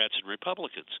Democrats and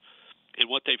Republicans. And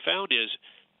what they found is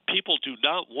people do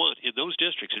not want in those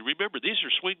districts, and remember, these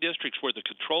are swing districts where the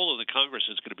control of the Congress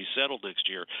is going to be settled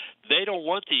next year. They don't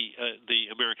want the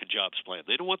American Jobs Plan.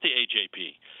 They don't want the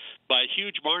AJP by a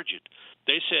huge margin.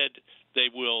 They said they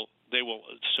will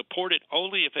support it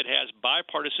only if it has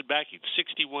bipartisan backing,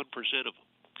 61% of them.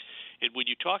 And when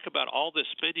you talk about all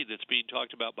this spending that's being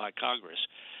talked about by Congress,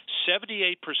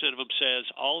 78% of them says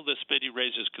all of this spending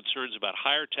raises concerns about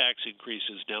higher tax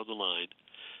increases down the line.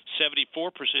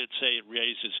 74% say it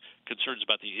raises concerns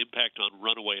about the impact on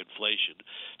runaway inflation.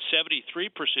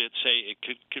 73% say it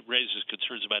raises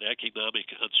concerns about economic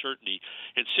uncertainty.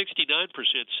 And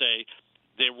 69% say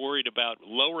they're worried about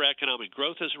lower economic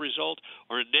growth as a result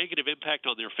or a negative impact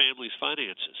on their family's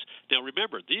finances. Now,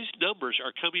 remember, these numbers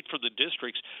are coming from the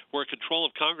districts where control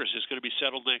of Congress is going to be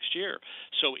settled next year.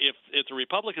 So if the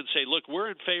Republicans say, look, we're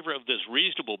in favor of this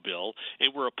reasonable bill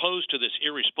and we're opposed to this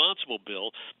irresponsible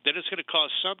bill, then it's going to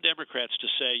cause some Democrats to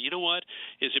say, you know what,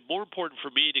 is it more important for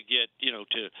me to get,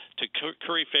 to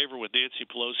curry favor with Nancy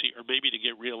Pelosi or maybe to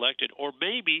get reelected or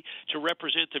maybe to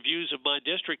represent the views of my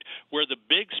district where the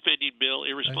big spending bill,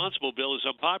 irresponsible bill is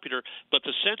unpopular, but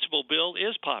the sensible bill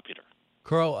is popular.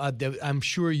 Carl, I'm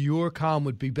sure your column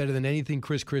would be better than anything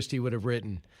Chris Christie would have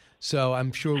written. So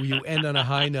I'm sure you end on a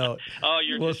high note. Oh,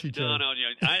 you're just no.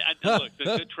 Look,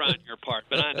 good try on your part,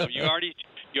 but I know you already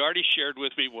shared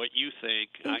with me what you think.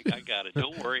 I got it.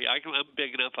 Don't worry. I'm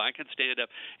big enough. I can stand up.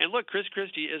 And look, Chris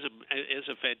Christie is a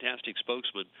fantastic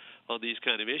spokesman on these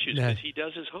kind of issues because he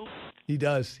does his homework. He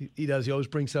does. He always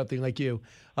brings something like you.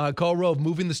 Karl Rove,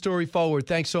 moving the story forward.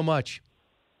 Thanks so much.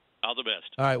 All the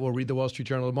best. All right, we'll read the Wall Street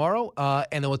Journal tomorrow,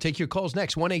 and then we'll take your calls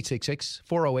next.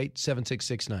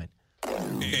 1-866-408-7669.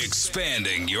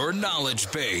 Expanding your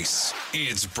knowledge base.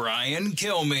 It's Brian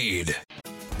Kilmeade.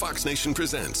 Fox Nation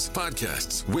presents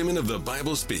podcasts Women of the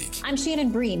Bible Speak. I'm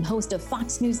Shannon Bream, host of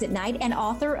Fox News at Night and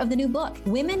author of the new book,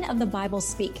 Women of the Bible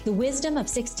Speak, the wisdom of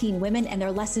 16 women and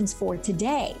their lessons for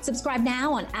today. Subscribe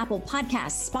now on Apple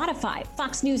Podcasts, Spotify,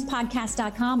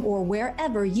 FoxNewsPodcast.com, or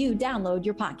wherever you download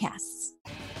your podcasts.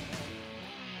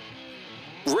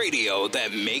 Radio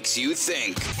that makes you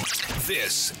think.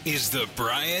 This is the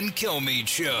Brian Kilmeade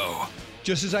Show.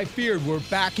 Just as I feared, we're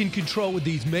back in control with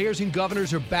these mayors and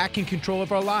governors are back in control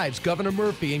of our lives. Governor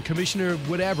Murphy and Commissioner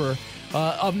whatever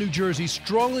of New Jersey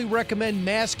strongly recommend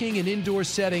masking in indoor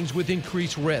settings with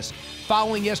increased risk.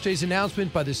 Following yesterday's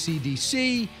announcement by the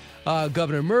CDC,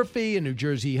 Governor Murphy and New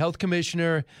Jersey Health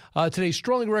Commissioner today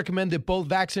strongly recommend that both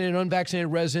vaccinated and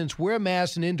unvaccinated residents wear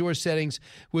masks in indoor settings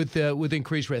with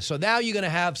increased risk. So now you're going to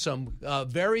have some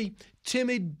very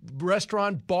timid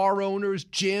restaurant, bar owners,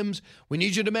 gyms. We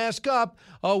need you to mask up.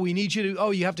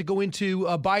 You have to go into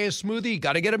buy a smoothie. You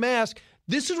got to get a mask.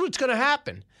 This is what's going to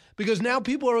happen because now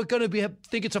people are going to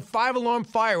think it's a 5-alarm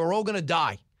fire. We're all going to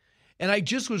die. And I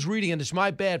just was reading, and it's my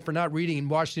bad for not reading in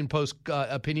Washington Post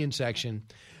opinion section,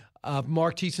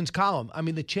 Mark Thiessen's column. I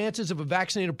mean, the chances of a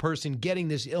vaccinated person getting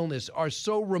this illness are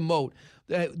so remote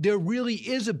that there really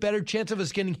is a better chance of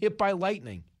us getting hit by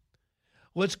lightning.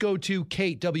 Let's go to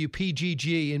Kate,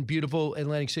 WPGG in beautiful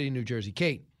Atlantic City, New Jersey.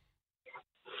 Kate.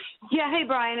 Yeah, hey,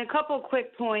 Brian, a couple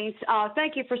quick points.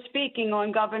 Thank you for speaking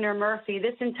on Governor Murphy.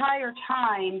 This entire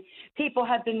time, people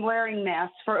have been wearing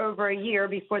masks for over a year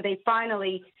before they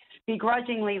finally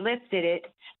begrudgingly lifted it.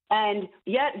 And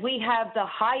yet we have the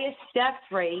highest death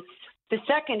rate, the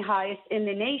second highest in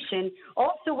the nation.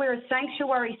 Also, we're a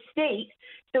sanctuary state,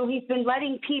 so he's been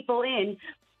letting people in,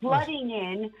 flooding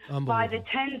in by the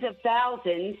tens of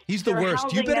thousands. He's the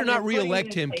worst. You better not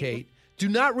reelect him, Kate. Do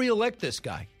not reelect this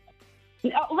guy.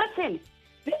 No, listen,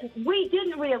 we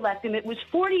didn't reelect him. It was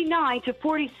 49 to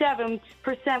 47%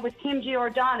 with Kim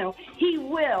Giordano. He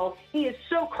is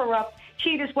so corrupt.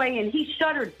 Cheat his way in. He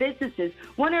shuttered businesses.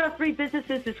 1 out of 3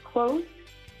 businesses is closed,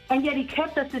 and yet he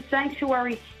kept us a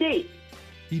sanctuary state.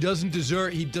 He does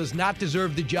not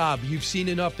deserve the job. You've seen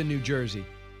enough in New Jersey.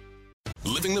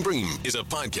 Living the Bream is a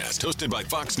podcast hosted by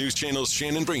Fox News Channel's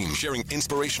Shannon Bream, sharing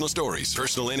inspirational stories,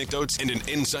 personal anecdotes, and an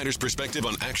insider's perspective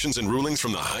on actions and rulings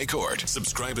from the High Court.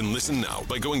 Subscribe and listen now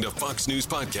by going to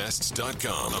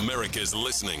FoxNewsPodcasts.com. America's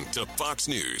listening to Fox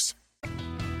News.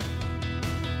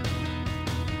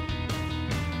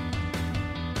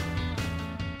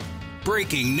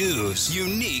 Breaking news,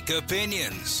 unique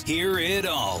opinions. Hear it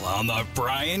all on the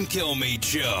Brian Kilmeade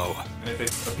Show. And if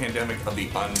it's a pandemic of the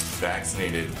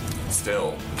unvaccinated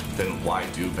still, then why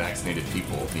do vaccinated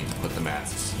people need to put the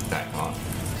masks back on?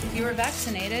 If you are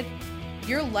vaccinated,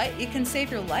 it can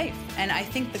save your life. And I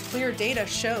think the clear data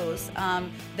shows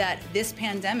that this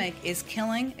pandemic is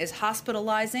killing, is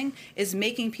hospitalizing, is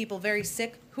making people very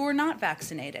sick who are not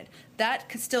vaccinated. That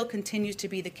still continues to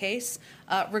be the case,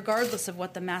 regardless of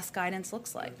what the mask guidance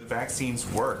looks like. The vaccines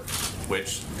work,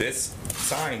 which this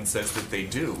sign says that they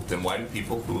do. Then why do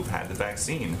people who have had the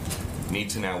vaccine need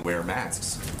to now wear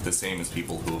masks, the same as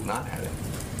people who have not had it?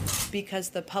 Because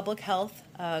the public health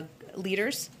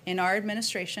leaders in our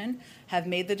administration have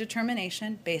made the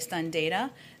determination based on data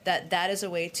that is a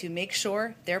way to make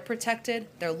sure they're protected,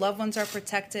 their loved ones are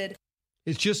protected.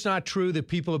 It's just not true that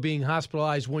people are being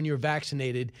hospitalized when you're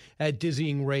vaccinated at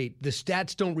dizzying rate. The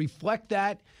stats don't reflect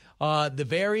that. The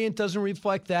variant doesn't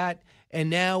reflect that. And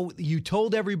now you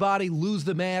told everybody, lose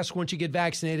the mask once you get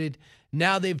vaccinated.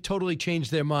 Now they've totally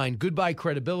changed their mind. Goodbye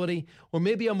credibility. Or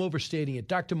maybe I'm overstating it.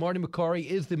 Dr. Marty Makary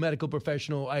is the medical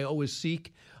professional I always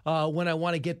seek when I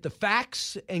want to get the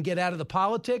facts and get out of the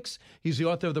politics. He's the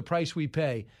author of The Price We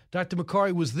Pay. Dr.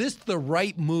 Makary, was this the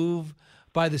right move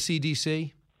by the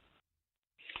CDC?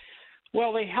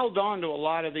 Well, they held on to a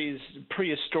lot of these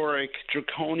prehistoric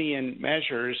draconian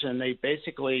measures, and they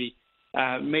basically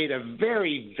made a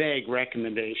very vague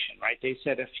recommendation, right? They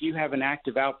said if you have an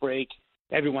active outbreak,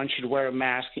 everyone should wear a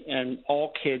mask, and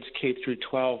all kids K through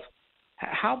 12.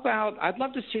 How about, I'd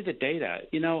love to see the data.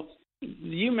 You know,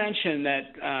 you mentioned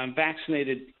that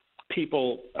vaccinated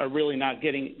people are really not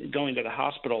going to the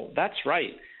hospital. That's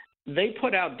right. They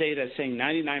put out data saying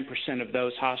 99% of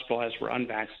those hospitalized were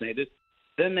unvaccinated.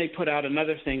 Then they put out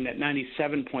another thing that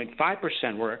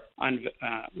 97.5% were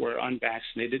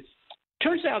unvaccinated.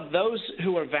 Turns out those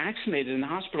who are vaccinated in the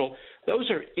hospital, those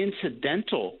are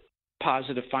incidental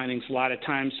positive findings a lot of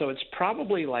times. So it's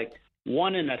probably like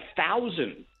 1 in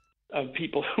 1,000 of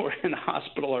people who are in the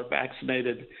hospital are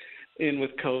vaccinated in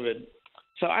with COVID.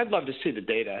 So I'd love to see the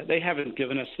data. They haven't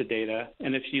given us the data.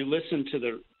 And if you listen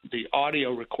to the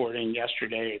audio recording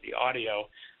yesterday, the audio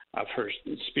of her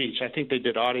speech, I think they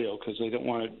did audio because they didn't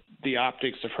want the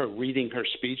optics of her reading her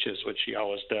speeches, which she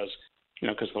always does, you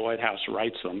know, because the White House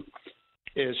writes them,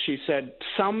 is she said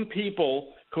some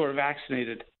people who are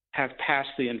vaccinated have passed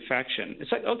the infection.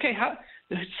 It's like, okay,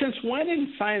 since when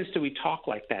in science do we talk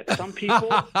like that? Some people,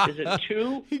 is it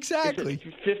 2? Exactly. Is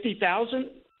it 50,000?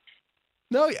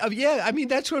 No, yeah, I mean,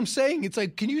 that's what I'm saying. It's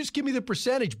like, can you just give me the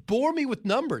percentage? Bore me with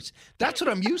numbers. That's what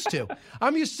I'm used to.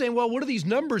 I'm used to saying, well, what do these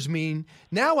numbers mean?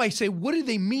 Now I say, what do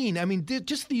they mean? I mean,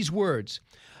 just these words.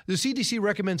 The CDC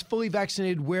recommends fully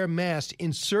vaccinated wear masks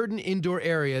in certain indoor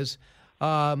areas,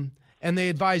 and they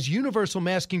advise universal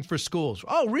masking for schools.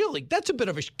 Oh, really? That's a bit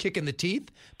of a kick in the teeth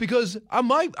because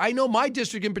I know my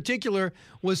district in particular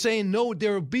was saying, no,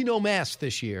 there will be no masks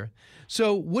this year.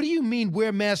 So what do you mean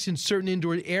wear masks in certain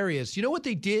indoor areas? You know what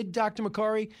they did, Dr.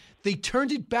 Makary? They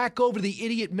turned it back over to the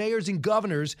idiot mayors and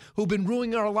governors who've been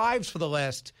ruining our lives for the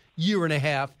last year and a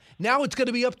half. Now it's going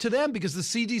to be up to them because the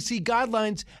CDC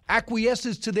guidelines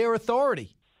acquiesces to their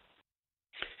authority.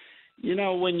 You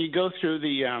know, when you go through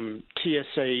the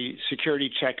TSA security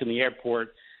check in the airport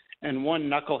and one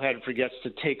knucklehead forgets to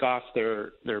take off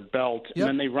their belt, and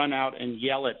then they run out and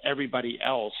yell at everybody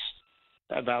else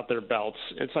about their belts.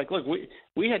 It's like, look,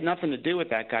 we had nothing to do with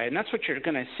that guy, and that's what you're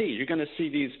going to see. You're going to see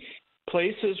these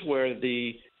places where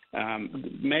the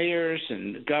mayors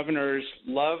and governors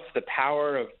love the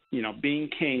power of, you know, being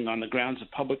king on the grounds of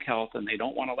public health, and they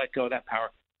don't want to let go of that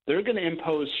power. They're going to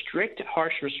impose strict,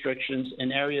 harsh restrictions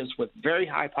in areas with very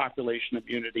high population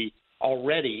immunity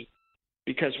already,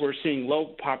 because we're seeing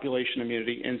low population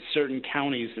immunity in certain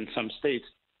counties in some states.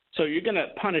 So you're going to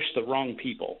punish the wrong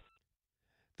people.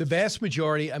 The vast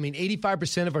majority, I mean,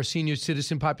 85% of our senior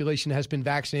citizen population has been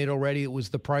vaccinated already. It was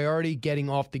the priority getting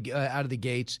off out of the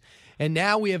gates. And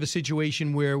now we have a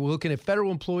situation where we're looking at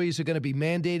federal employees who are going to be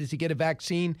mandated to get a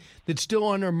vaccine that's still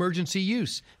on emergency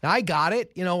use. Now, I got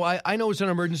it. You know, I know it's on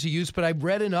emergency use, but I've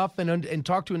read enough and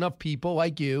talked to enough people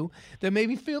like you that made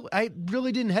me feel I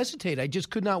really didn't hesitate. I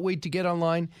just could not wait to get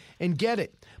online and get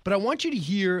it. But I want you to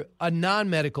hear a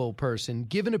non-medical person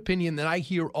give an opinion that I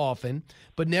hear often,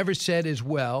 but never said as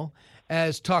well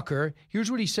as Tucker.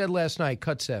 Here's what he said last night,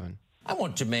 cut 7. I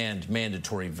won't demand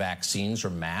mandatory vaccines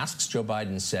or masks, Joe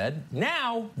Biden said.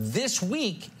 Now, this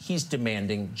week, he's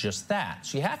demanding just that.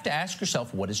 So you have to ask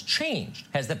yourself, what has changed?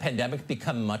 Has the pandemic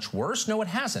become much worse? No, it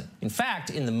hasn't. In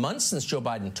fact, in the months since Joe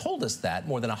Biden told us that,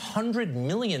 more than 100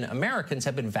 million Americans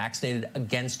have been vaccinated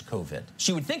against COVID.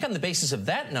 So you would think on the basis of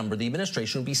that number, the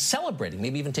administration would be celebrating,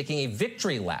 maybe even taking a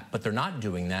victory lap, but they're not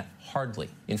doing that, hardly.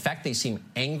 In fact, they seem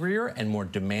angrier and more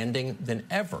demanding than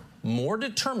ever, more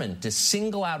determined to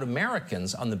single out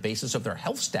Americans on the basis of their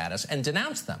health status and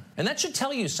denounce them. And that should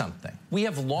tell you something. We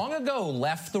have long ago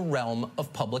left the realm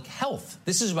of public health.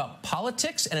 This is about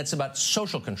politics and it's about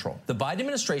social control. The Biden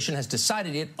administration has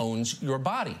decided it owns your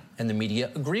body, and the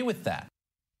media agree with that.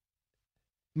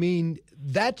 I mean,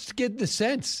 that's getting the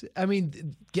sense. I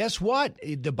mean, guess what?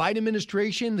 The Biden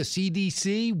administration, the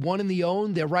CDC, one and the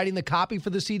own, they're writing the copy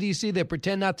for the CDC. They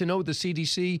pretend not to know what the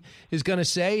CDC is going to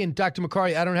say. And Dr.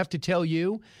 Makary, I don't have to tell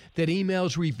you that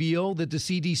emails reveal that the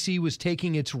CDC was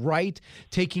taking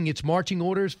its marching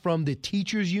orders from the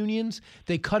teachers' unions.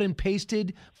 They cut and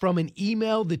pasted from an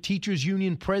email the teachers'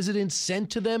 union president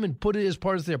sent to them and put it as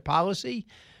part of their policy.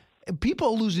 And people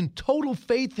are losing total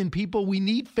faith in people we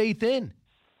need faith in.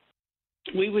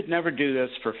 we would never do this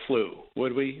for flu,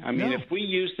 would we? I mean, No. if we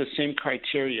used the same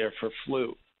criteria for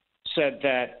flu, said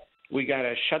that we got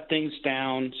to shut things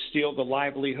down, steal the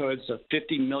livelihoods of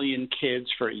 50 million kids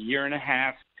for a year and a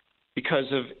half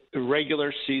because of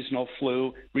irregular seasonal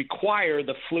flu, require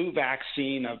the flu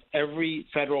vaccine of every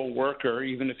federal worker,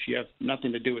 even if you have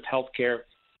nothing to do with health care,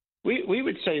 we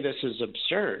would say this is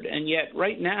absurd. And yet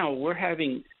right now we're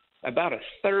having about a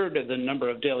third of the number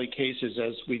of daily cases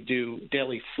as we do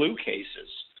daily flu cases.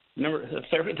 A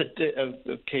third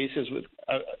of cases with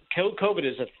COVID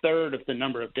is a third of the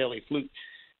number of daily flu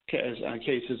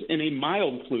cases in a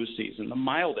mild flu season, the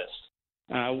mildest,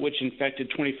 which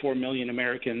infected 24 million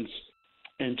Americans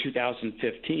in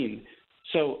 2015.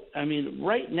 So, I mean,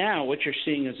 right now what you're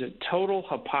seeing is a total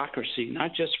hypocrisy,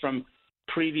 not just from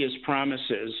previous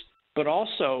promises, but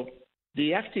also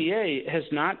the FDA has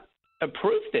not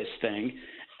approved this thing.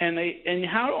 And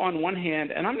how on one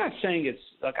hand, and I'm not saying it's,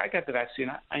 look, I got the vaccine,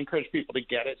 I encourage people to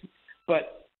get it,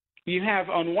 but you have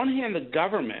on one hand the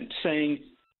government saying,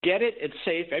 get it, it's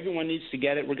safe, everyone needs to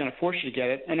get it, we're going to force you to get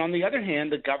it. And on the other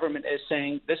hand, the government is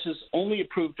saying this is only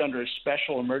approved under a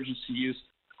special emergency use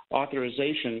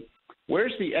authorization.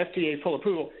 Where's the FDA full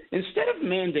approval? Instead of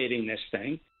mandating this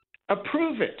thing,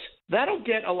 approve it. That'll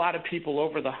get a lot of people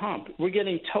over the hump. We're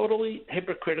getting totally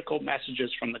hypocritical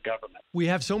messages from the government. We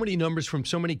have so many numbers from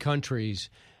so many countries.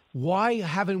 Why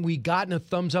haven't we gotten a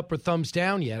thumbs up or thumbs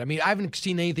down yet? I mean, I haven't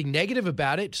seen anything negative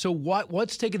about it. So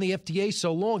what's taken the FDA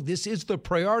so long? This is the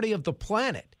priority of the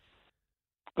planet.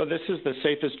 Well, this is the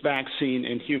safest vaccine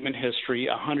in human history.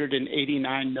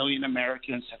 189 million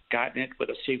Americans have gotten it with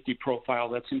a safety profile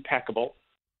that's impeccable.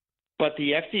 But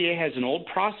the FDA has an old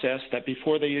process that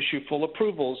before they issue full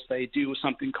approvals, they do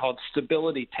something called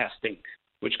stability testing,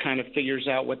 which kind of figures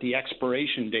out what the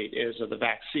expiration date is of the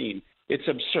vaccine. It's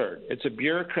absurd. It's a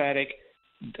bureaucratic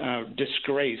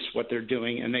disgrace what they're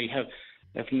doing, and they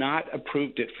have not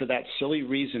approved it for that silly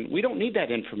reason. We don't need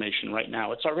that information right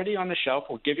now. It's already on the shelf.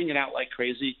 We're giving it out like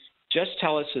crazy. Just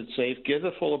tell us it's safe, give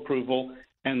the full approval,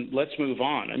 and let's move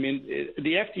on. I mean,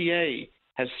 the FDA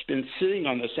has been sitting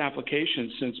on this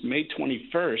application since May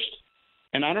 21st,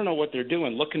 and I don't know what they're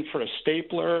doing, looking for a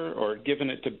stapler or giving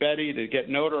it to Betty to get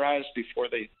notarized before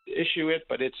they issue it,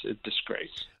 but it's a disgrace.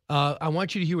 I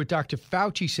want you to hear what Dr.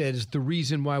 Fauci said is the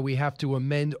reason why we have to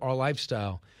amend our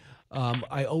lifestyle.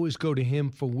 I always go to him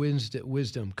for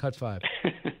wisdom. Cut 5.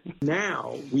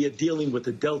 Now we are dealing with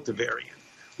the Delta variant,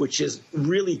 which is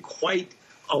really quite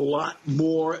a lot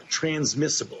more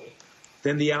transmissible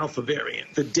than the Alpha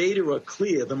variant. The data are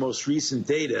clear, the most recent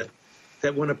data,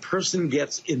 that when a person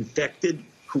gets infected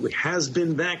who has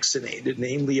been vaccinated,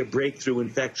 namely a breakthrough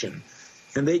infection,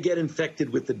 and they get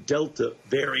infected with the Delta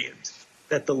variant,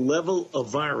 that the level of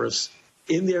virus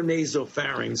in their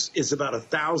nasopharynx is about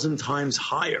 1,000 times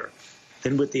higher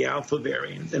than with the Alpha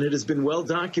variant. And it has been well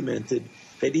documented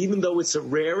that even though it's a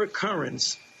rare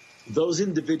occurrence, those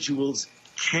individuals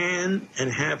can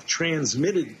and have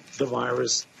transmitted the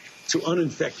virus to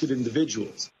uninfected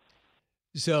individuals.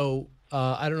 So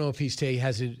I don't know if he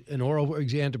has an oral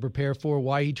exam to prepare for.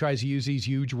 Why he tries to use these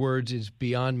huge words is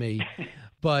beyond me.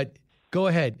 But go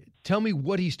ahead. Tell me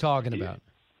what he's talking about.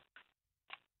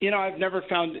 You know, I've never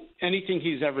found anything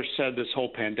he's ever said this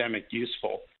whole pandemic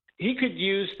useful. He could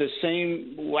use the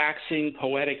same waxing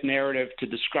poetic narrative to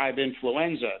describe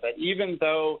influenza, that even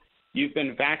though you've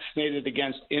been vaccinated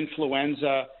against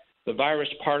influenza, the virus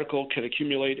particle could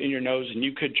accumulate in your nose and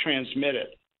you could transmit it.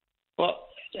 Well,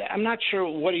 I'm not sure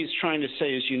what he's trying to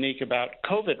say is unique about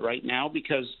COVID right now,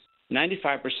 because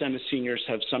 95% of seniors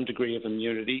have some degree of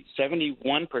immunity, 71%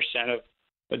 of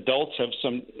adults have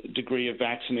some degree of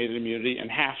vaccinated immunity,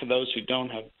 and half of those who don't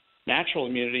have natural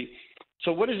immunity.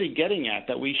 So what is he getting at?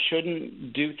 That we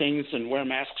shouldn't do things and wear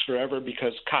masks forever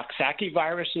because Coxsackie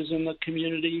virus is in the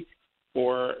community,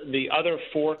 or the other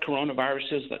 4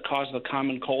 coronaviruses that cause the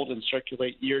common cold and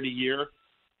circulate year to year?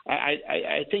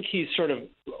 I think he's sort of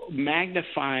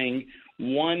magnifying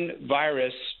one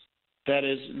virus that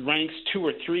ranks 2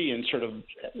 or 3 in sort of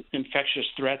infectious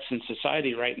threats in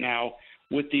society right now,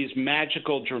 with these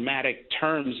magical, dramatic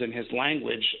terms in his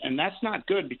language. And that's not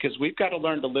good, because we've got to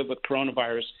learn to live with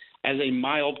coronavirus as a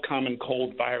mild common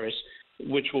cold virus,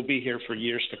 which will be here for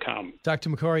years to come. Dr.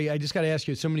 Makary, I just got to ask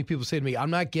you, so many people say to me, I'm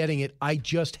not getting it, I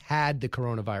just had the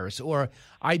coronavirus, or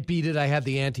I beat it, I have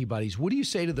the antibodies. What do you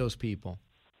say to those people?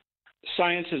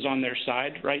 Science is on their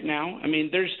side right now. I mean,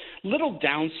 there's little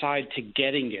downside to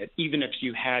getting it, even if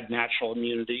you had natural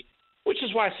immunity, which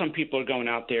is why some people are going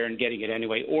out there and getting it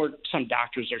anyway, or some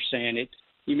doctors are saying it.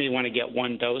 You may want to get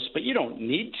 1 dose, but you don't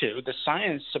need to. The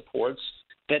science supports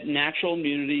that natural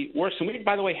immunity works. And we,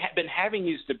 by the way, have been having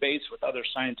these debates with other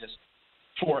scientists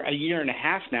for a year and a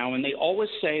half now, and they always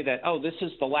say that, oh, this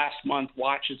is the last month,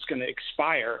 watch, it's going to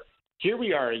expire. Here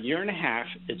we are, a year and a half.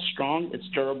 It's strong, it's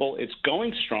durable, it's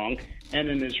going strong, and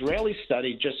an Israeli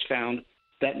study just found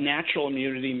that natural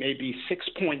immunity may be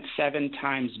 6.7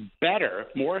 times better,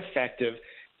 more effective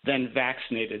than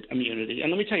vaccinated immunity.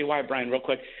 And let me tell you why, Brian, real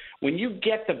quick. When you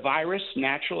get the virus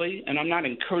naturally, and I'm not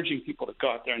encouraging people to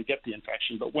go out there and get the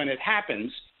infection, but when it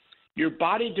happens, your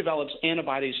body develops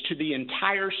antibodies to the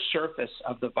entire surface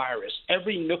of the virus,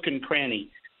 every nook and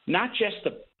cranny, not just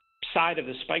the side of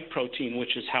the spike protein,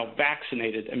 which is how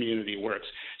vaccinated immunity works.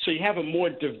 So you have a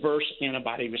more diverse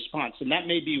antibody response, and that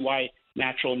may be why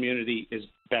natural immunity is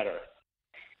better.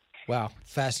 Wow,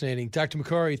 fascinating. Dr.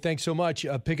 Makary, thanks so much.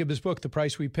 Pick up his book, The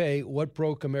Price We Pay, What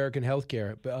Broke American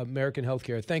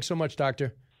Healthcare. Thanks so much,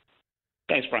 Doctor.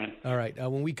 Thanks, Brian. All right.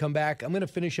 When we come back, I'm going to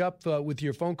finish up with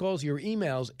your phone calls, your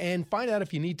emails, and find out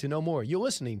if you need to know more. You're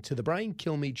listening to The Brian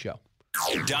Kilmeade Show.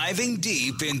 Diving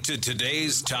deep into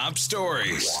today's top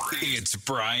stories, it's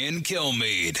Brian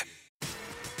Kilmeade.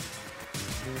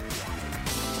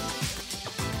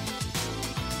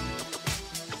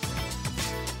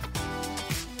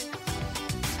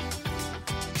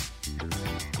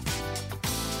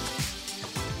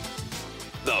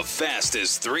 The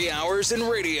fastest 3 hours in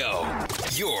radio.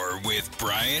 You're with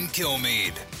Brian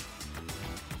Kilmeade.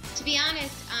 To be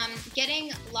honest,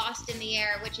 getting lost in the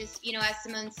air, which is, as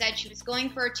Simone said, she was going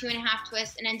for a 2.5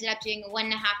 twist and ended up doing a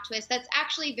 1.5 twist. That's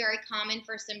actually very common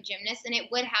for some gymnasts, and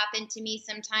it would happen to me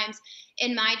sometimes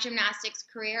in my gymnastics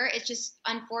career. It's just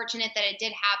unfortunate that it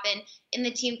did happen in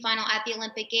the team final at the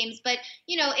Olympic Games. But,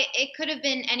 it could have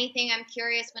been anything. I'm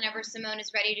curious whenever Simone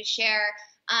is ready to share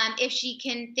if she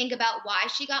can think about why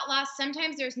she got lost.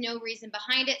 Sometimes there's no reason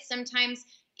behind it. Sometimes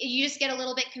you just get a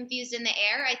little bit confused in the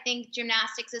air. I think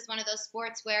gymnastics is one of those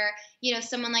sports where,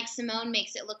 someone like Simone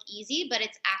makes it look easy, but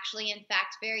it's actually, in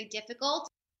fact, very difficult.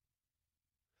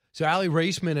 So Aly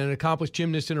Raisman, an accomplished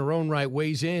gymnast in her own right,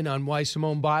 weighs in on why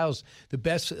Simone Biles, the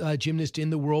best gymnast in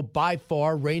the world by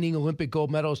far, reigning Olympic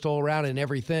gold medalist all around and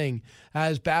everything,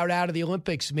 has bowed out of the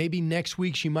Olympics. Maybe next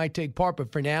week she might take part,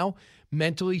 but for now,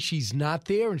 mentally she's not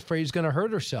there and afraid she's going to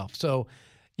hurt herself. So,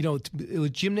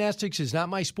 gymnastics is not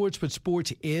my sports, but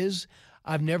sports is.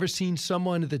 I've never seen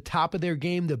someone at the top of their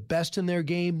game, the best in their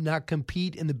game, not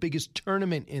compete in the biggest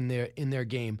tournament in their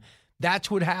game.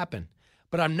 That's what happened.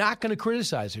 But I'm not going to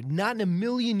criticize her. Not in a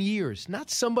million years.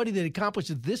 Not somebody that accomplished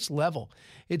at this level.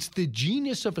 It's the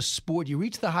genius of a sport. You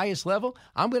reach the highest level,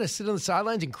 I'm going to sit on the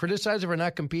sidelines and criticize her for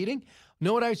not competing?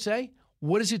 Know what I would say?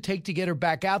 What does it take to get her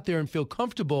back out there and feel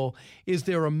comfortable? Is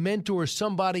there a mentor,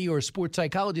 somebody, or a sports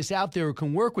psychologist out there who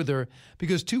can work with her?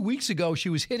 Because 2 weeks ago, she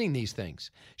was hitting these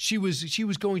things. She was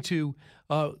going to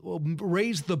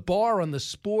raise the bar on the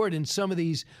sport in some of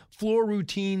these floor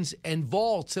routines and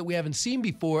vaults that we haven't seen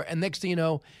before. And next thing you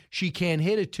know, she can't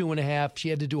hit a 2.5. She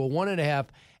had to do a 1.5.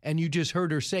 And you just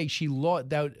heard her say she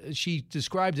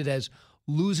described it as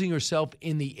losing herself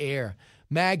in the air.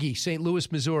 Maggie, St.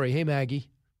 Louis, Missouri. Hey, Maggie.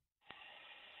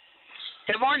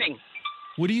 Good morning.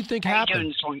 What do you think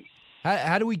happened?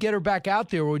 How do we get her back out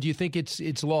there, or do you think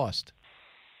it's lost?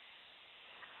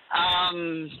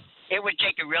 It would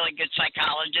take a really good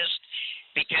psychologist,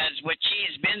 because what she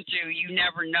has been through, you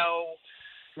never know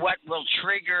what will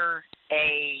trigger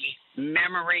a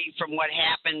memory from what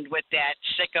happened with that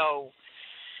sicko,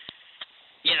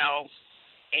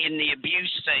 in the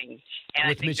abuse thing. And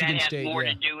With I think Michigan that has State, more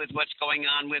yeah. to do with what's going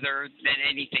on with her than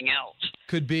anything else.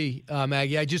 Could be,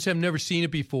 Maggie. I just have never seen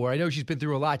it before. I know she's been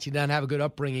through a lot. She didn't have a good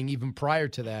upbringing even prior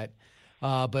to that.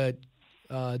 But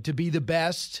to be the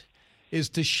best is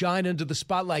to shine under the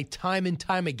spotlight time and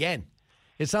time again.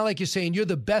 It's not like you're saying you're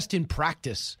the best in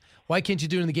practice. Why can't you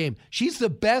do it in the game? She's the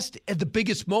best at the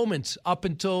biggest moments up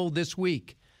until this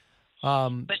week.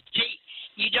 But see,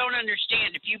 you don't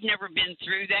understand. If you've never been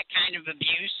through that kind of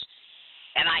abuse,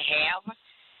 and I have,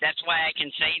 that's why I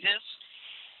can say this,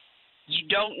 you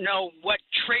don't know what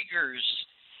triggers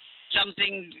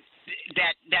something,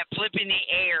 that flip in the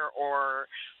air or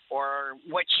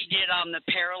what she did on the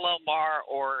parallel bar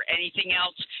or anything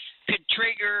else could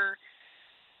trigger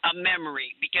a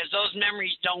memory, because those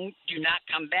memories do not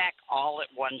come back all at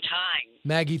one time.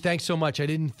 Maggie, thanks so much. I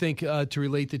didn't think to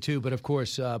relate the two, but of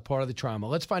course, part of the trauma.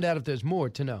 Let's find out if there's more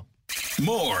to know.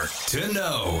 More to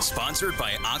know. Sponsored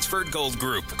by Oxford Gold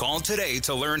Group. Call today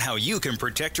to learn how you can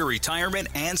protect your retirement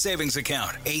and savings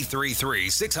account.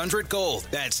 833-600-GOLD.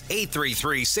 That's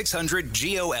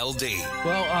 833-600-GOLD.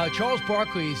 Well, Charles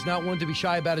Barkley is not one to be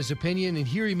shy about his opinion, and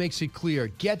here he makes it clear.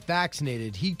 Get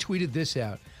vaccinated. He tweeted this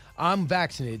out. I'm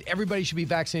vaccinated. Everybody should be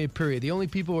vaccinated, period. The only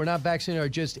people who are not vaccinated are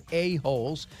just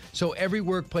a-holes. So every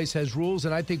workplace has rules,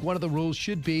 and I think one of the rules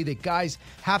should be that guys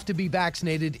have to be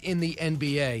vaccinated in the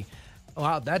NBA.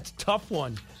 Wow, that's a tough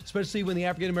one, especially when the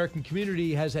African-American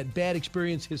community has had bad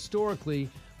experience historically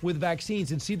with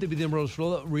vaccines and seem to be the most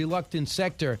reluctant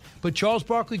sector. But Charles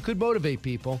Barkley could motivate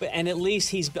people. And at least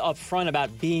he's upfront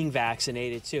about being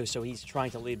vaccinated, too, so he's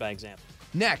trying to lead by example.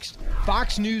 Next,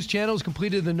 Fox News Channel has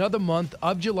completed another month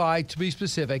of July, to be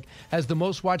specific, as the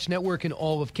most watched network in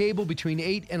all of cable between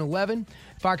 8 and 11.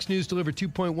 Fox News delivered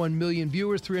 2.1 million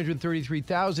viewers,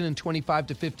 333,000 in 25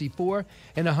 to 54,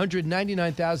 and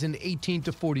 199,000 18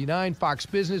 to 49. Fox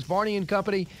Business, Varney and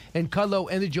Company, and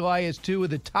Kudlow ended July as two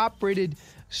of the top-rated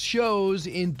shows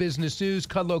in business news.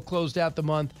 Kudlow closed out the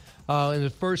month in the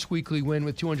first weekly win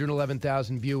with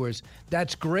 211,000 viewers.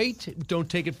 That's great. Don't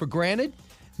take it for granted.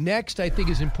 Next, I think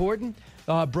is important,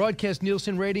 broadcast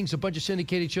Nielsen ratings, a bunch of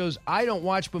syndicated shows I don't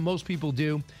watch, but most people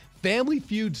do. Family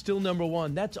Feud still number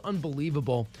one. That's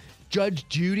unbelievable. Judge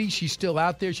Judy, she's still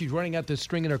out there. She's running out the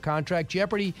string in her contract.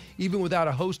 Jeopardy, even without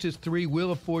a hostess, 3,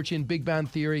 Wheel of Fortune, Big Bang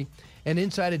Theory, and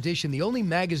Inside Edition, the only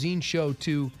magazine show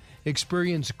to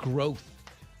experience growth.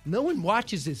 No one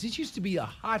watches this. This used to be a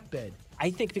hotbed. I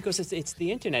think because it's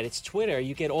the internet, it's Twitter.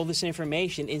 You get all this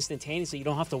information instantaneously. You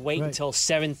don't have to wait until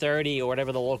 7:30 or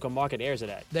whatever the local market airs it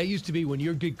at. That used to be when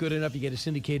you're good enough, you get a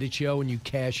syndicated show and you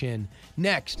cash in.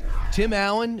 Next, Tim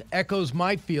Allen echoes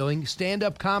my feeling.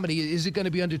 Stand-up comedy, is it going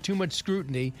to be under too much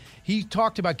scrutiny? He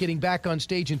talked about getting back on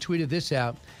stage and tweeted this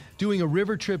out. Doing a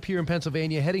river trip here in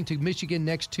Pennsylvania, heading to Michigan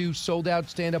next to sold-out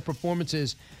stand-up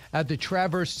performances at the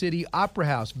Traverse City Opera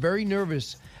House. Very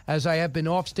nervous as I have been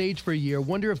off stage for a year.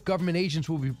 Wonder if government agents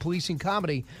will be policing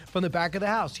comedy from the back of the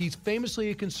house. He's famously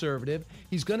a conservative.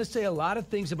 He's going to say a lot of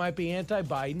things that might be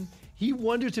anti-Biden. He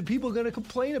wonders if people are going to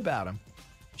complain about him.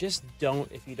 Just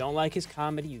don't. If you don't like his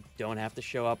comedy, you don't have to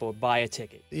show up or buy a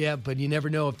ticket. Yeah, but you never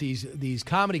know if these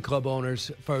comedy club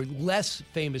owners, for less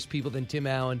famous people than Tim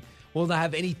Allen, will not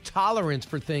have any tolerance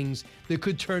for things that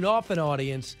could turn off an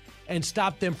audience and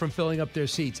stop them from filling up their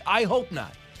seats. I hope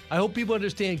not. I hope people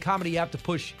understand comedy, you have to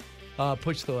push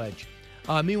the edge.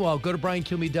 Meanwhile, go to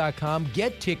BrianKilmeade.com.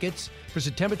 Get tickets for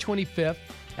September 25th,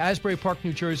 Asbury Park,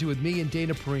 New Jersey, with me and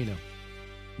Dana Perino.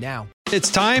 Now. It's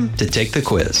time to take the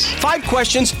quiz. 5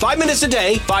 questions, 5 minutes a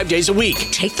day, 5 days a week.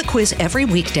 Take the quiz every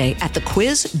weekday at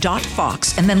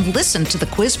thequiz.fox and then listen to the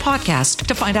quiz podcast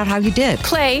to find out how you did.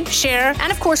 Play, share,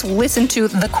 and of course, listen to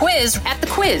the quiz at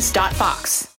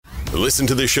thequiz.fox. Listen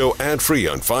to the show ad-free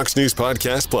on Fox News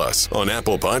Podcast Plus, on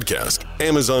Apple Podcast,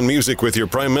 Amazon Music with your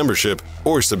Prime membership,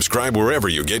 or subscribe wherever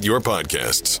you get your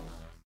podcasts.